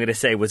being back, I'm going to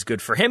say, was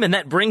good for him. And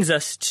that brings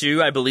us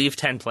to, I believe,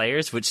 10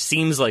 players, which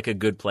seems like a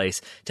good place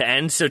to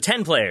end. So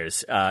 10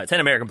 players, 10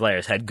 American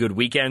players had good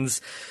weekends.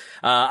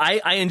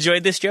 I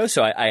enjoyed this, Joe,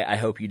 so I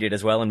hope you did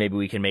as well, and maybe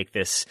we can make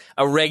this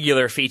a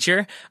regular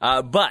feature.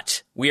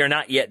 But we are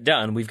not yet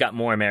done. We've got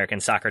more American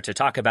soccer to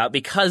talk about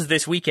because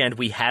this weekend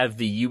we have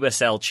the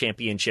USL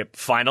Championship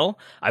final.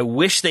 I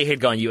wish they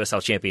had gone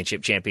USL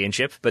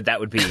Championship, but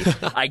that would be,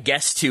 I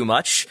guess, too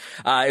much.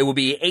 It will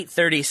be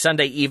 8:30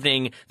 Sunday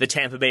evening, the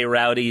Tampa Bay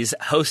Rowdies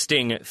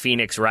hosting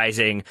Phoenix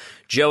Rising.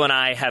 Joe and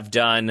I have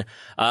done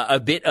a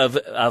bit of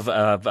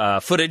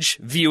footage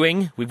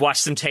viewing. We've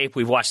watched some tape.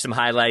 We've watched some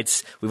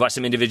highlights. We've watched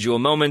some individual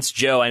moments.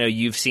 Joe, I know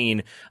you've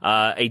seen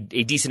a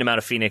decent amount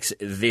of Phoenix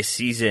this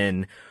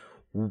season.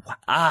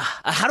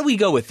 How do we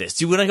go with this?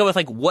 Do you want to go with,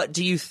 like, what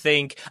do you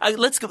think?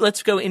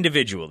 Let's go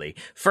individually.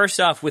 First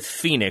off, with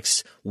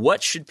Phoenix,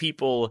 what should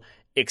people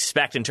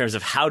expect in terms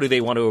of how do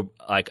they want to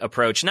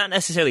approach not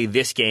necessarily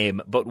this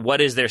game, but what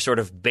is their sort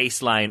of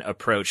baseline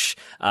approach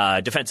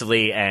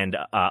defensively and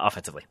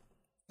offensively?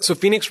 So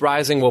Phoenix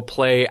Rising will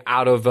play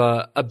out of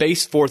a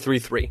base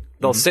 4-3-3.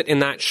 They'll sit in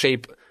that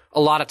shape a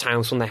lot of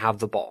times when they have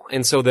the ball.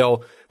 And so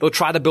they'll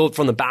try to build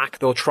from the back.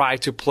 They'll try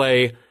to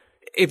play,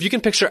 if you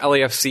can picture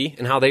LAFC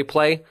and how they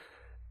play,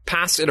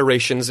 past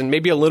iterations, and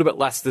maybe a little bit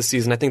less this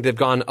season. I think they've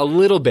gone a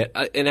little bit,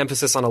 an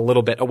emphasis on a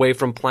little bit, away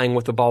from playing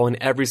with the ball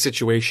in every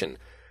situation.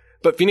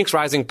 But Phoenix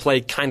Rising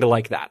play kind of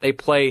like that. They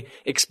play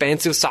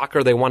expansive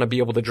soccer. They want to be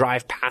able to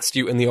drive past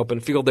you in the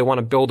open field. They want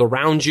to build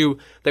around you.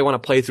 They want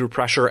to play through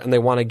pressure, and they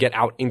want to get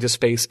out into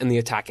space in the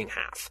attacking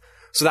half.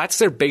 So that's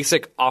their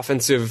basic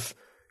offensive,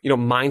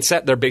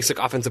 mindset. Their basic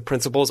offensive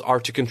principles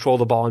are to control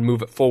the ball and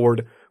move it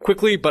forward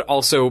quickly, but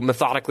also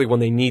methodically when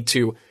they need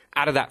to,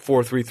 out of that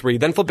 4-3-3.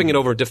 Then flipping it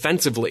over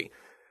defensively.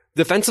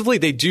 Defensively,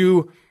 they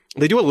do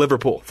a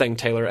Liverpool thing,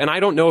 Taylor. And I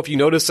don't know if you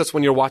noticed this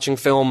when you're watching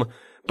film,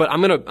 but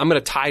I'm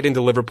gonna tie it into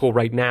Liverpool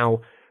right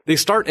now. They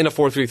start in a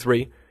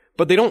 4-3-3,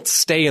 but they don't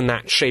stay in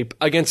that shape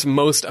against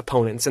most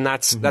opponents, and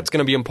that's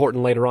gonna be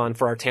important later on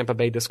for our Tampa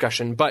Bay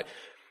discussion. But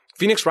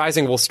Phoenix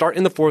Rising will start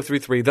in the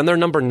 4-3-3, then their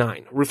number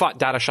 9, Rufat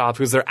Dadashov,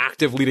 who's their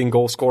active leading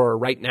goal scorer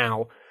right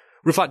now.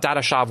 Rufat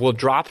Dadashov will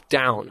drop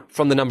down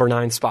from the number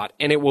 9 spot,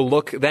 and it will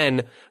look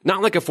then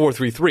not like a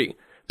 4-3-3,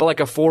 but like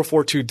a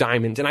 4-4-2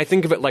 diamond. And I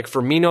think of it like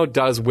Firmino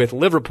does with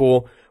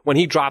Liverpool when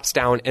he drops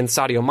down, and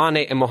Sadio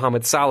Mane and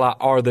Mohamed Salah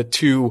are the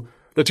two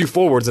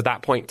forwards at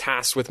that point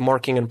tasked with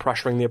marking and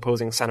pressuring the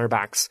opposing center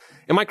backs.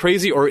 Am I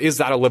crazy, or is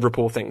that a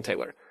Liverpool thing,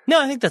 Taylor?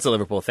 No, I think that's a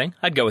Liverpool thing.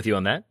 I'd go with you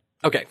on that.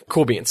 Okay,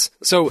 cool beans.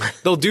 So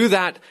they'll do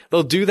that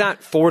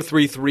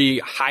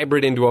 4-3-3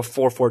 hybrid into a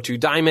 4-4-2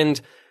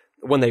 diamond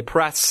when they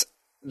press.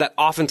 That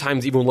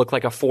oftentimes even look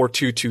like a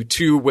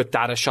 4-2-2-2 with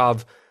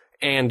Dadashov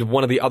and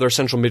one of the other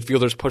central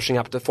midfielders pushing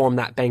up to form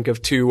that bank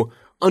of 2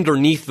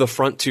 underneath the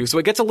front 2. So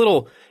it gets a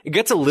little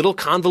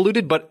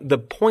convoluted, but the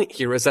point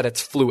here is that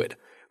it's fluid.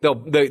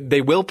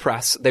 They will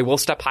press, they will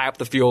step high up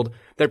the field,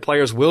 their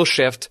players will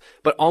shift,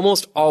 but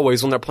almost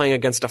always when they're playing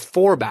against a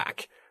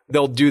 4-back,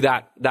 they'll do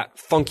that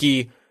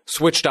funky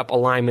switched up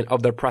alignment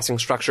of their pressing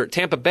structure.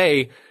 Tampa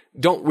Bay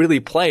don't really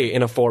play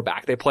in a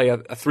 4-back. They play a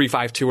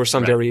 3-5-2 or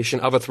some variation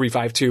of a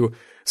 3-5-2.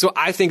 So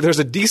I think there's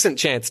a decent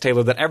chance,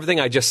 Taylor, that everything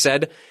I just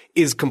said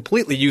is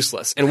completely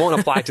useless and won't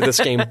apply to this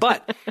game.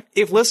 But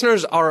if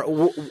listeners are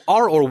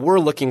or were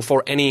looking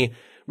for any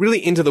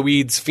really into the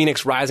weeds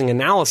Phoenix Rising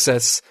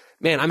analysis,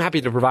 man, I'm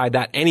happy to provide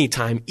that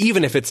anytime,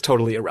 even if it's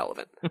totally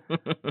irrelevant.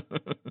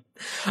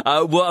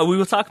 Well, we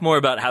will talk more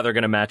about how they're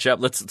going to match up.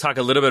 Let's talk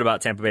a little bit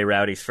about Tampa Bay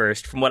Rowdies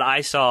first. From what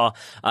I saw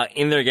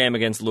in their game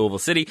against Louisville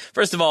City,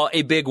 first of all,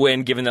 a big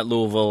win, given that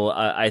Louisville,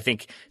 I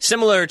think,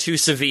 similar to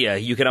Sevilla,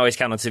 you can always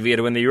count on Sevilla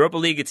to win the Europa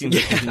League. It seems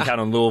like you can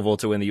count on Louisville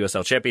to win the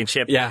USL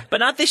Championship. Yeah. But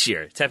not this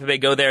year. Tampa Bay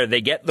go there,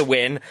 they get the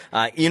win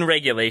in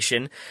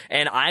regulation,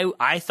 and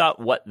I thought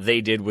what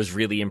they did was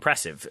really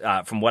impressive.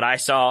 From what I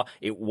saw,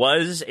 it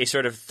was a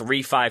sort of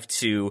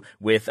 3-5-2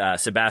 with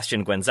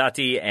Sebastian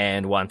Guenzati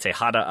and Juan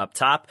Tejada up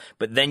top,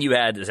 but then you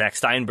had Zach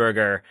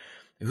Steinberger,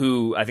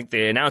 who I think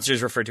the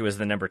announcers refer to as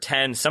the number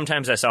 10.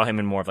 Sometimes I saw him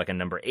in more of like a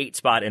number 8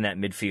 spot in that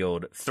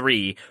midfield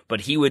 3,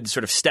 but he would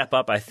sort of step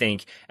up, I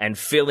think, and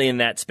fill in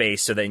that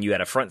space so then you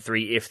had a front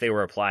 3 if they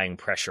were applying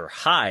pressure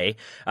high.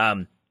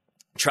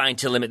 Trying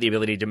to limit the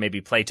ability to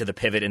maybe play to the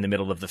pivot in the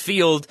middle of the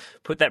field,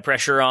 put that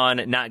pressure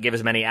on, not give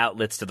as many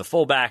outlets to the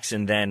fullbacks,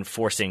 and then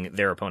forcing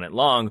their opponent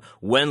long.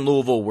 When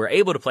Louisville were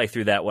able to play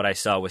through that, what I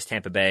saw was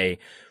Tampa Bay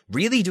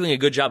really doing a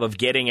good job of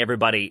getting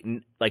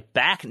everybody like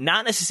back,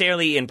 not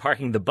necessarily in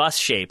parking the bus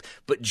shape,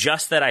 but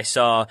just that I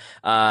saw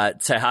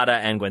Tejada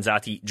and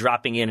Guenzati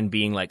dropping in and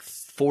being like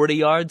 40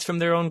 yards from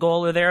their own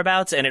goal or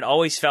thereabouts. And it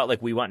always felt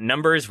like we want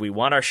numbers, we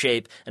want our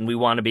shape, and we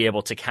want to be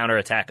able to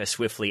counterattack as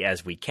swiftly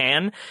as we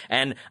can.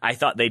 And I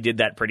thought they did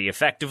that pretty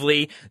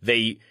effectively.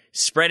 They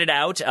spread it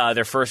out.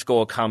 Their first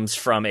goal comes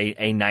from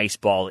a nice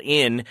ball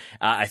in.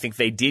 I think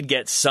they did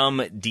get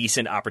some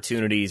decent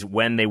opportunities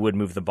when they would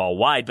move the ball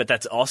wide, but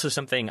that's also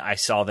something I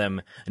saw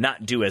them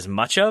not do as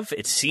much of.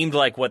 It seemed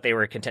like what they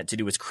were content to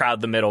do was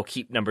crowd the middle,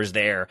 keep numbers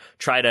there,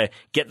 try to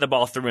get the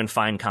ball through and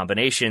find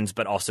combinations,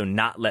 but also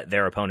not let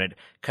their opponent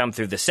come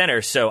through the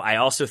center. So I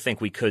also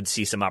think we could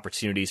see some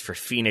opportunities for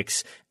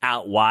Phoenix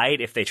out wide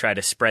if they try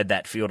to spread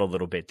that field a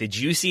little bit. Did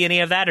you see any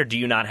of that, or do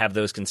you not have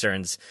those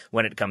concerns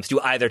when it comes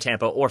to either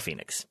Tampa or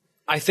Phoenix?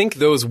 I think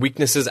those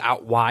weaknesses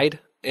out wide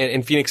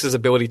and Phoenix's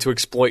ability to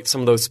exploit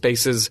some of those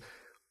spaces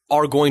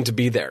are going to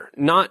be there.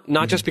 Not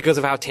just because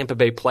of how Tampa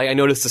Bay play. I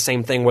noticed the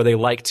same thing where they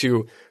like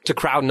to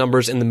crowd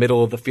numbers in the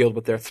middle of the field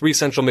with their 3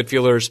 central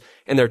midfielders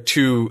and their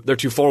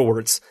two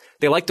forwards.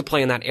 They like to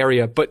play in that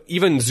area, but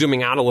even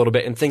zooming out a little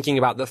bit and thinking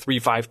about the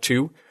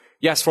 3-5-2,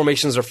 yes,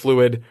 formations are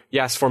fluid.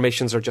 Yes,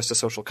 formations are just a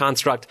social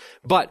construct,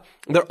 but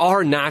there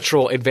are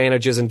natural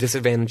advantages and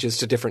disadvantages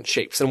to different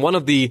shapes. And one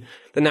of the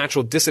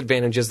natural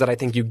disadvantages that I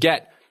think you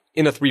get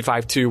in a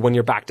 3-5-2 when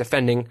you're back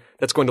defending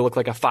that's going to look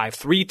like a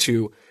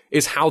 5-3-2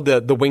 is how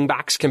the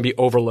wingbacks can be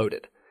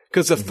overloaded.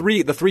 Because the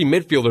three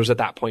midfielders at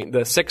that point,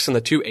 the 6 and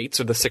the 2 8s,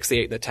 or the 6, the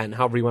 8, and the 10,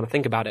 however you want to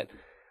think about it,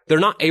 they're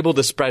not able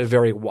to spread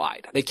very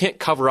wide. They can't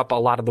cover up a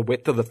lot of the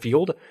width of the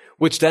field,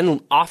 which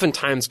then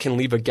oftentimes can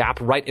leave a gap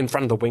right in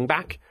front of the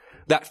wingback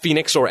that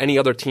Phoenix or any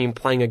other team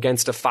playing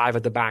against a 5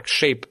 at the back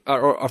shape,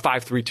 or a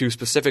 5-3-2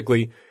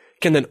 specifically,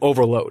 can then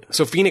overload.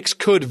 So Phoenix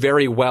could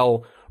very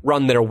well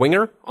run their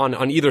winger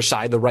on either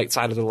side, the right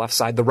side or the left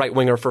side. The right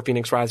winger for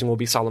Phoenix Rising will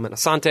be Solomon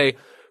Asante,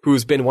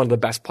 who's been one of the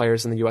best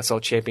players in the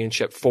USL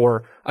Championship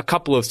for a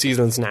couple of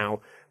seasons now.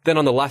 Then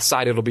on the left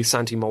side, it'll be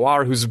Santi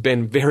Mawar, who's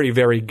been very,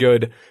 very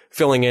good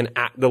filling in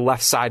at the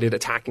left-sided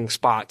attacking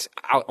spot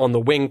out on the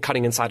wing,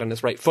 cutting inside on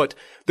his right foot.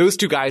 Those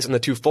two guys and the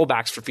two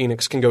fullbacks for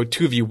Phoenix can go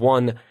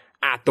 2v1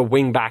 at the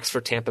wing backs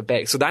for Tampa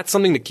Bay. So that's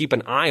something to keep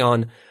an eye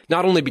on,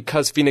 not only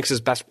because Phoenix's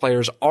best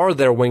players are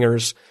their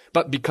wingers,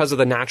 but because of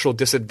the natural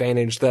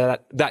disadvantage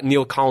that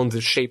Neil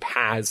Collins' shape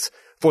has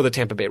for the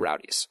Tampa Bay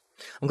Rowdies.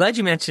 I'm glad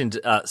you mentioned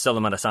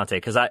Solomon Asante,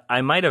 because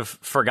I might have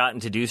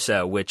forgotten to do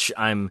so, which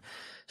I'm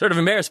sort of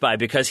embarrassed by,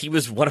 because he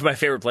was one of my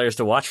favorite players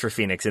to watch for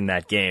Phoenix in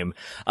that game.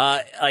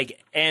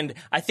 And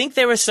I think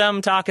there was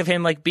some talk of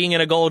him like being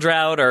in a goal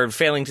drought or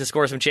failing to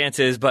score some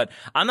chances, but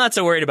I'm not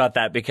so worried about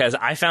that because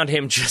I found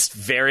him just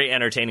very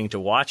entertaining to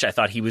watch. I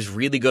thought he was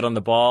really good on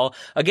the ball.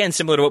 Again,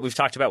 similar to what we've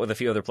talked about with a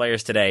few other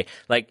players today,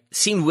 like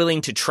seemed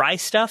willing to try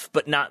stuff,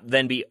 but not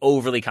then be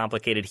overly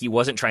complicated. He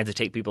wasn't trying to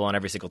take people on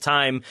every single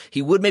time.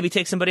 He would maybe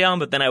take somebody on,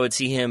 but then I would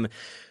see him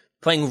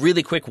playing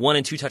really quick 1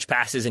 and 2 touch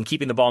passes and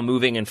keeping the ball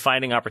moving and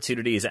finding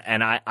opportunities.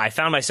 And I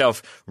found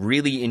myself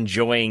really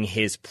enjoying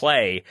his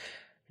play.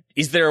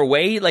 Is there a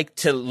way like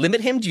to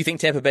limit him? Do you think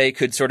Tampa Bay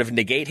could sort of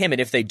negate him?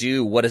 And if they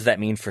do, what does that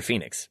mean for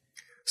Phoenix?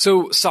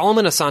 So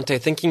Solomon Asante,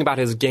 thinking about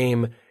his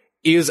game,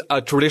 is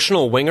a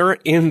traditional winger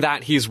in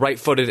that he's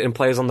right-footed and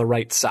plays on the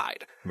right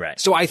side. Right.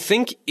 So I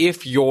think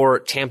if you're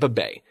Tampa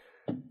Bay,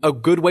 a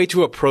good way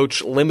to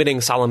approach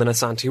limiting Solomon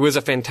Asante, who is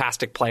a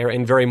fantastic player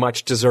and very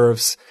much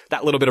deserves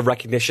that little bit of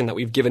recognition that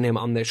we've given him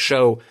on this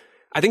show,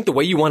 I think the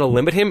way you want to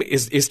limit him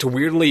is to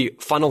weirdly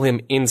funnel him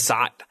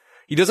inside.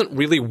 He doesn't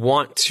really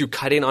want to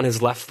cut in on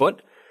his left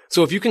foot.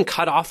 So if you can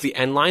cut off the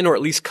end line, or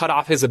at least cut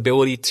off his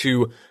ability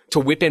to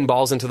whip in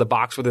balls into the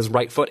box with his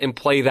right foot and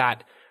play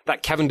that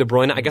Kevin De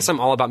Bruyne, I guess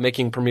I'm all about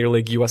making Premier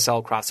League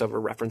USL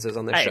crossover references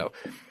on this show.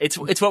 It's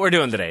what we're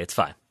doing today. It's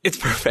fine. It's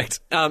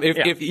perfect.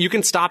 If you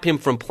can stop him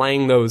from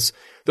playing those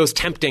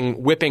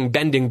tempting, whipping,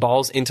 bending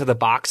balls into the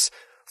box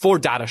for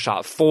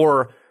Dadashov,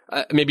 for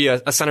maybe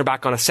a center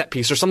back on a set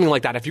piece or something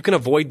like that, if you can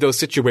avoid those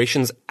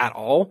situations at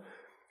all,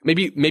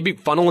 maybe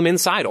funnel him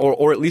inside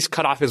or at least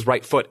cut off his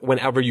right foot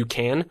whenever you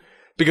can.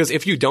 Because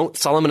if you don't,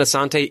 Solomon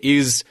Asante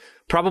is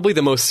probably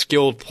the most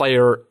skilled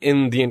player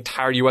in the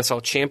entire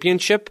USL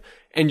Championship,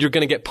 and you're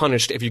going to get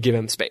punished if you give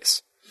him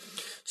space.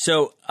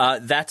 So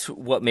that's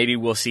what maybe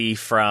we'll see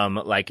from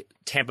like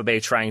Tampa Bay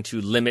trying to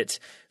limit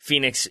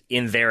Phoenix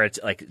in their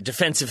like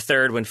defensive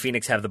third when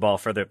Phoenix have the ball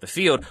further up the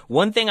field.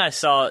 One thing I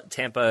saw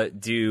Tampa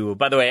do,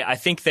 by the way, I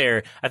think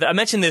I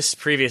mentioned this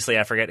previously,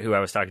 I forget who I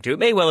was talking to. It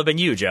may well have been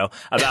you, Joe,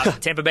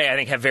 about Tampa Bay. I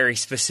think have very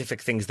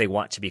specific things they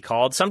want to be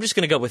called. So I'm just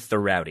going to go with the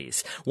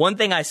Rowdies. One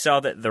thing I saw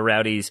that the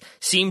Rowdies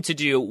seemed to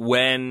do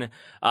when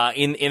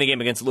in a game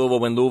against Louisville,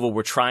 when Louisville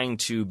were trying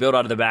to build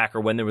out of the back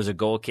or when there was a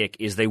goal kick,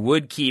 is they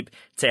would keep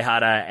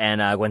Tejada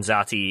and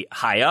Guenzati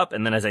high up.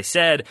 And then, as I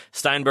said,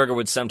 Steinberger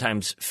would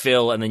sometimes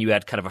fill, and then you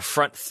had kind of a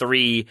front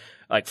three,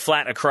 like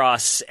flat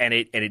across, and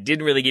it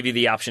didn't really give you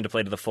the option to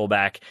play to the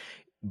fullback.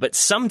 But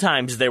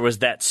sometimes there was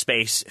that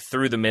space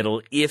through the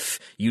middle if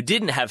you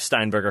didn't have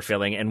Steinberger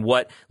filling. And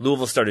what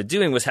Louisville started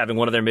doing was having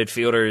one of their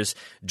midfielders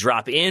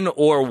drop in,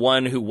 or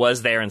one who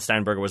was there and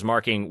Steinberger was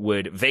marking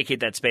would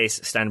vacate that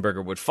space.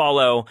 Steinberger would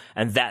follow,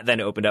 and that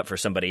then opened up for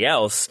somebody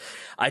else.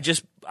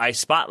 I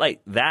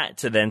spotlight that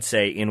to then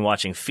say, in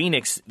watching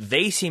Phoenix,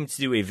 they seem to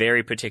do a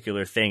very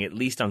particular thing, at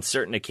least on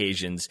certain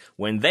occasions,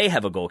 when they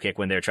have a goal kick,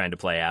 when they're trying to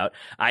play out.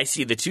 I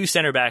see the two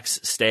center backs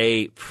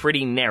stay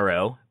pretty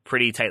narrow,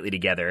 pretty tightly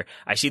together.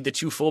 I see the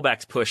two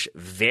fullbacks push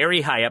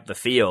very high up the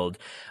field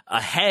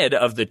ahead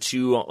of the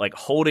two like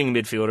holding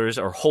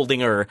midfielders or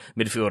holdinger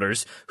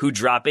midfielders who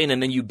drop in,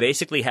 and then you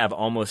basically have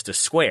almost a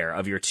square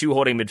of your two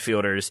holding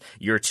midfielders,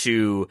 your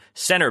two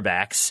center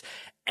backs.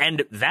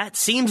 And that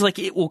seems like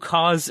it will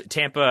cause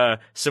Tampa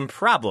some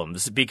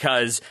problems,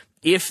 because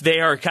if they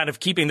are kind of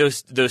keeping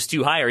those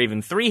two high or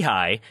even three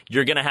high,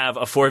 you're going to have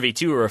a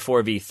 4v2 or a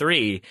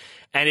 4v3.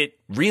 And it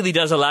really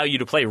does allow you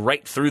to play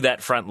right through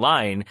that front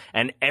line.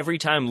 And every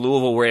time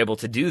Louisville were able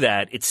to do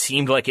that, it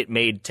seemed like it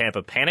made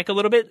Tampa panic a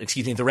little bit.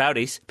 Excuse me, the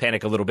Rowdies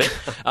panic a little bit.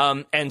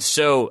 And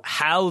so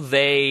how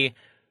they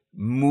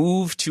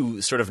move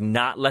to sort of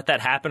not let that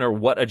happen, or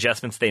what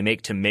adjustments they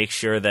make to make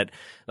sure that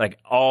like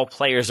all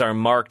players are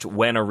marked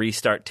when a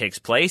restart takes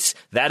place,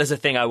 that is a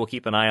thing I will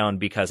keep an eye on,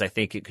 because I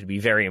think it could be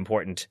very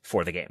important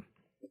for the game.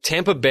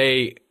 Tampa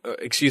Bay,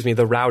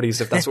 the Rowdies,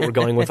 if that's what we're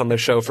going with on the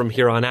show from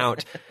here on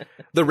out.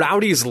 The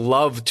Rowdies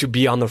love to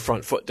be on the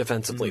front foot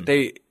defensively.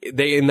 They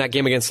in that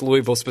game against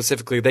Louisville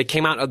specifically, they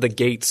came out of the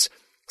gates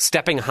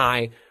stepping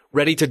high,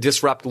 ready to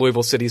disrupt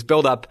Louisville City's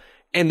buildup.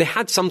 And they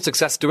had some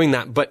success doing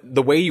that, but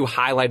the way you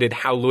highlighted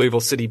how Louisville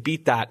City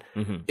beat that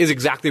is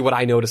exactly what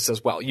I noticed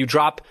as well. You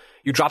drop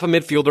a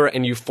midfielder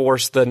and you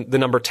force the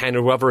number 10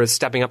 or whoever is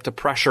stepping up to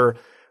pressure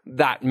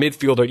that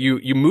midfielder.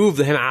 You move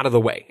him out of the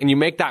way, and you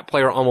make that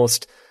player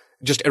almost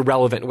just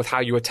irrelevant with how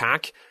you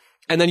attack.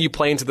 And then you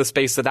play into the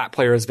space that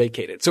player has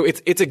vacated. So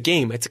it's a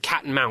game. It's a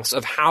cat and mouse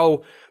of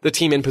how the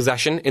team in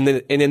possession, and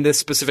in this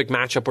specific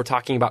matchup, we're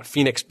talking about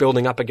Phoenix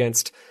building up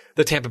against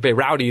the Tampa Bay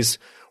Rowdies.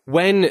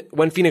 When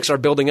Phoenix are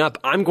building up,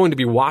 I'm going to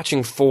be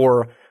watching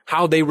for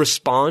how they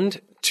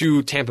respond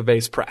to Tampa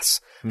Bay's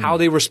press, how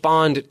they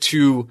respond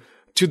to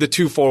the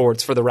two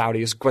forwards for the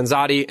Rowdies,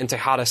 Guenzati and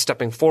Tejada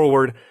stepping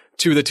forward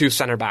to the two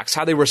center backs,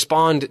 how they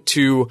respond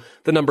to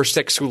the number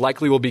 6, who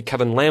likely will be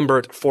Kevin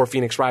Lambert for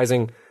Phoenix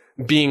Rising,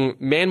 being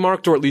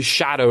man-marked or at least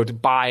shadowed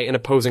by an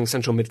opposing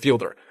central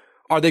midfielder.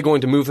 Are they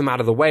going to move him out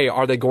of the way?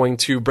 Are they going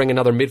to bring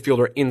another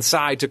midfielder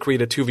inside to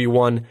create a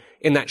 2v1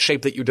 in that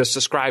shape that you just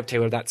described,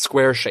 Taylor, that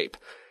square shape?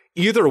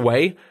 Either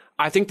way,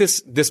 I think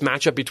this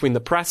matchup between the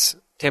press,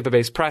 Tampa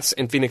Bay's press,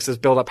 and Phoenix's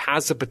buildup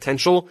has the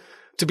potential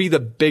to be the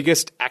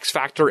biggest X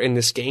factor in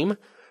this game.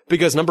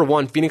 Because number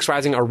one, Phoenix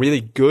Rising are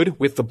really good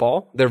with the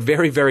ball. They're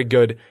very, very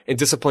good and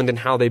disciplined in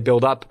how they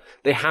build up.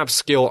 They have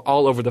skill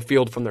all over the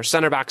field, from their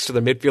center backs to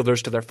their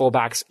midfielders to their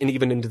fullbacks and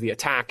even into the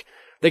attack.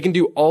 They can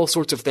do all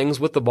sorts of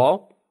things with the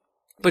ball.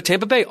 But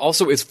Tampa Bay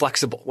also is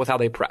flexible with how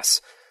they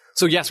press.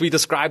 So yes, we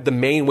described the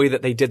main way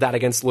that they did that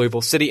against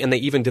Louisville City, and they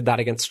even did that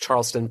against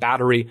Charleston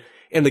Battery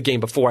in the game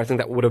before. I think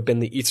that would have been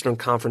the Eastern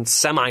Conference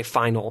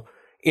semifinal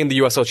in the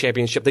USL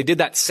Championship. They did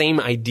that same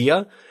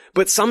idea,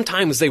 but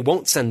sometimes they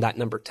won't send that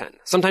number 10.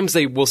 Sometimes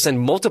they will send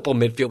multiple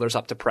midfielders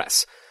up to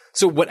press.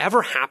 So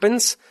whatever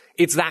happens,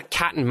 it's that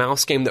cat and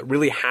mouse game that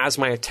really has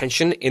my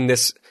attention in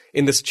this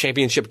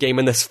championship game,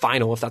 in this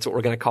final, if that's what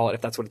we're going to call it,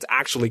 if that's what it's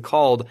actually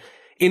called.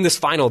 In this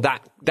final,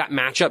 that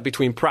matchup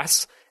between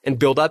press and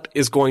build up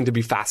is going to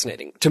be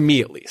fascinating, to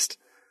me at least.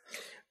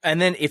 And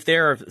then if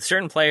there are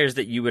certain players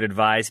that you would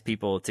advise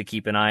people to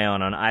keep an eye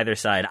on either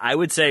side, I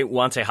would say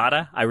Juan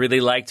Tejada. I really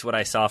liked what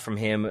I saw from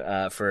him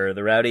for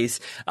the Rowdies.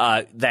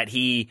 I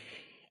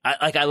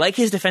like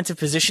his defensive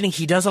positioning.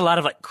 He does a lot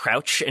of like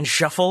crouch and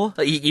shuffle.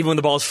 Even when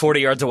the ball is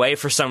 40 yards away,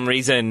 for some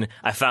reason,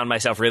 I found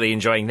myself really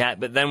enjoying that.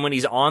 But then when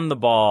he's on the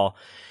ball,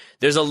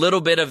 there's a little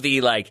bit of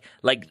the like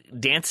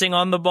dancing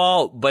on the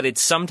ball, but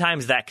it's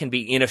sometimes that can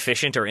be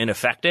inefficient or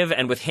ineffective.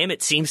 And with him,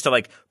 it seems to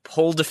like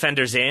pull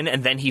defenders in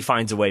and then he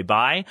finds a way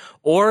by.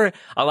 Or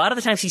a lot of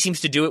the times he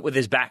seems to do it with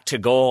his back to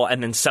goal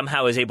and then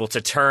somehow is able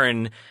to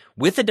turn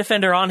with a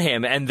defender on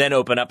him and then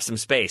open up some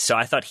space. So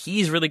I thought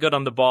he's really good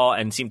on the ball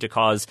and seemed to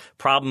cause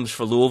problems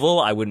for Louisville.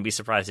 I wouldn't be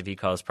surprised if he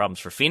caused problems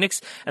for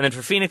Phoenix. And then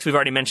for Phoenix, we've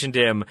already mentioned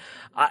him.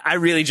 I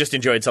really just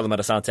enjoyed Solomon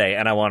Asante,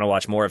 and I want to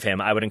watch more of him.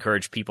 I would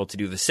encourage people to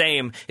do the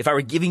same. If I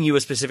were giving you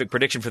a specific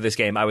prediction for this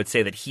game, I would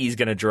say that he's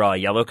going to draw a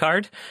yellow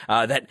card.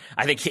 That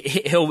I think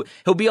he'll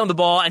be on the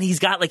ball, and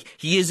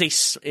he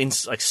is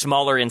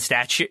smaller in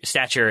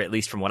stature, at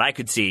least from what I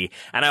could see.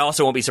 And I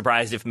also won't be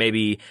surprised if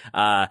maybe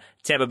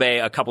Tampa Bay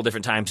a couple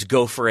different times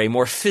go for a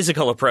more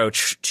physical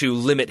approach to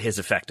limit his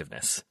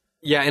effectiveness.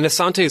 Yeah, and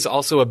Asante is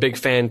also a big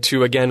fan,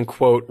 to again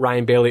quote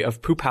Ryan Bailey,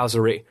 of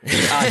poophousery.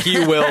 He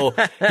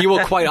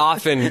will quite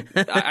often.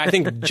 I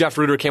think Jeff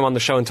Ruder came on the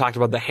show and talked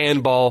about the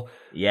handball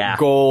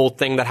goal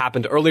thing that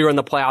happened earlier in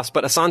the playoffs.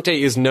 But Asante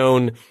is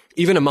known,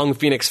 even among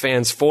Phoenix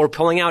fans, for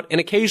pulling out an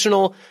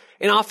occasional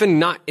and often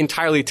not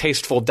entirely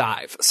tasteful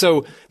dive.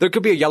 So there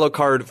could be a yellow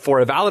card for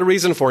a valid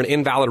reason, for an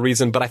invalid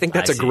reason, but I think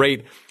that's a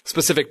great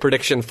specific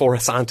prediction for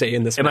Asante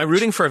in this match. Am I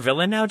rooting for a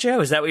villain now,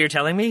 Joe? Is that what you're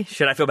telling me?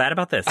 Should I feel bad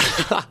about this?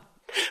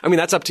 I mean,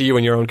 that's up to you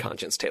and your own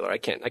conscience, Taylor. I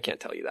can't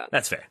tell you that.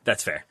 That's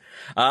fair.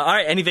 All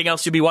right. Anything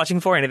else you'll be watching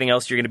for? Anything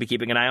else you're going to be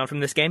keeping an eye on from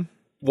this game?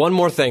 One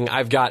more thing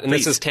I've got, and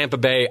Please. This is Tampa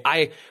Bay.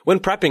 When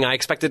prepping, I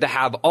expected to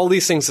have all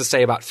these things to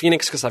say about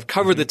Phoenix because I've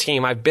covered the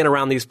team. I've been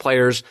around these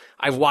players.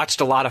 I've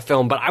watched a lot of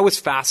film, but I was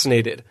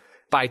fascinated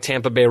by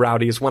Tampa Bay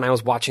Rowdies when I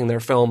was watching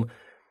their film.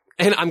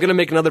 And I'm going to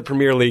make another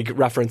Premier League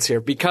reference here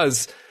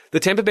because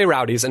the Tampa Bay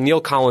Rowdies and Neil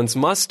Collins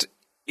must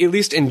at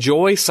least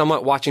enjoy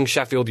somewhat watching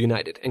Sheffield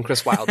United and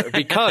Chris Wilder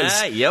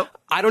because Yep.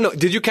 I don't know.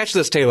 Did you catch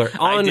this, Taylor?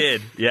 I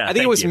did. Yeah. I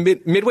think it was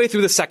midway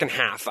through the second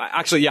half.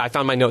 I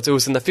found my notes. It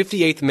was in the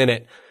 58th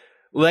minute.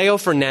 Leo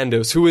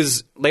Fernandez, who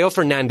is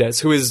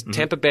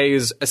Tampa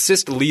Bay's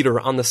assist leader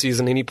on the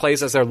season, and he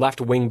plays as their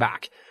left wing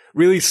back.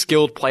 Really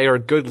skilled player,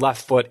 good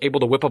left foot, able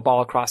to whip a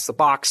ball across the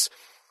box.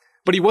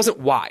 But he wasn't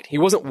wide. He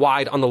wasn't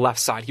wide on the left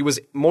side. He was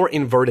more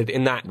inverted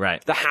in that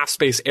the half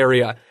space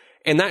area.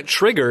 And that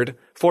triggered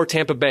for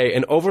Tampa Bay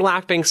an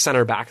overlapping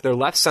center back. Their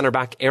left center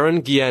back, Aaron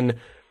Guillen,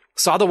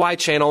 saw the wide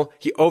channel.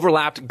 He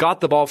overlapped,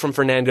 got the ball from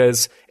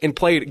Fernandez, and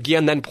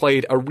Guillen then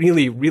played a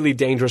really, really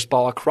dangerous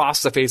ball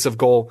across the face of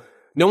goal.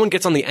 No one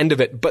gets on the end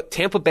of it, but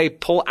Tampa Bay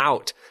pull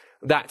out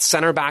that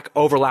center back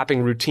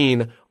overlapping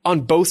routine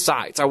on both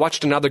sides. I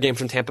watched another game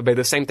from Tampa Bay.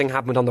 The same thing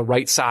happened on the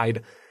right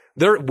side.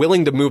 They're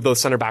willing to move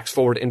those center backs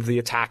forward into the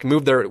attack,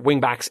 move their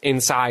wing backs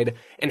inside,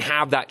 and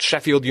have that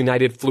Sheffield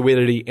United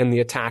fluidity in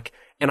the attack.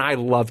 And I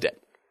loved it.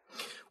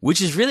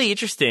 Which is really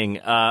interesting,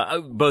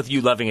 both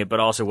you loving it, but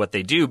also what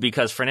they do,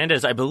 because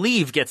Fernandez, I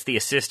believe, gets the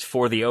assist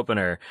for the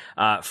opener,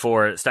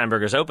 for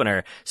Steinberger's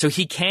opener. So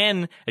he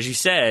can, as you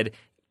said,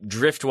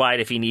 drift wide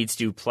if he needs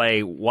to,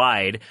 play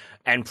wide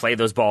and play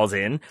those balls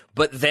in.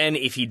 But then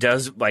if he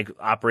does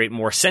operate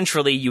more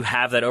centrally, you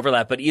have that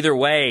overlap. But either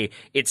way,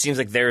 it seems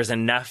like there's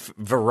enough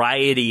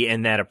variety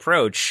in that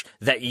approach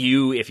that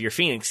you, if you're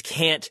Phoenix,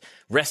 can't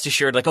rest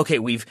assured okay,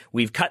 we've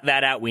cut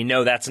that out. We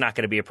know that's not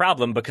going to be a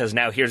problem because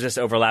now here's this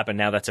overlap and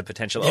now that's a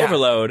potential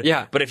overload.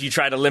 Yeah. But if you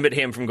try to limit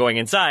him from going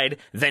inside,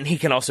 then he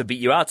can also beat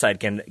you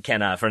outside, can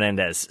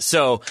Fernandez.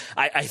 So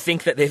I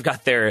think that they've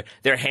got their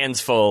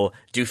hands full,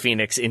 do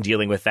Phoenix, in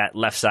dealing with that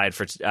left side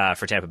for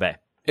Tampa Bay.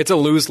 It's a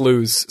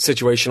lose-lose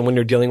situation when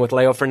you're dealing with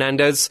Leo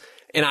Fernandez.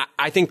 And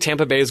I think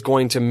Tampa Bay is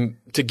going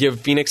to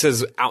give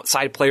Phoenix's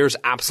outside players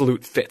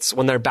absolute fits.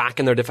 When they're back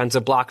in their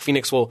defensive block,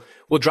 Phoenix will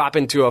drop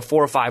into a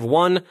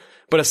 4-5-1.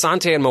 But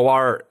Asante and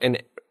Mawar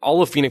and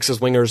all of Phoenix's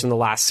wingers in the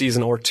last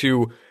season or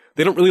two,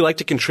 they don't really like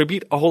to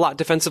contribute a whole lot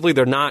defensively.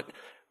 They're not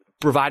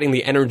providing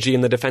the energy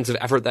and the defensive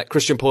effort that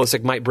Christian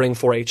Pulisic might bring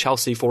for a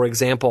Chelsea, for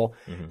example.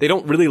 Mm-hmm. They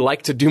don't really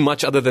like to do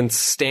much other than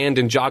stand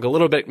and jog a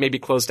little bit, maybe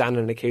close down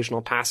an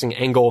occasional passing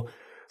angle.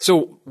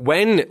 So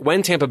when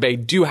Tampa Bay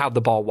do have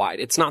the ball wide,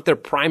 it's not their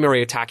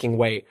primary attacking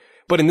way.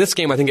 But in this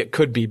game, I think it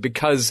could be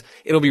because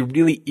it'll be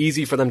really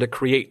easy for them to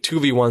create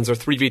 2v1s or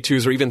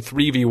 3v2s or even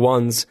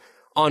 3v1s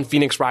on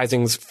Phoenix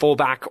Rising's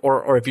fullback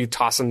or if you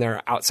toss in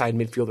their outside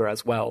midfielder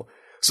as well.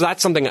 So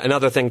that's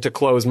another thing to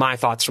close my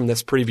thoughts from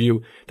this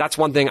preview. That's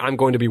one thing I'm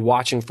going to be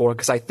watching for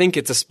because I think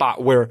it's a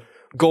spot where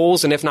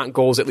goals, and if not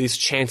goals, at least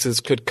chances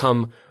could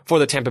come for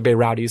the Tampa Bay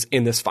Rowdies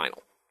in this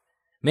final.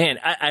 Man,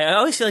 I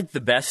always feel like the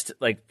best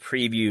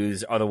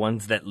previews are the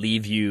ones that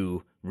leave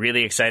you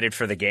really excited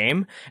for the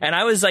game. And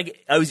I was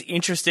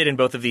interested in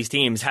both of these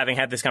teams. Having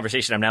had this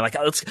conversation, I'm now I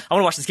want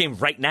to watch this game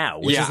right now,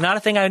 which is not a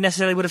thing I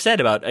necessarily would have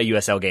said about a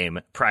USL game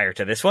prior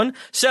to this one.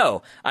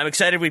 So I'm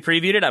excited we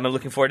previewed it. I'm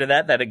looking forward to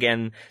that.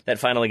 That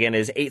final again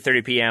is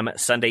 8:30 p.m.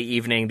 Sunday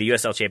evening, the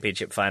USL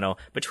Championship final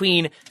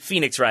between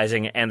Phoenix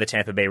Rising and the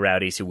Tampa Bay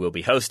Rowdies, who will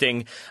be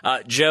hosting.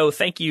 Joe,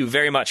 thank you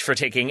very much for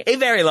taking a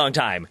very long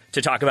time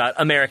to talk about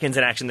Americans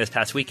in action this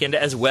past weekend,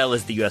 as well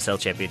as the USL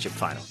Championship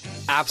final.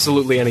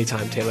 Absolutely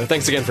anytime, Taylor.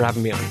 Thanks again for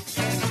having me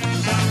on.